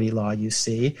property law, you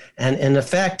see. And in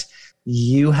effect,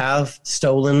 you have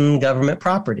stolen government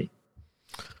property.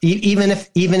 Even if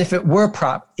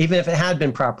it had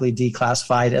been properly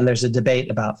declassified, and there's a debate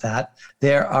about that,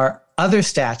 there are other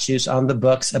statutes on the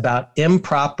books about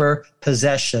improper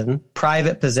possession,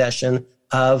 private possession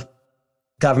of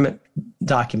government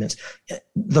documents.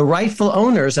 The rightful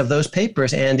owners of those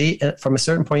papers, Andy, from a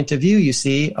certain point of view, you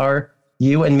see, are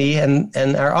you and me and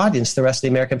our audience, the rest of the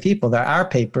American people. They're our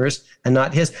papers and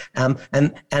not his. And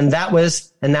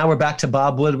now we're back to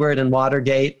Bob Woodward and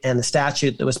Watergate and the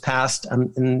statute that was passed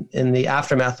in the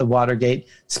aftermath of Watergate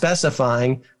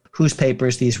specifying whose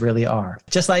papers these really are.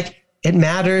 Just like it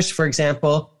matters, for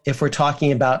example, if we're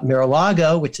talking about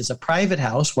Mar-a-Lago, which is a private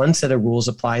house, one set of rules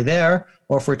apply there,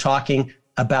 or if we're talking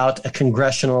about a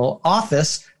congressional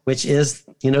office, which is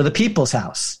the People's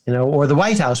House, or the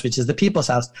White House, which is the People's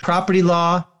House. Property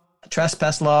law,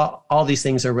 trespass law, all these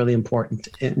things are really important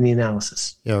in the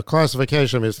analysis. Yeah,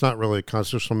 classification, I mean, it's not really a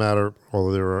constitutional matter,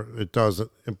 although it does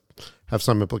have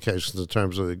some implications in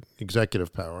terms of the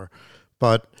executive power.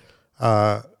 But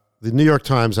the New York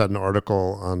Times had an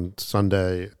article on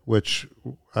Sunday which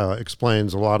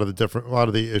explains a lot of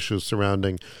the issues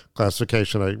surrounding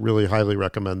classification. I really highly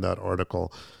recommend that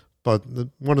article. But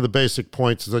one of the basic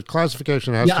points is that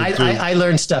classification has to do... I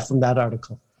learned stuff from that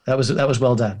article. That was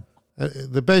well done.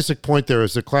 The basic point there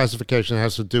is that classification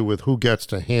has to do with who gets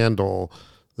to handle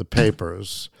the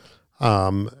papers.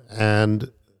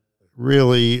 And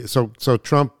really, so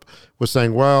Trump was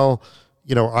saying, well,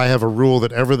 I have a rule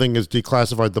that everything is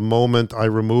declassified the moment I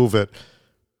remove it.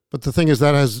 But the thing is,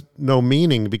 that has no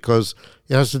meaning because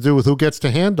it has to do with who gets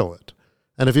to handle it.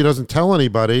 And if he doesn't tell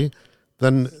anybody,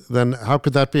 then how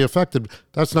could that be affected?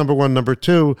 That's number one. Number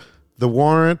two, the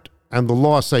warrant and the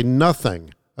law say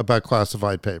nothing about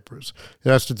classified papers. It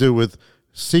has to do with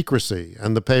secrecy,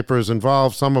 and the papers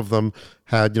involved, some of them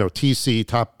had, TC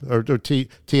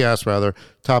TS rather,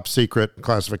 top secret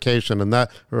classification, and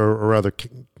that, or rather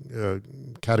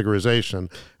categorization,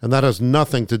 and that has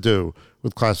nothing to do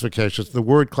with classifications. The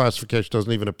word classification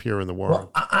doesn't even appear in the warrant.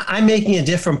 Well, I'm making a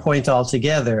different point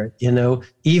altogether.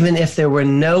 Even if there were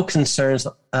no concerns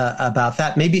about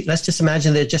that, maybe let's just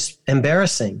imagine they're just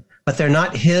embarrassing, but they're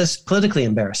not politically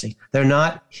embarrassing. They're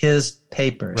not his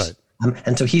papers. Right.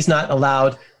 And so he's not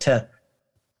allowed to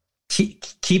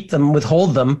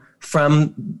withhold them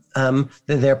from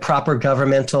their proper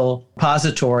governmental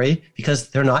repository because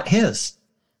they're not his.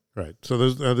 Right. So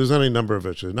there's any number of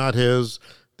issues. Not his.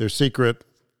 They're secret.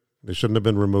 They shouldn't have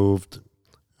been removed.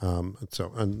 And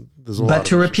there's a lot. But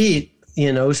to repeat,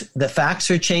 the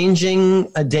facts are changing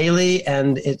daily,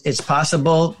 and it's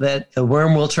possible that the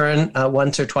worm will turn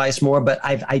once or twice more. But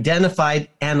I've identified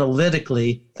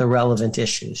analytically the relevant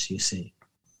issues. You see.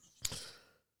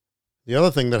 The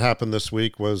other thing that happened this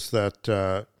week was that,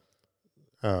 the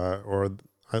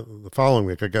following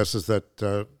week, I guess, is that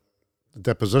the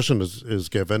deposition is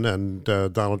given, and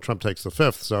Donald Trump takes the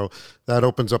fifth. So that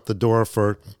opens up the door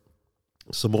for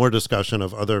some more discussion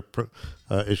of other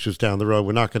issues down the road.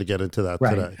 We're not going to get into that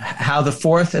today. How the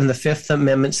Fourth and the Fifth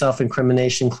Amendment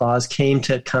self-incrimination clause came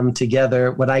to come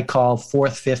together, what I call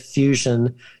fourth-fifth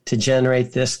fusion, to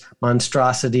generate this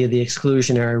monstrosity of the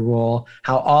exclusionary rule,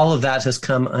 how all of that has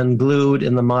come unglued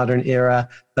in the modern era,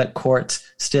 but courts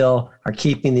still are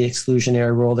keeping the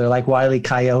exclusionary rule. They're like Wile E.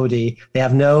 Coyote. They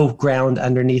have no ground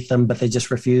underneath them, but they just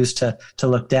refuse to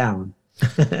look down.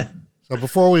 So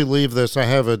before we leave this, I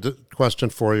have a question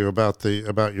for you about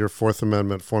your Fourth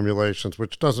Amendment formulations,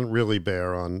 which doesn't really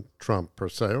bear on Trump per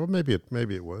se, or maybe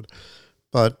it would.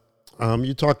 But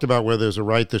you talked about where there's a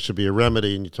right, there should be a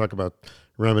remedy, and you talk about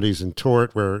remedies in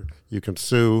tort where you can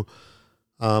sue.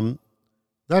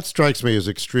 That strikes me as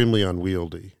extremely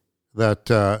unwieldy.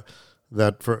 That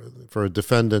for a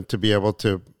defendant to be able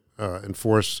to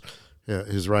enforce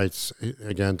his rights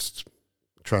against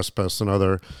trespass and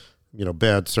other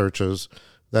bad searches,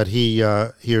 that he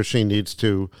or she needs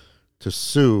to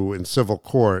sue in civil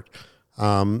court.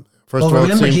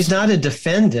 Remember, he's not a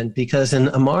defendant because in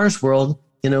Amar's world,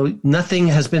 nothing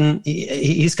has been.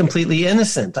 He's completely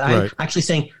innocent. I'm actually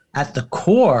saying at the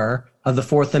core of the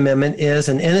Fourth Amendment is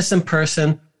an innocent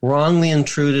person wrongly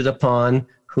intruded upon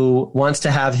who wants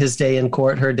to have his day in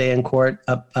court, her day in court,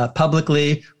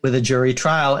 publicly with a jury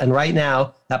trial. And right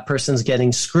now, that person's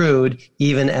getting screwed,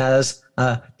 even as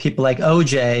people like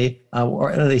OJ,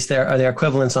 or at least their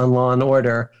equivalents on Law and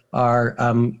Order, are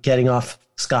getting off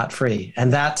scot-free.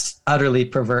 And that's utterly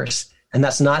perverse. And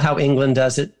that's not how England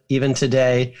does it, even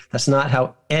today. That's not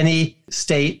how any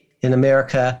state in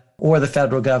America or the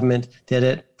federal government did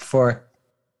it for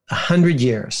 100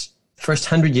 years. First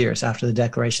 100 years after the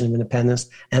Declaration of Independence.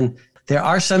 And there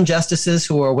are some justices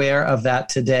who are aware of that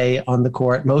today on the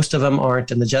court. Most of them aren't.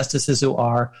 And the justices who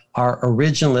are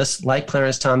originalists like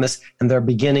Clarence Thomas, and they're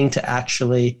beginning to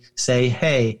actually say,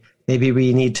 hey, maybe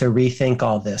we need to rethink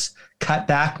all this. Cut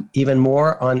back even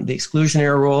more on the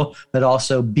exclusionary rule, but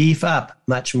also beef up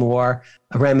much more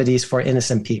remedies for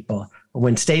innocent people.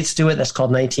 When states do it, that's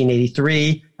called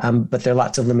 1983, but there are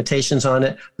lots of limitations on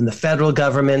it. When the federal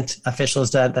government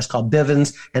officials do it, that's called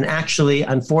Bivens. And actually,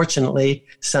 unfortunately,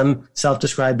 some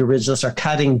self-described originalists are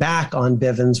cutting back on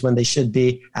Bivens when they should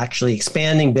be actually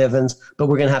expanding Bivens. But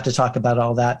we're going to have to talk about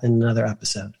all that in another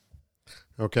episode.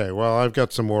 Okay, well, I've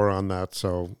got some more on that.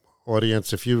 So,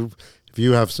 audience, if you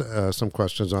have some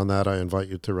questions on that, I invite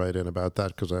you to write in about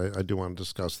that because I do want to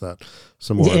discuss that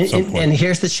some more at some point. And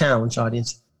here's the challenge,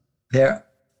 audience. There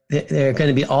there are going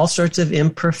to be all sorts of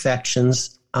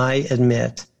imperfections, I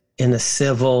admit, in a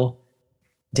civil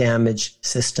damage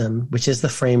system, which is the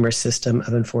framers' system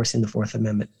of enforcing the Fourth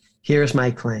Amendment. Here's my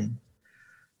claim.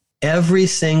 Every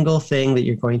single thing that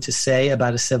you're going to say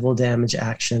about a civil damage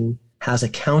action has a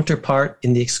counterpart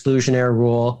in the exclusionary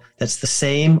rule that's the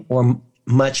same or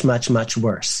much, much, much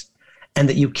worse, and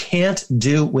that you can't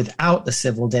do without the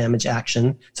civil damage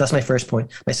action. So that's my first point.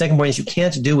 My second point is you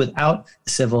can't do without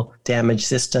the civil damage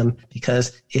system,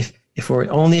 because if we're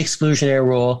only exclusionary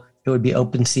rule, it would be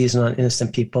open season on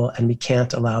innocent people, and we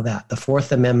can't allow that. The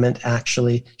Fourth Amendment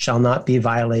actually shall not be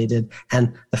violated,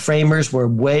 and the framers were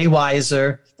way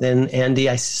wiser than, Andy,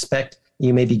 I suspect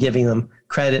you may be giving them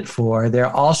credit for. There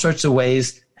are all sorts of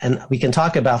ways, and we can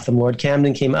talk about them. Lord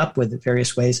Camden came up with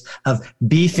various ways of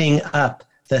beefing up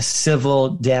the civil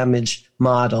damage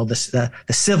model, the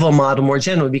civil model more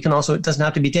generally. We can also, it doesn't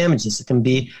have to be damages. It can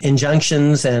be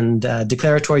injunctions and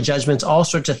declaratory judgments, all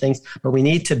sorts of things. But we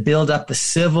need to build up the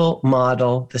civil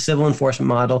model, the civil enforcement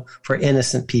model for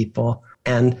innocent people,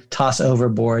 and toss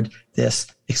overboard this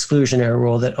exclusionary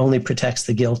rule that only protects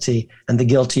the guilty, and the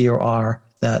guiltier you are,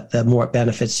 the more it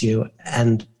benefits you.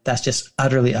 And that's just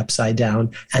utterly upside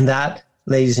down. And that,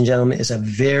 ladies and gentlemen, is a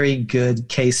very good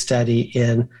case study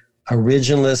in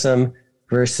originalism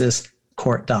versus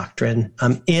court doctrine,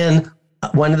 in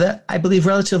one of the, I believe,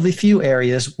 relatively few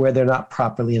areas where they're not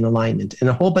properly in alignment. In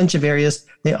a whole bunch of areas,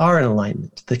 they are in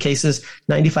alignment. The cases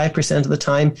 95% of the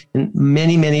time in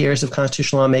many, many areas of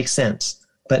constitutional law make sense,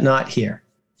 but not here.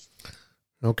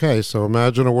 Okay, so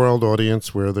imagine a world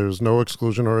audience where there's no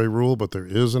exclusionary rule, but there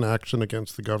is an action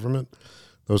against the government.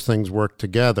 Those things work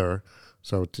together,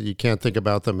 so you can't think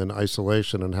about them in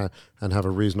isolation and have a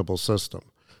reasonable system.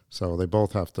 So they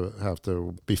both have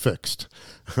to be fixed,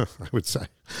 I would say,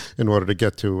 in order to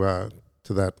get to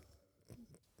that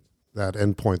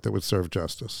endpoint that would serve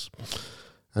justice.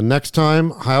 And next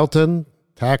time, Heilton,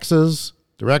 taxes,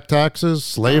 direct taxes,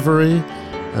 slavery,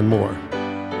 and more.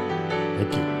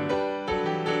 Thank you.